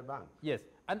Centenary Bank. Yes,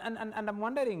 and I'm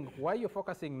wondering why you're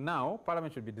focusing now.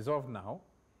 Parliament should be dissolved now.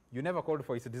 You never called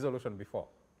for its dissolution before.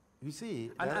 You see,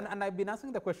 and I've been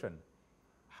asking the question: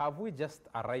 have we just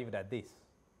arrived at this?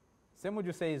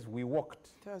 SEMUJJU says we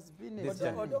walked. It has been No.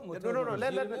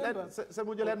 Let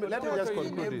me just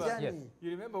conclude this. Yes.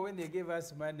 You remember when they gave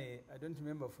us money? I don't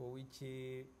remember for which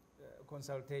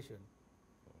consultation.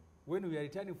 When we are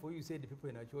returning for you, you said the people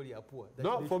in Acholi are poor.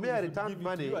 No, for me, I returned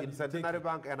money in Centenary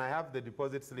Bank, and I have the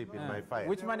deposit slip in my file.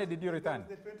 Which money did you return?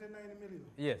 The 29 million.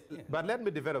 Yes. But let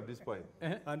me develop this point.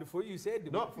 And for you said,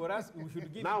 for us, we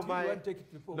should give now it to you and take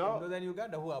it to people from Northern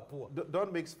Uganda who are poor.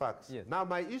 Don't mix facts. Yes. Now,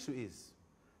 my issue is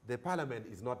the Parliament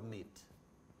is not neat.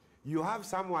 You have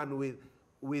someone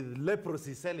with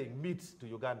leprosy selling meat to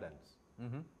Ugandans.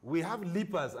 We have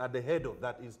lepers at the head of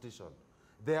that institution.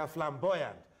 They are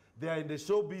flamboyant. They are in the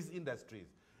showbiz industries.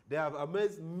 They have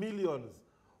amassed millions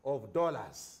of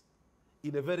dollars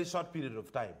in a very short period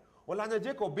of time. Olanya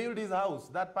Jacob built his house,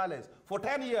 that palace. For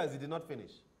 10 years, he did not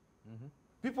finish.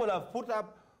 People have put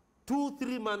up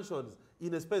 2-3 mansions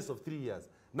in a space of 3 years.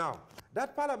 Now,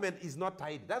 that parliament is not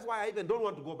tidy. That's why I even don't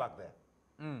want to go back there.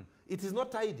 It is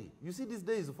not tidy. You see, these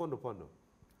days, Fondo.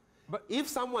 But if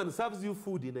someone serves you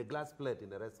food in a glass plate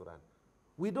in a restaurant,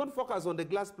 we don't focus on the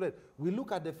glass plate. We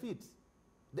look at the feet.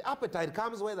 The appetite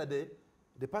comes whether the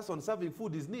person serving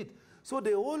food is neat. So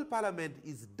the whole parliament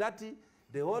is dirty.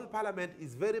 The whole parliament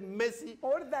is very messy.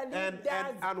 All the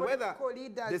leaders, and whether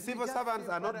the civil servants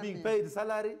are not being paid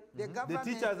salary, the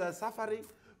teachers are suffering,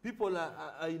 people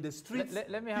are in the streets.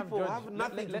 Let me have people George. have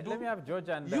nothing to do. Let me have George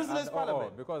and useless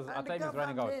parliament. Because our time is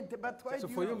running out. So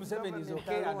for you, Museveni is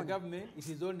okay, and the government, it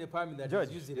is only parliament that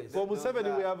is useless. For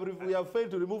Museveni, we have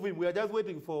failed to remove him. We are just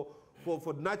waiting for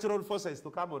natural forces to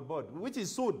come on board, which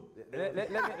is soon. Let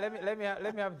me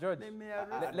have George.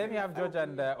 Let me have George,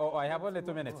 and I have only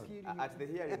 2 minutes. At the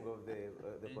hearing of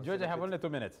the George, I have only 2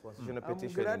 minutes. Constitutional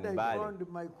petition in Bali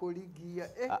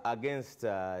against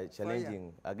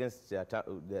challenging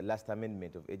the last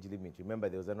amendment of age limit. Remember,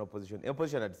 there was an opposition. The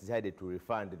opposition had decided to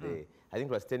refund I think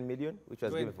it was 10 million, which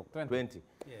was given for 20.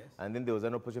 Yes. And then there was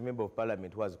an opposition member of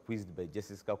parliament who was quizzed by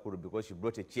Justice Kakuru because she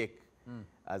brought a check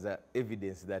as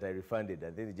evidence that I refunded.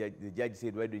 And then the judge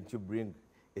said, why don't you bring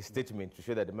a statement to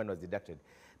show that the money was deducted?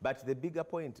 But the bigger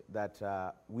point that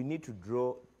we need to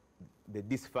draw the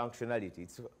dysfunctionality.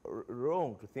 It's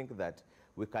wrong to think that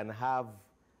we can have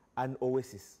an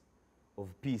oasis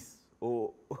of peace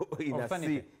or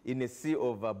in a sea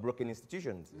of broken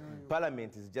institutions.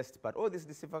 Parliament is just part. All this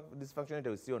dysfunctionality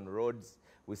we see on roads,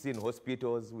 we see in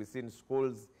hospitals, we see in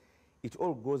schools. It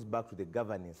all goes back to the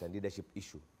governance and leadership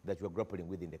issue that we're grappling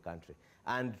with in the country.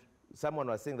 And someone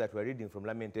was saying that we're reading from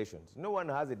Lamentations. No one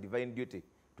has a divine duty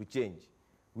to change.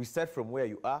 We start from where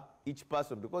you are, each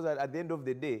person, because at the end of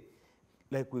the day,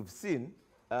 like we've seen,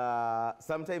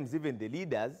 sometimes even the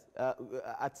leaders,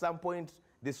 at some point,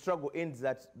 the struggle ends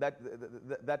at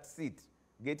that seat,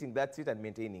 getting that seat and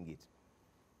maintaining it.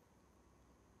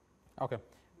 Okay.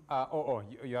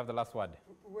 You have the last word.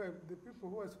 Well, the people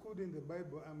who are schooled in the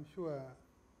Bible, I'm sure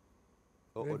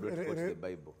Don't quote the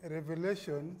Bible.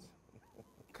 Revelation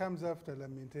comes after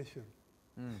lamentation.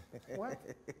 What?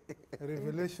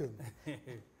 Revelation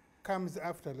comes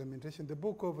after lamentation. The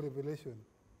book of Revelation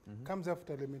comes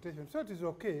after lamentation. So it is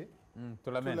okay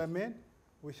to lament.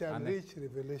 We shall reach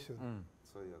revelation.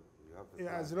 So you have to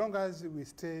as long as we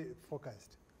stay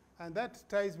focused. And that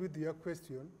ties with your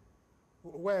question,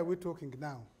 why are we talking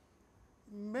now?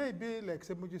 Maybe, like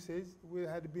SEMUJJU says, we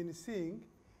had been seeing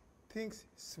things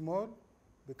small,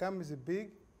 becomes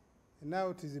big, and now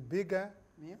it is bigger,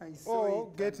 Yeah, I saw or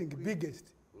it, getting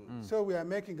biggest. So we are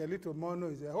making a little more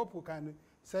noise. I hope we can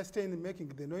sustain making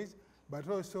the noise, but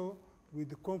also with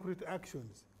the concrete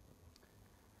actions.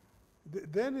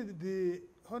 Then the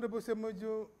Honorable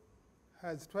SEMUJJU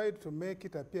has tried to make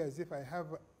it appear as if I have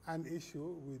an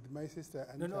issue with my sister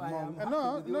and No, I am happy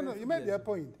no, with the no, way no, it you made is. your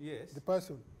point. Yes. The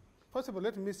person. First of all,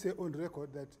 let me say on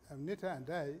record that Anita and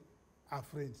I are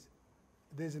friends.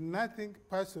 There's nothing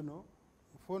personal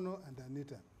for Fono and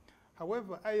Anita.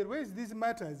 However, I raised these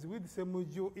matters with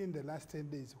SEMUJJU in the last 10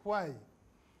 days. Why?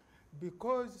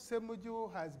 Because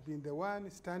SEMUJJU has been the one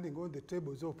standing on the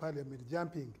tables of parliament,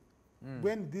 jumping.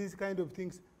 When these kind of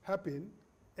things happen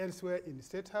elsewhere in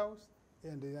State House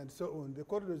and so on, the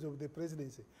corridors of the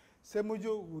presidency,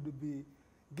 SEMUJJU would be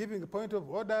giving a point of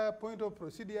order, point of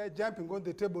procedure, jumping on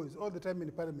the tables all the time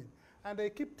in parliament. And I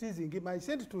keep teasing him. I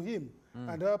sent to him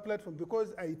and our platform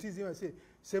because I tease him. I say,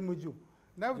 SEMUJJU.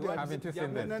 Now,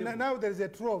 now there is a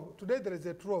trove. Today there is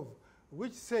a trove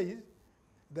which says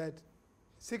that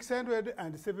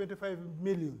 675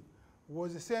 million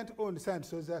was sent on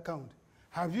Santos' account.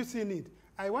 Have you seen it?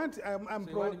 I am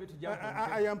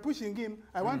pushing him.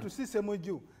 I want to see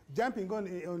SEMUJJU jumping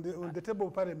on the table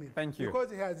of parliament. Thank you.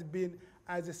 Because he has been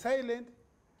as silent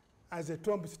as a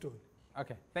tombstone.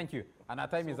 Okay, thank you. And our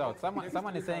time is out.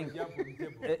 Someone is saying,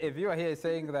 a viewer here is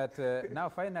saying that now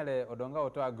finally Odonga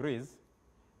OTTO agrees.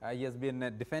 He has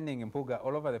been defending Mpuga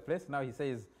all over the place. Now he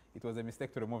says it was a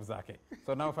mistake to remove Zake.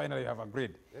 So now finally you have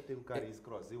agreed. Let him carry his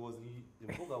cross.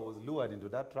 Mpuga was lured into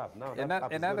that trap. Now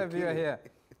another viewer here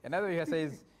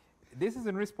says, this is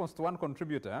in response to one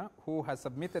contributor who has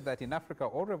submitted that in Africa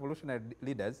all revolutionary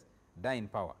leaders die in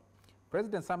power.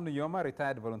 President Sam Nujoma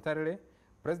retired voluntarily.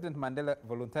 President Mandela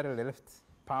voluntarily left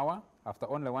power after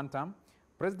only one term.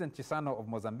 President Chisano of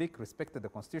Mozambique respected the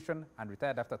constitution and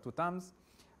retired after 2 terms.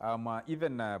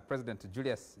 Even President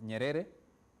Julius Nyerere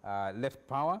left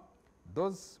power.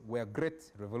 Those were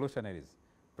great revolutionaries.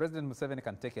 President Museveni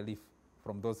can take a leaf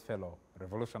from those fellow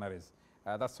revolutionaries.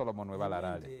 That's Solomon Webala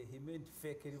Rale. He meant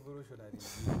fake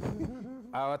revolutionaries.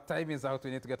 Our time is out.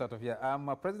 We need to get out of here.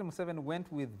 President Museveni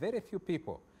went with very few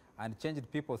people and changed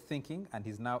people's thinking, and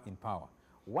he's now in power.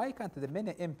 Why can't the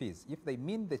many MPs, if they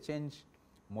mean the change,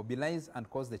 mobilize and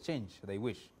cause the change they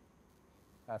wish?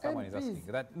 Someone is asking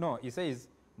that. No, he says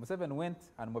Museveni went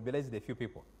and mobilized a few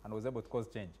people and was able to cause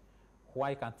change.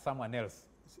 Why can't someone else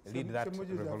lead that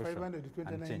revolution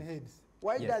and change? Heads.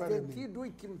 Why doesn't he do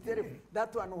it himself?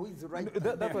 That one who is right.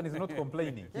 That one is not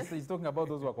complaining. He's talking about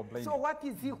those who are complaining. So what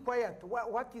is he quiet?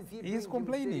 What is he doing? He's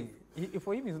complaining.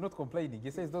 For him, he's not complaining.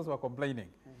 He says those who are complaining.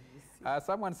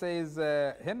 Someone says,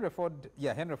 Henry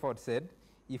Ford said,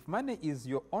 if money is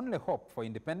your only hope for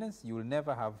independence, you will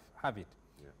never have it.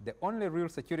 Yeah. The only real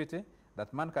security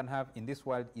that man can have in this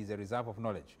world is a reserve of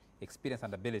knowledge, experience,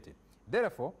 and ability.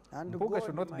 Therefore, Mpuga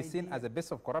should not be seen as a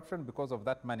base of corruption because of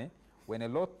that money when a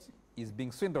lot is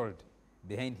being swindled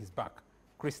behind his back.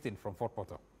 Christine from Fort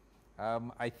Portal.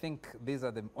 I think these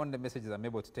are the only messages I'm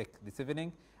able to take this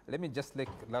evening. Let me just take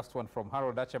last one from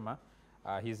Harold Achema.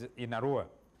 He's in Arua.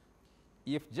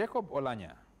 If Jacob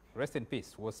Olanya, rest in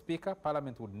peace, was Speaker,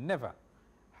 Parliament would never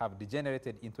have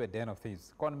degenerated into a den of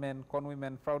thieves, conmen,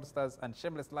 conwomen, fraudsters, and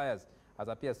shameless liars, as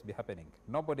appears to be happening.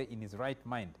 Nobody in his right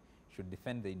mind should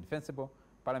defend the indefensible.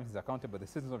 Parliament is accountable to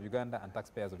the citizens of Uganda and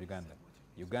taxpayers of Uganda.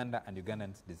 Uganda and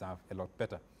Ugandans deserve a lot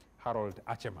better. Harold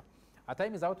Achema. Our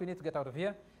time is out. We need to get out of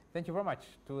here. Thank you very much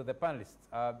to the panelists.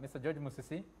 Mr. George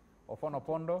Musisi, Ofono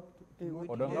Pondo,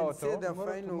 Odonga say the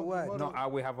final word. No,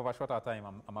 we have overshot our time,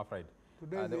 I'm afraid.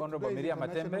 The Honorable MIRIA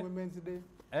Matembe. Women's Day.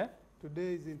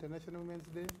 Today is International Women's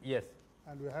Day. Yes.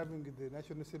 And we're having the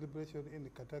national celebration in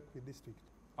the Katakwi district.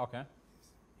 Okay. Yes.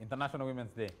 International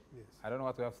Women's Day. Yes. I don't know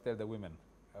what we have to tell the women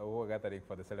who are gathering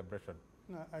for the celebration.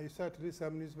 No, I certainly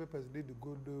some newspapers did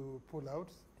good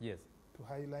pull-outs. Yes. To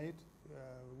highlight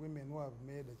women who have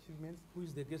made achievements. Who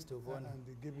is the guest of honor? And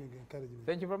giving encouragement.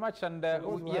 Thank you very much. And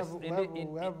we have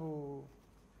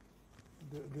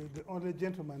the only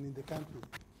gentleman in the country.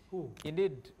 Who?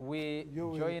 Indeed, we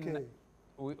join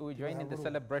in the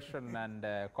celebration and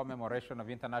commemoration of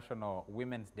International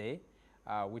Women's Day,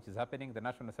 which is happening, the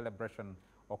national celebration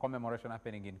or commemoration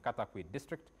happening in Katakwi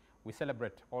district. We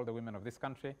celebrate all the women of this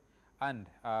country. And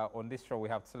on this show, we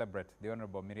have to celebrate the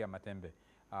Honorable MIRIA Matembe,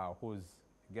 who's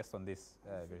guest on this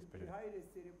very special.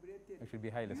 It should be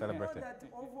highly celebrated. You know that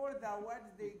over the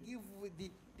awards they give with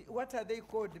what are they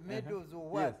called, medals or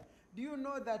what? Yes. Do you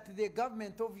know that the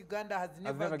government of Uganda has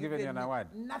never given you an award?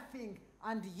 Nothing,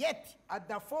 and yet at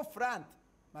the forefront,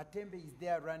 Matembe is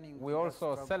there running. We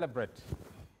also celebrate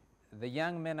the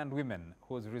young men and women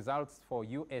whose results for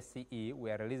USCE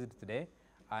were released today,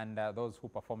 and those who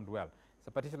performed well. It's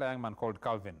a particular young man called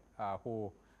Calvin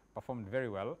who performed very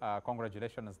well.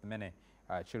 Congratulations to many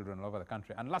children all over the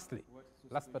country. And lastly,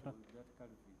 last but not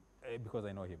because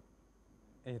I know him.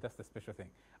 That's the special thing.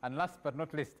 And last but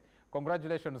not least,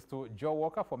 congratulations to Joe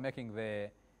Walker for making the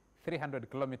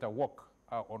 300-kilometer walk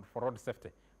for road safety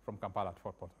from Kampala to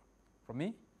Fort Portal. From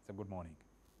me, it's a good morning.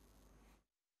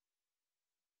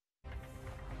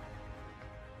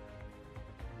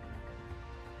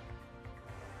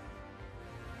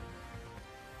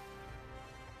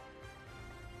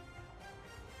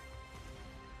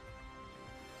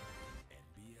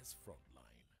 NBS Frontline.